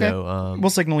weekend. So We'll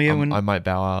signal you I might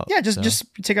bow out. Yeah, just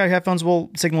take out your headphones.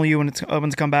 We'll signal you when it's when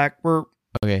to come back. We're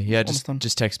okay. Yeah, almost done.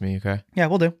 just text me. Okay. Yeah,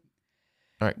 we'll do.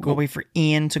 All right. We'll Cool. wait for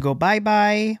Ian to go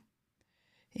bye-bye.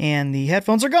 And the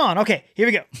headphones are gone. Okay, here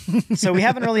we go. So we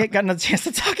haven't really gotten a chance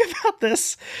to talk about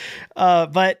this.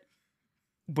 But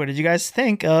what did you guys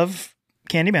think of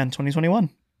Candyman 2021?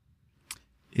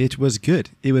 It was good.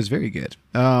 It was very good.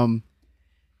 I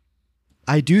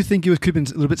do think it could have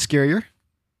been a little bit scarier.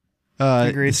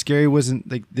 Agreed. The scary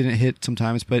didn't hit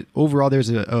sometimes, but overall there's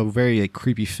a very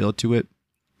creepy feel to it.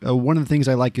 One of the things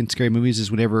I like in scary movies is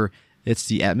whenever it's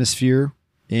the atmosphere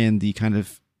and the kind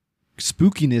of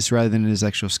spookiness rather than it is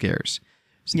actual scares.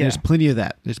 So Yeah. there's plenty of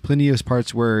that. There's plenty of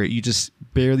parts where you just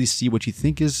barely see what you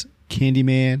think is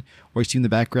Candyman, or you see in the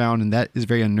background, and that is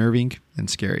very unnerving and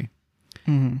scary.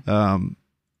 Mm-hmm.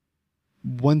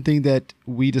 One thing that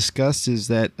we discussed is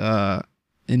that,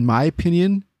 in my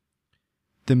opinion,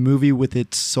 the movie with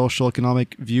its social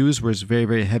economic views was very,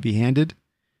 very heavy-handed.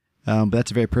 But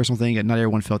that's a very personal thing, and not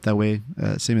everyone felt that way,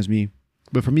 same as me.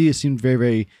 But for me, it seemed very,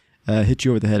 very hit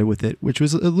you over the head with it, which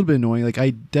was a little bit annoying. Like,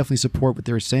 I definitely support what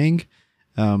they were saying,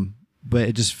 but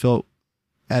it just felt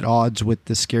at odds with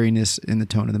the scariness and the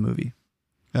tone of the movie.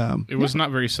 It was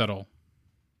not very subtle.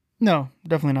 No,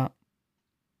 definitely not.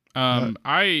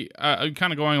 I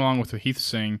kind of going along with what Heath's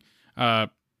saying.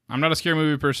 I'm not a scary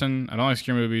movie person. I don't like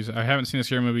scary movies. I haven't seen a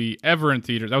scary movie ever in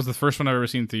theaters. That was the first one I've ever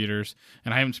seen in theaters,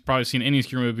 and I haven't probably seen any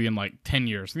scary movie in like 10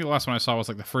 years. I think the last one I saw was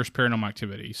like the first Paranormal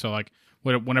Activity. So like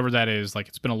whenever that is, like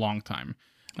it's been a long time.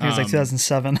 It was like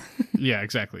 2007. Yeah,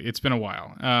 exactly. It's been a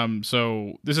while.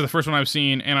 So this is the first one I've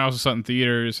seen, and I also saw it in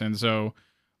theaters, and so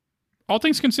all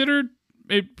things considered,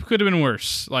 it could have been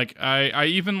worse. Like I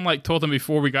even like told them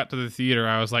before we got to the theater,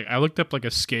 I was like, I looked up like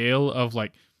a scale of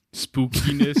like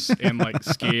spookiness and like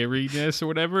scariness or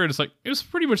whatever, and it's like it was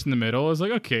pretty much in the middle. I was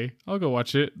like, okay, I'll go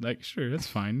watch it. Like, sure, that's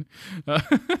fine. Yeah,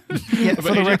 But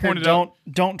for the AJ record, pointed out-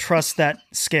 don't trust that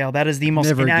scale. That is the most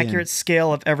Never inaccurate again.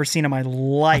 scale I've ever seen in my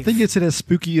life. I think it's as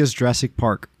spooky as Jurassic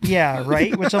Park. Yeah,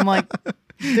 right? Which I'm like,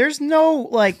 there's no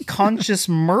like conscious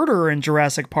murder in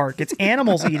Jurassic Park. It's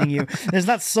animals eating you. There's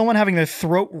not someone having their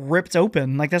throat ripped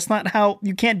open. Like that's not how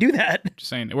you can't do that. Just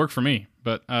saying, it worked for me.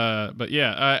 But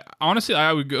yeah, honestly,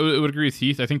 I would agree with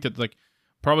Heath. I think that like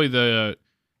probably the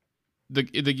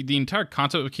entire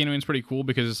concept of Candyman is pretty cool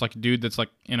because it's like a dude that's like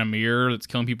in a mirror that's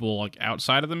killing people like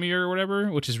outside of the mirror or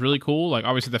whatever, which is really cool. Like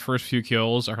obviously the first few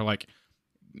kills are like,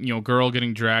 girl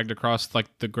getting dragged across like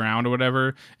the ground or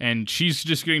whatever, and she's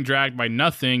just getting dragged by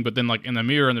nothing, but then like in the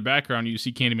mirror in the background you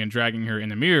see Candyman dragging her in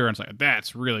the mirror, and it's like,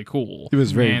 that's really cool. It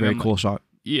was very, And very I'm cool like, shot.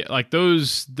 yeah, like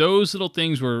those little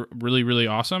things were really, really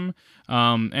awesome.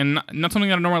 And not something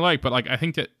that I normally like, but like I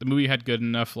think that the movie had good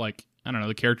enough, like, I don't know,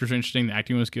 the characters were interesting, the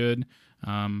acting was good.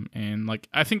 And like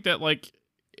I think that like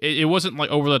it wasn't like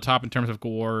over the top in terms of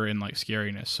gore and like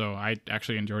scariness, so I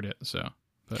actually enjoyed it. So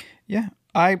but Yeah,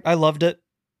 I loved it.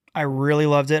 I really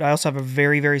loved it. I also have a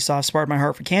very, very soft spot in my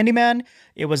heart for Candyman.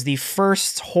 It was the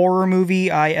first horror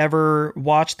movie I ever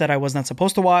watched that I was not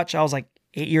supposed to watch. I was like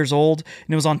 8 years old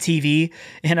and it was on TV,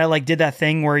 and I like did that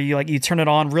thing where you turn it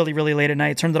on really, really late at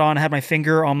night. Turned it on, I had my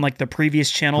finger on like the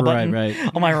previous channel button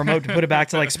on my remote to put it back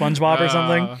to like SpongeBob or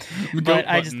something. But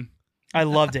I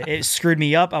loved it. It screwed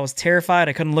me up. I was terrified.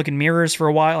 I couldn't look in mirrors for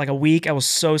a while, like a week. I was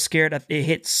so scared. It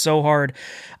hit so hard.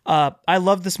 I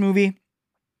loved this movie.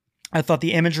 I thought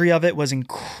the imagery of it was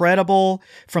incredible.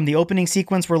 From the opening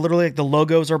sequence where literally like the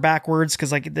logos are backwards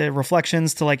because like the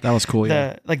reflections to like That was cool.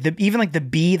 Yeah. even like the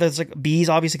bee, there's like bees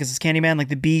obviously because it's Candyman, like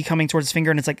the bee coming towards his finger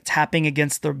and it's like tapping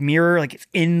against the mirror, like it's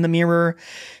in the mirror.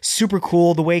 Super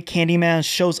cool. The way Candyman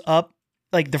shows up,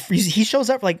 like he shows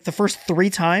up like the first 3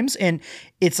 times and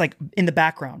it's like in the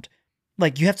background.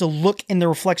 Like you have to look in the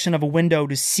reflection of a window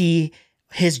to see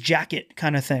his jacket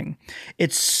kind of thing.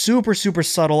 It's super, super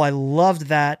subtle. I loved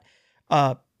that.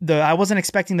 I wasn't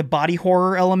expecting the body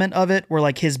horror element of it, where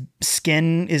like his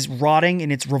skin is rotting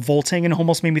and it's revolting and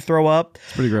almost made me throw up.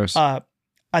 It's pretty gross. I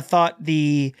thought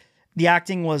the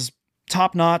acting was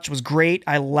top notch, was great.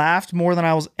 I laughed more than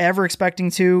I was ever expecting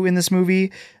to in this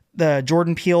movie. The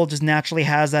Jordan Peele just naturally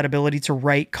has that ability to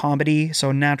write comedy,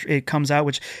 so it comes out,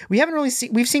 which we haven't really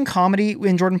seen. We've seen comedy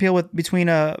in Jordan Peele between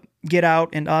Get Out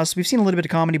and Us. We've seen a little bit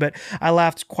of comedy, but I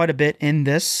laughed quite a bit in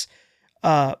this.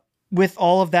 With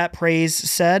all of that praise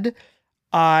said,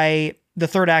 the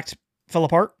third act fell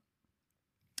apart.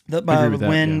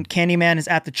 When Candyman is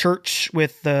at the church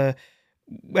with at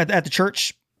the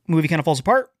church, movie kind of falls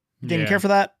apart. Didn't care for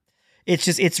that.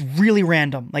 It's really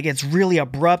random. Like, it's really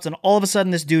abrupt, and all of a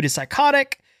sudden this dude is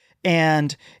psychotic,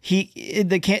 and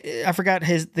I forgot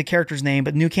the character's name,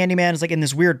 but new Candyman is like in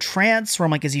this weird trance where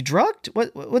I'm like, is he drugged?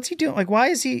 What's he doing? Like, why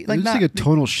is he like, it's not like a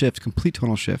tonal shift, complete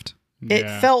tonal shift. It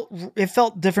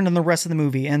felt different than the rest of the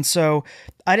movie, and so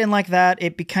I didn't like that.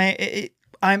 It became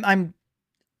I'm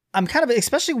kind of,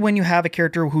 especially when you have a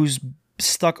character who's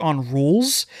stuck on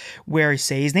rules, where he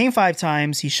say his name 5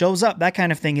 times, he shows up, that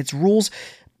kind of thing. It's rules.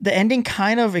 The ending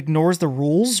kind of ignores the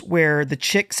rules, where the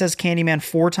chick says Candyman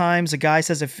 4 times, a guy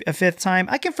says a 5th time.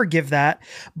 I can forgive that,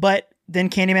 but then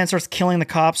Candyman starts killing the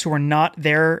cops who are not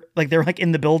there, like they're like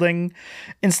in the building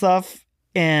and stuff.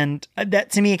 And that,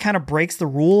 to me, it kind of breaks the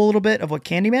rule a little bit of what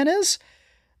Candyman is.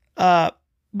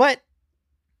 But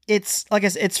it's like I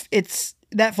said, it's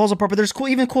that falls apart. But there's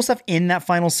cool stuff in that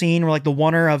final scene, where like the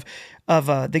wonder of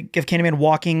Candyman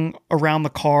walking around the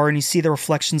car, and you see the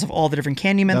reflections of all the different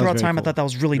Candymen throughout time. Cool. I thought that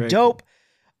was really dope.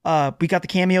 Cool. We got the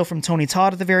cameo from Tony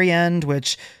Todd at the very end,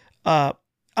 which a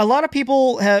lot of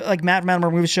people have, like Matt from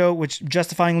Matt Movie Show, which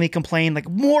justifyingly complained like,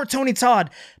 more Tony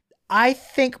Todd. I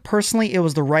think personally it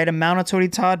was the right amount of Tony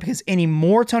Todd, because any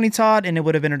more Tony Todd and it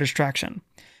would have been a distraction.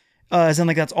 As in,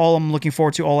 like, that's all I'm looking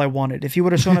forward to, all I wanted. If he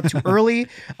would have shown up too early,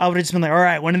 I would have just been like, all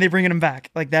right, when are they bringing him back?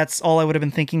 Like, that's all I would have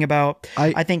been thinking about.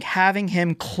 I think having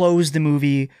him close the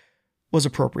movie was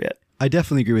appropriate. I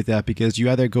definitely agree with that, because you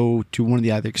either go to one of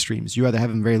the other extremes. You either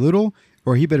have him very little,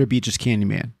 or he better be just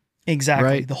Candyman. Exactly.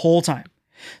 Right? The whole time.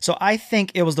 So I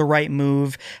think it was the right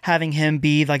move, having him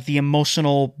be like the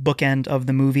emotional bookend of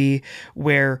the movie,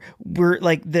 where we're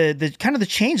like the kind of the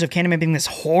change of Candyman being this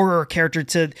horror character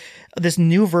to this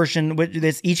new version, which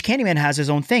each Candyman has his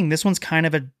own thing. This one's kind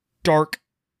of a dark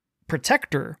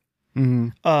protector.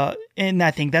 Mm-hmm. And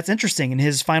I think that's interesting. And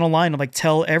his final line of like,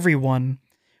 tell everyone,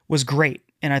 was great.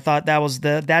 And I thought that was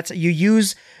if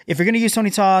you're going to use Tony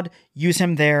Todd, use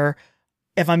him there.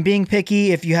 If I'm being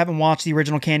picky, if you haven't watched the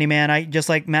original Candyman, I just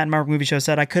like Matt and Mark Movie Show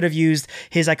said, I could have used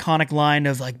his iconic line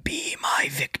of like, be my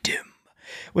victim,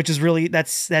 which is really,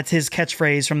 that's his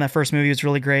catchphrase from that first movie. It's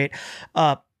really great.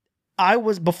 I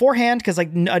was beforehand, because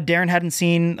like Darren hadn't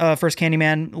seen first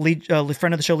Candyman.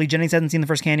 Friend of the show, Lee Jennings, hadn't seen the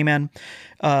first Candyman.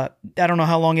 I don't know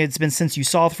how long it's been since you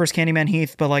saw the first Candyman,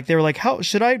 Heath, but like they were like, how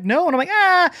should I know? And I'm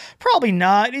like, probably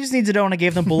not. You just need to know. And I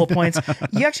gave them bullet points.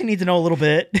 You actually need to know a little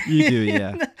bit. You do,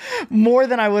 yeah. More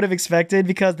than I would have expected,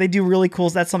 because they do really cool.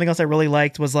 That's something else I really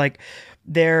liked, was like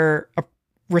their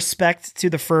respect to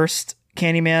the first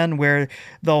Candyman, where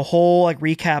the whole like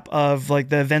recap of like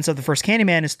the events of the first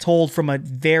Candyman is told from a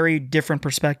very different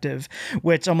perspective,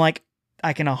 which I'm like,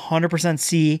 I can 100%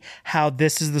 see how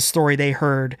this is the story they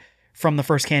heard from the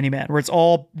first Candyman, where it's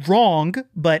all wrong,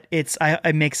 but it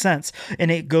makes sense. And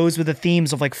it goes with the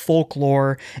themes of like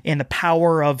folklore and the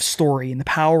power of story and the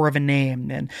power of a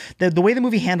name. And the way the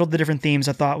movie handled the different themes,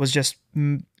 I thought was just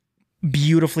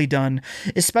beautifully done,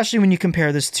 especially when you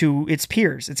compare this to its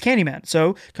peers. It's Candyman,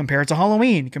 so compare it to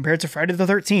Halloween, compare it to Friday the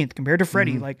 13th, compared to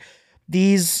Freddy. Like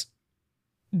this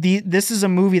is a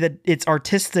movie that it's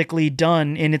artistically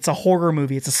done, and it's a horror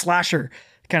movie, it's a slasher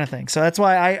kind of thing. So that's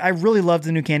why I really loved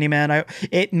the new Candyman.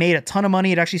 It made a ton of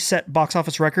money. It actually set box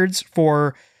office records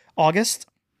for August.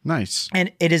 Nice.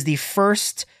 And it is the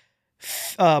first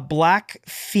black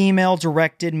female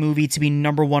directed movie to be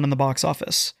 #1 in the box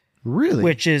office. Really?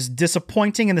 Which is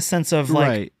disappointing in the sense of like,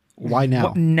 right. Why now?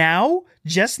 What, now?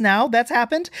 Just now? That's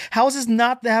happened? How has this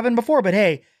not happened before? But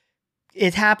hey,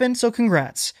 it happened, so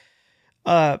congrats.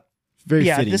 Very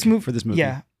fitting for this movie.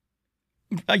 Yeah.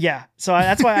 Yeah. So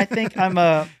that's why I think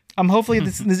I'm hopefully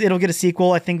it'll get a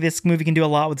sequel. I think this movie can do a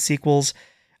lot with sequels.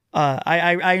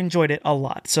 I enjoyed it a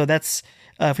lot. So that's,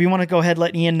 if we want to go ahead,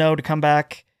 let Ian know to come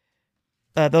back.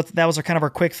 That was kind of our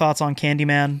quick thoughts on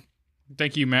Candyman.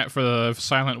 Thank you, Matt, for the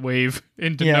silent wave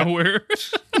into Yeah. nowhere.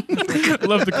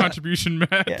 Love the contribution,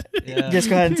 Matt. Yeah. Just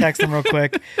go ahead and text them real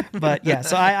quick. But yeah,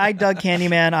 so I dug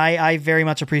Candyman. I very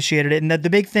much appreciated it. And the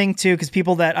big thing too, because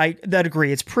people that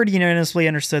agree, it's pretty unanimously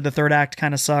understood the third act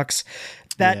kind of sucks.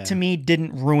 That to me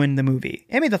didn't ruin the movie.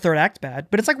 It made the third act bad,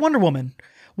 but it's like Wonder Woman.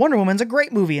 Wonder Woman's a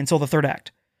great movie until the third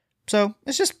act. So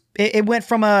it's just it went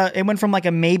from like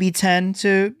a maybe 10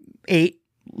 to 8.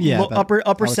 Yeah, upper I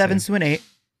would 7s say. to an 8.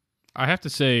 I have to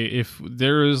say, if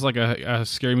there is like a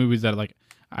scary movie that like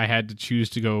I had to choose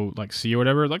to go like see or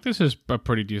whatever, like this is a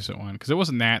pretty decent one because it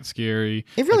wasn't that scary.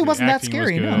 It really Like, the wasn't that acting was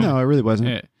scary, good. No, it really wasn't.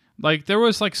 Yeah. Like there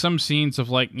was like some scenes of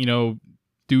like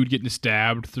dude getting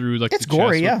stabbed through like It's the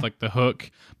gory, chest yeah. with like the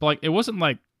hook, but like it wasn't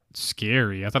like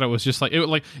scary. I thought it was just like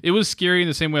it was scary in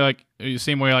the same way like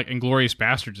Inglourious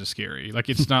Bastards is scary. Like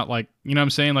it's not like what I'm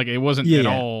saying, like it wasn't at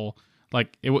all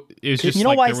like it's just You know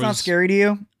like, why there it's not was- scary to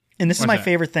you? And this is Why's my that?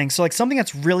 favorite thing. So like something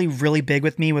that's really, really big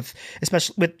with me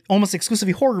especially with almost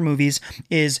exclusively horror movies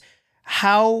is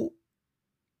how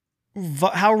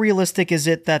realistic is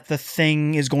it that the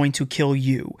thing is going to kill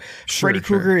you? Freddy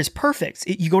Krueger is perfect.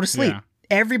 You go to sleep. Yeah.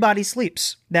 Everybody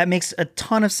sleeps. That makes a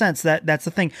ton of sense. That's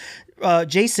the thing.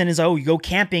 Jason is, you go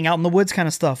camping out in the woods kind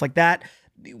of stuff like that.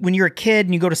 When you're a kid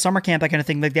and you go to summer camp, that kind of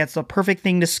thing, like that's the perfect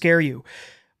thing to scare you.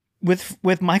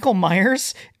 With Michael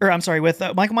Myers,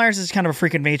 Michael Myers is kind of a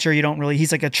freak of nature.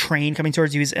 He's like a train coming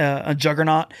towards you. He's a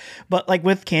juggernaut. But like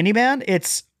with Candyman,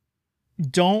 it's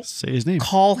don't Say his name.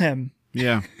 call him.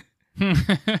 Yeah.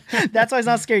 That's why it's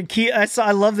not scary.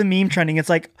 I love the meme trending. It's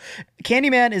like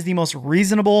Candyman is the most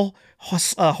reasonable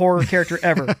horror character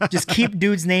ever. Just keep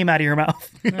dude's name out of your mouth.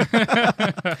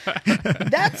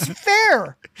 That's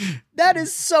fair. That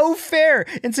is so fair.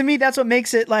 And to me, that's what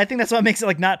makes it. I think that's what makes it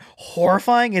like not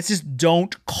horrifying. It's just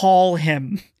don't call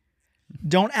him.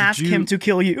 Don't ask him to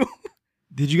kill you.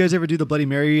 Did you guys ever do the Bloody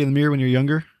Mary in the mirror when you were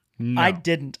younger? No. I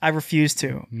didn't. I refuse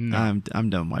to. No. I'm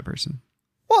done with my person.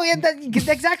 Well, yeah,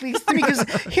 exactly. Because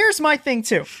here's my thing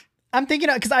too. I'm thinking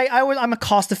because I'm a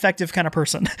cost-effective kind of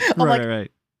person. I'm like,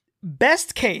 Right.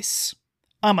 best case,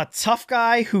 I'm a tough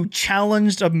guy who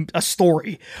challenged a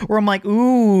story. Where I'm like,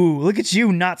 ooh, look at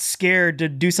you, not scared to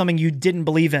do something you didn't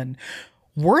believe in.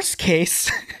 Worst case,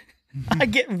 I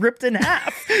get ripped in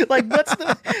half. Like,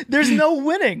 there's no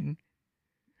winning.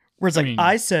 Where it's like,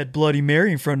 I said Bloody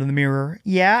Mary in front of the mirror.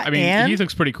 Yeah, I mean, and he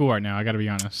looks pretty cool right now. I got to be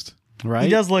honest. Right. he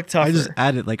does look tougher. I just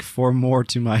added like 4 more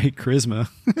to my charisma.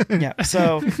 Yeah.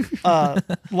 So,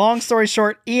 long story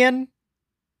short, Ian,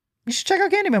 you should check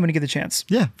out Candyman when you get the chance.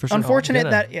 Yeah, for sure. Unfortunate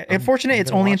it's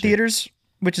gonna only in watch it. theaters,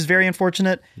 which is very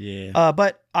unfortunate. Yeah.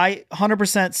 But I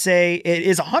 100% say it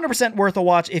is 100% worth a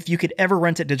watch if you could ever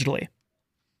rent it digitally.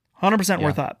 100%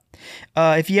 worth that.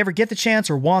 If you ever get the chance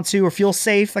or want to or feel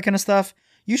safe, that kind of stuff,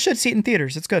 you should see it in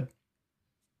theaters. It's good.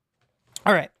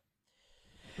 All right.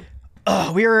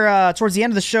 We're towards the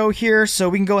end of the show here, so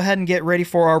we can go ahead and get ready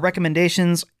for our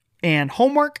recommendations and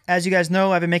homework. As you guys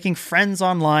know, I've been making friends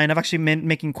online. I've actually been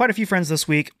making quite a few friends this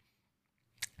week.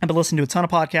 I've been listening to a ton of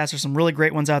podcasts. There's some really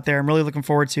great ones out there. I'm really looking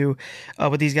forward to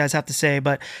what these guys have to say.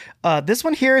 But this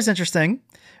one here is interesting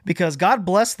because God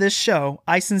bless this show.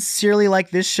 I sincerely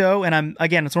like this show. And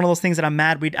it's one of those things that I'm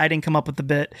mad I didn't come up with the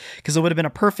bit because it would have been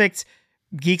a perfect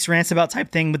Geeks Rants About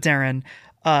type thing with Darren.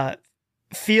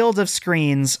 Field of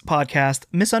Screens podcast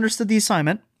misunderstood the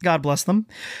assignment. God bless them.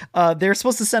 They're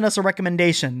supposed to send us a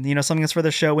recommendation, something that's for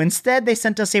the show. Instead, they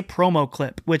sent us a promo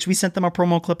clip, which we sent them a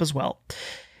promo clip as well.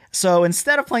 So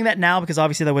instead of playing that now, because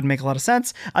obviously that wouldn't make a lot of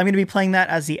sense, I'm going to be playing that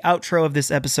as the outro of this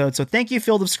episode. So thank you,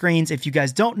 Field of Screens. If you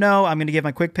guys don't know, I'm going to give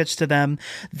my quick pitch to them.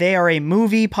 They are a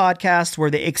movie podcast where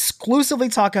they exclusively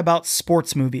talk about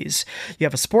sports movies. You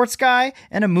have a sports guy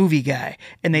and a movie guy,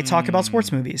 and they talk about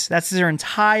sports movies. That's their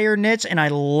entire niche, and I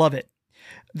love it.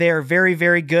 They are very,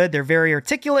 very good. They're very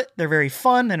articulate. They're very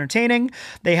fun, entertaining.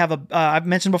 They have I've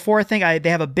mentioned before, I think they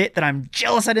have a bit that I'm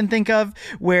jealous I didn't think of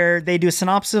where they do a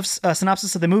synopsis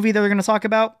of the movie that they're going to talk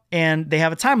about. And they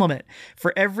have a time limit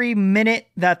for every minute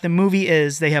that the movie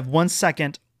is. They have 1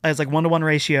 second as like 1-to-1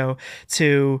 ratio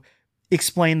to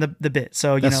explain the bit.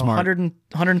 So, That's smart.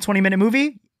 120 minute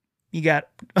movie. You got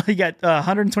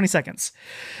 120 seconds.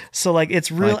 So like it's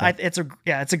real.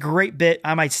 It's a great bit.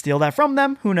 I might steal that from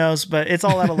them. Who knows? But it's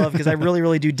all out of love because I really,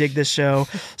 really do dig this show.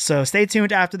 So stay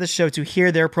tuned after the show to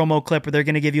hear their promo clip where they're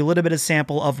going to give you a little bit of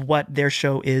sample of what their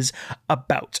show is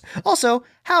about. Also,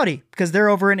 howdy, because they're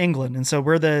over in England. And so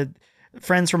we're the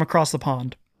friends from across the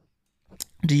pond.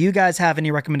 Do you guys have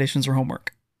any recommendations or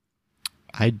homework?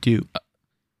 I do.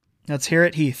 Let's hear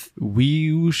it, Heath.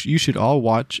 You should all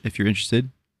watch, if you're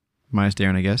interested, minus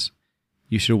Darren, I guess.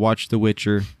 You should watch The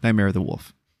Witcher, Nightmare of the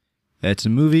Wolf. It's a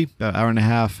movie, about an hour and a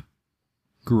half.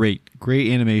 Great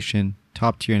animation,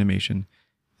 top tier animation,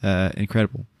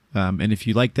 incredible. And if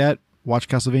you like that, watch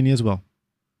Castlevania as well.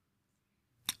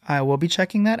 I will be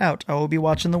checking that out. I will be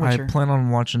watching The Witcher. I plan on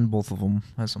watching both of them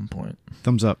at some point.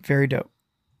 Thumbs up. Very dope.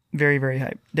 Very, very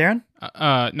hype. Darren?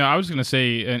 No, I was gonna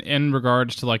say in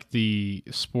regards to like the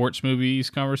sports movies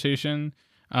conversation.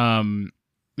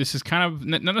 This is kind of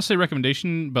not necessarily a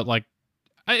recommendation, but like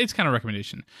it's kind of a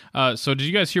recommendation. So did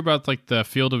you guys hear about like the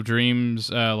Field of Dreams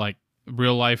like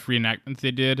real life reenactment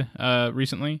they did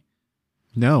recently?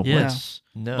 No. Yes.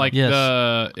 No. Like Yes.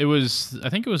 I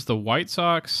think it was the White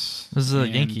Sox. This is the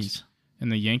and- Yankees.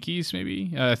 And the Yankees,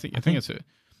 maybe. I think it's it.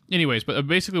 Anyways, but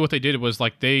basically what they did was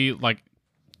like they like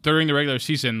during the regular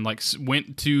season like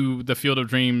went to the Field of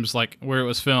Dreams like where it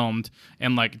was filmed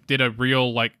and like did a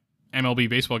real like MLB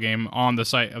baseball game on the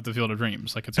site of the Field of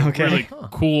Dreams. Like it's a Okay. really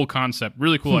cool concept,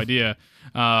 really cool idea.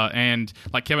 And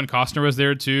like Kevin Costner was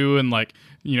there too, and like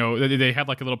you know they had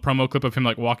like a little promo clip of him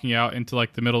like walking out into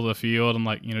like the middle of the field and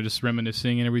like you know just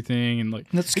reminiscing and everything and like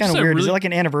That's it's kind just of a weird. Is really- it like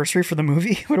an anniversary for the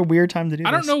movie? What a weird time to do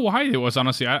I this. don't know why it was,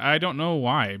 honestly. I don't know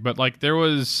why, but like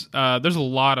there's a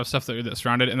lot of stuff that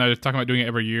surrounded it, and they're talking about doing it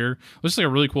every year. It was just like a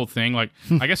really cool thing. Like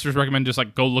I guess just recommend just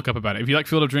like go look up about it. If you like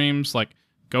Field of Dreams, like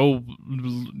go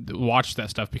watch that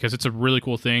stuff because it's a really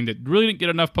cool thing that really didn't get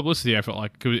enough publicity. I felt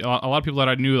like 'cause a lot of people that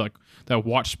I knew like that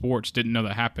watch sports didn't know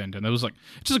that happened, and it was like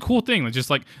it's just a cool thing. Like just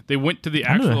like they went to the I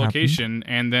knew actual that happened. location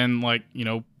and then like you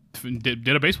know did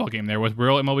a baseball game there with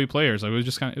real MLB players. Like it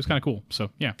was kind of cool. So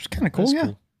yeah. It's kind of cool, That's yeah.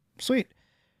 cool. Sweet.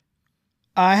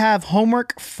 I have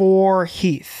homework for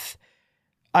Heath.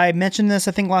 I mentioned this,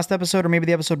 I think, last episode or maybe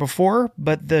the episode before,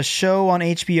 but the show on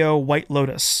HBO, White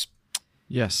Lotus.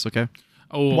 Yes. Okay.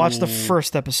 Oh, Watch the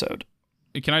first episode.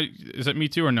 Can I? Is that me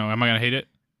too or no? Am I gonna hate it?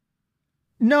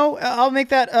 No, I'll make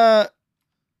that.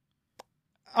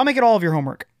 I'll make it all of your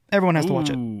homework. Everyone has to watch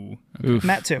it. Ooh. Oof.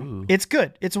 Matt too. Ooh. It's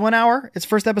good. It's 1 hour. It's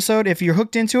first episode. If you're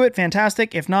hooked into it,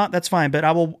 fantastic. If not, that's fine. But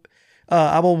I will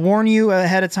warn you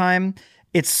ahead of time.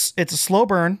 It's a slow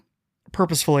burn,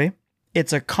 purposefully.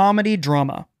 It's a comedy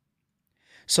drama.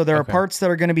 So there are Okay. parts that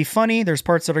are going to be funny. There's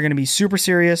parts that are going to be super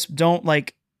serious. Don't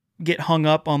like get hung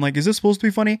up on like, is this supposed to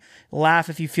be funny? Laugh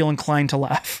if you feel inclined to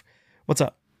laugh. What's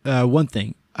up? One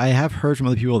thing I have heard from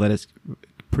other people that it's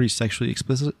pretty sexually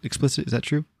explicit. Is that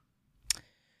true?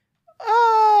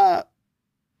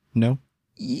 No.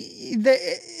 I If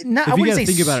wouldn't you gotta say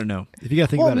think about it, no. If you gotta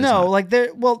think well, about it, it's no, not.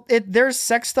 like there's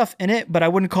sex stuff in it, but I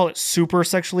wouldn't call it super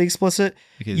sexually explicit.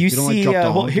 Okay, You they don't, like, see, drop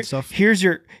well, dong and stuff? here's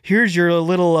your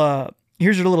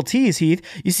little tease, Heath.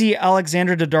 You see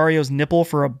Alexandra Daddario's nipple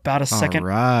for about a second. All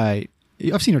right.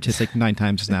 I've seen her tits like 9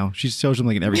 times now. She shows them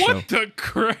like in every show. What the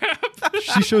crap?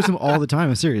 She shows them all the time.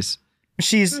 I'm serious.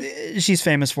 She's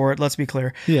famous for it. Let's be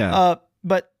clear. Yeah.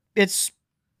 But it's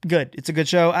good. It's a good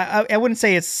show. I wouldn't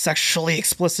say it's sexually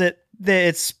explicit.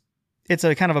 It's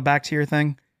a kind of a back tier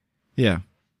thing, Yeah.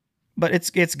 but it's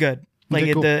good. Like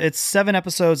Okay, cool. it's 7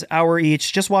 episodes, hour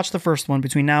each. Just watch the first one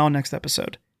between now and next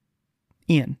episode.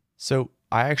 Ian, So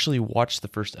I actually watched the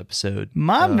first episode.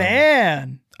 my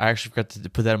man. I actually forgot to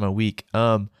put that in my week.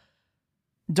 Don't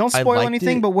I spoil liked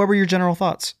anything, it. but what were your general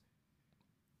thoughts?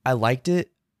 I liked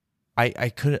it. I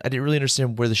didn't really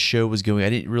understand where the show was going. I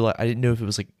didn't know if it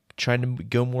was like trying to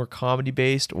go more comedy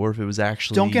based or if it was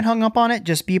actually Don't get hung up on it.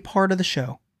 Just be part of the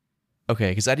show. okay,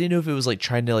 because I didn't know if it was like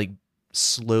trying to like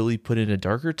slowly put in a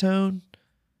darker tone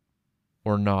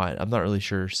or not. I'm not really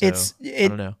sure. So I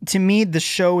don't know. To me, the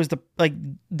show is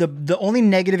the only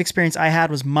negative experience I had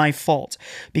was my fault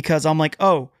because I'm like,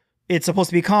 oh, it's supposed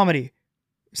to be comedy.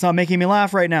 It's not making me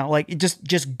laugh right now. Like,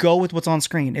 just go with what's on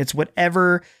screen. It's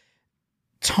whatever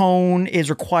tone is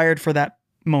required for that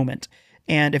moment.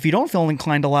 And if you don't feel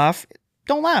inclined to laugh,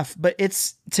 don't laugh. But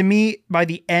it's, to me, by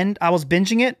the end, I was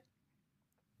binging it.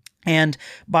 And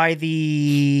by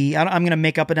I'm going to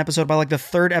make up an episode. By like the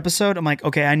 3rd episode, I'm like,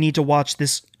 okay, I need to watch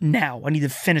this now. I need to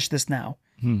finish this now.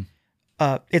 Hmm.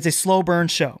 It's a slow burn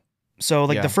show. So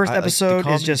like Yeah, the first the episode is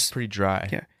comedy's just, pretty dry.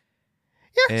 Yeah.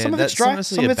 yeah, And some of that's it's dry. not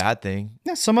necessarily Some of a it's, bad thing.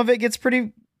 yeah, some of it gets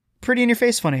pretty in your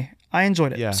face funny. I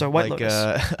enjoyed it. Yeah. So White like,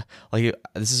 Lotus. like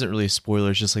this isn't really a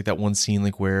spoiler. It's just like that one scene,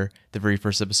 like where the very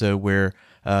first episode where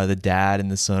the dad and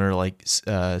the son are like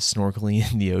snorkeling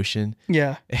in the ocean,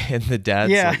 Yeah. and the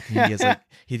dad's Yeah. like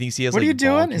he thinks he has. What like, are you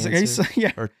doing? ball Is it, cancer.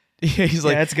 yeah. Or he's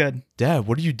like, Yeah, it's good. Dad,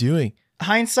 what are you doing?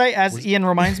 Hindsight, as Ian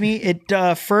reminds me,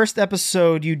 first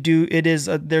episode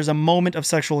there's a moment of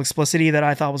sexual explicitity that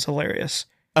I thought was hilarious.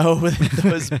 Oh,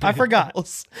 those I forgot.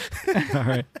 balls. All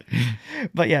right.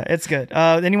 But yeah, it's good.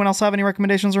 Anyone else have any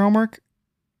recommendations or homework?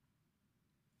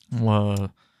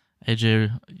 Well,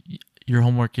 AJ, your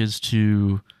homework is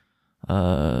to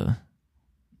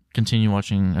continue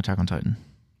watching Attack on Titan.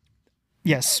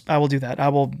 Yes, I will do that. I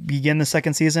will begin the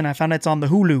second season. I found it's on the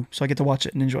Hulu, so I get to watch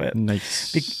it and enjoy it.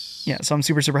 Nice. Yeah, so I'm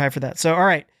super, super hyped for that. So, all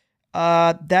right.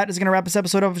 That is going to wrap this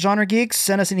episode of Genre Geeks.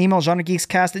 Send us an email,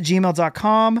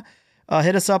 genregeekscast@gmail.com.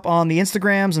 Hit us up on the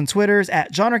Instagrams and Twitters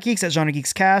at Genre Geeks, at Genre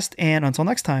Geeks Cast. And until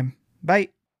next time, bye.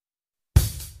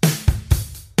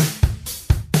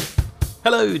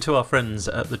 Hello to our friends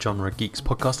at the Genre Geeks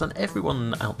podcast and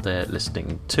everyone out there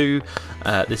listening too.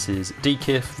 This is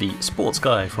DKIF, the sports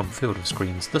guy from Field of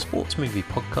Screens, the sports movie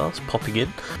podcast, popping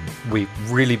in. We've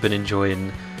really been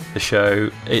enjoying the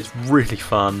show. It's really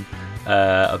fun.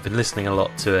 I've been listening a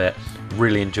lot to it.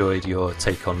 Really enjoyed your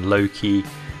take on Loki.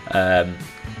 I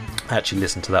actually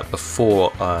listened to that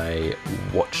before I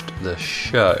watched the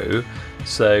show.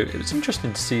 So it was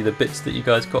interesting to see the bits that you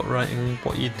guys got right and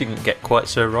what you didn't get quite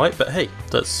so right. But hey,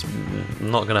 that's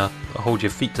not going to hold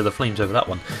your feet to the flames over that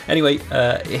one. Anyway,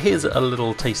 here's a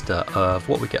little taster of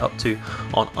what we get up to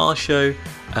on our show.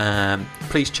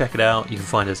 Please check it out. You can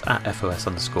find us at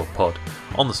FOS_pod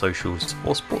on the socials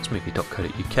or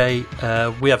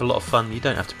sportsmovie.co.uk. We have a lot of fun. You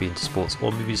don't have to be into sports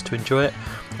or movies to enjoy it.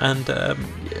 And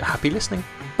happy listening.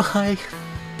 Bye.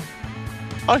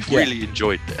 I really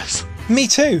enjoyed this. Me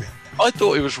too. I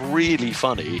thought it was really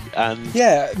funny, and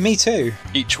Yeah, me too.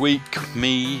 each week,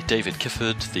 me, David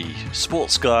Kifford, the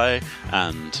sports guy,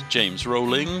 and James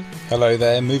Rowling, Hello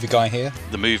there, movie guy here.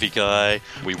 the movie guy,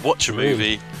 we watch a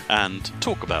movie and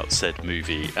talk about said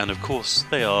movie, and of course,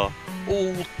 they are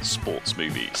all sports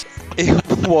movies. It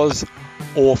was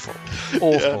awful.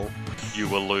 Awful. You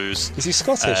will lose. Is he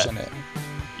Scottish in it?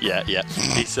 Yeah.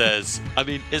 He says, I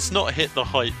mean, it's not hit the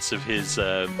heights of his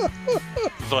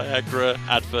Viagra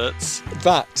adverts,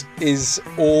 That is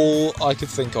all I could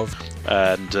think of.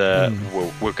 and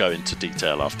we'll go into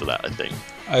detail after that, I think.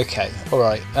 Okay,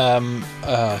 alright.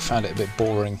 I found it a bit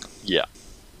boring. Yeah.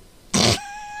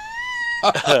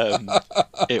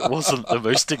 It wasn't the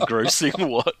most engrossing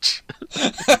watch.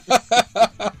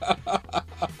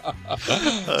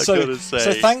 I gotta say.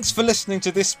 So thanks for listening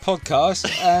to this podcast,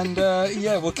 and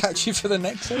we'll catch you for the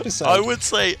next episode. I would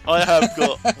say I have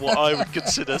got what I would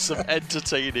consider some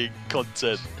entertaining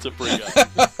content to bring up.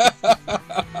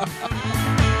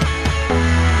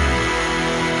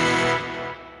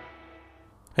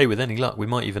 Hey, with any luck, we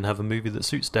might even have a movie that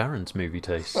suits Darren's movie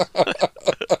taste.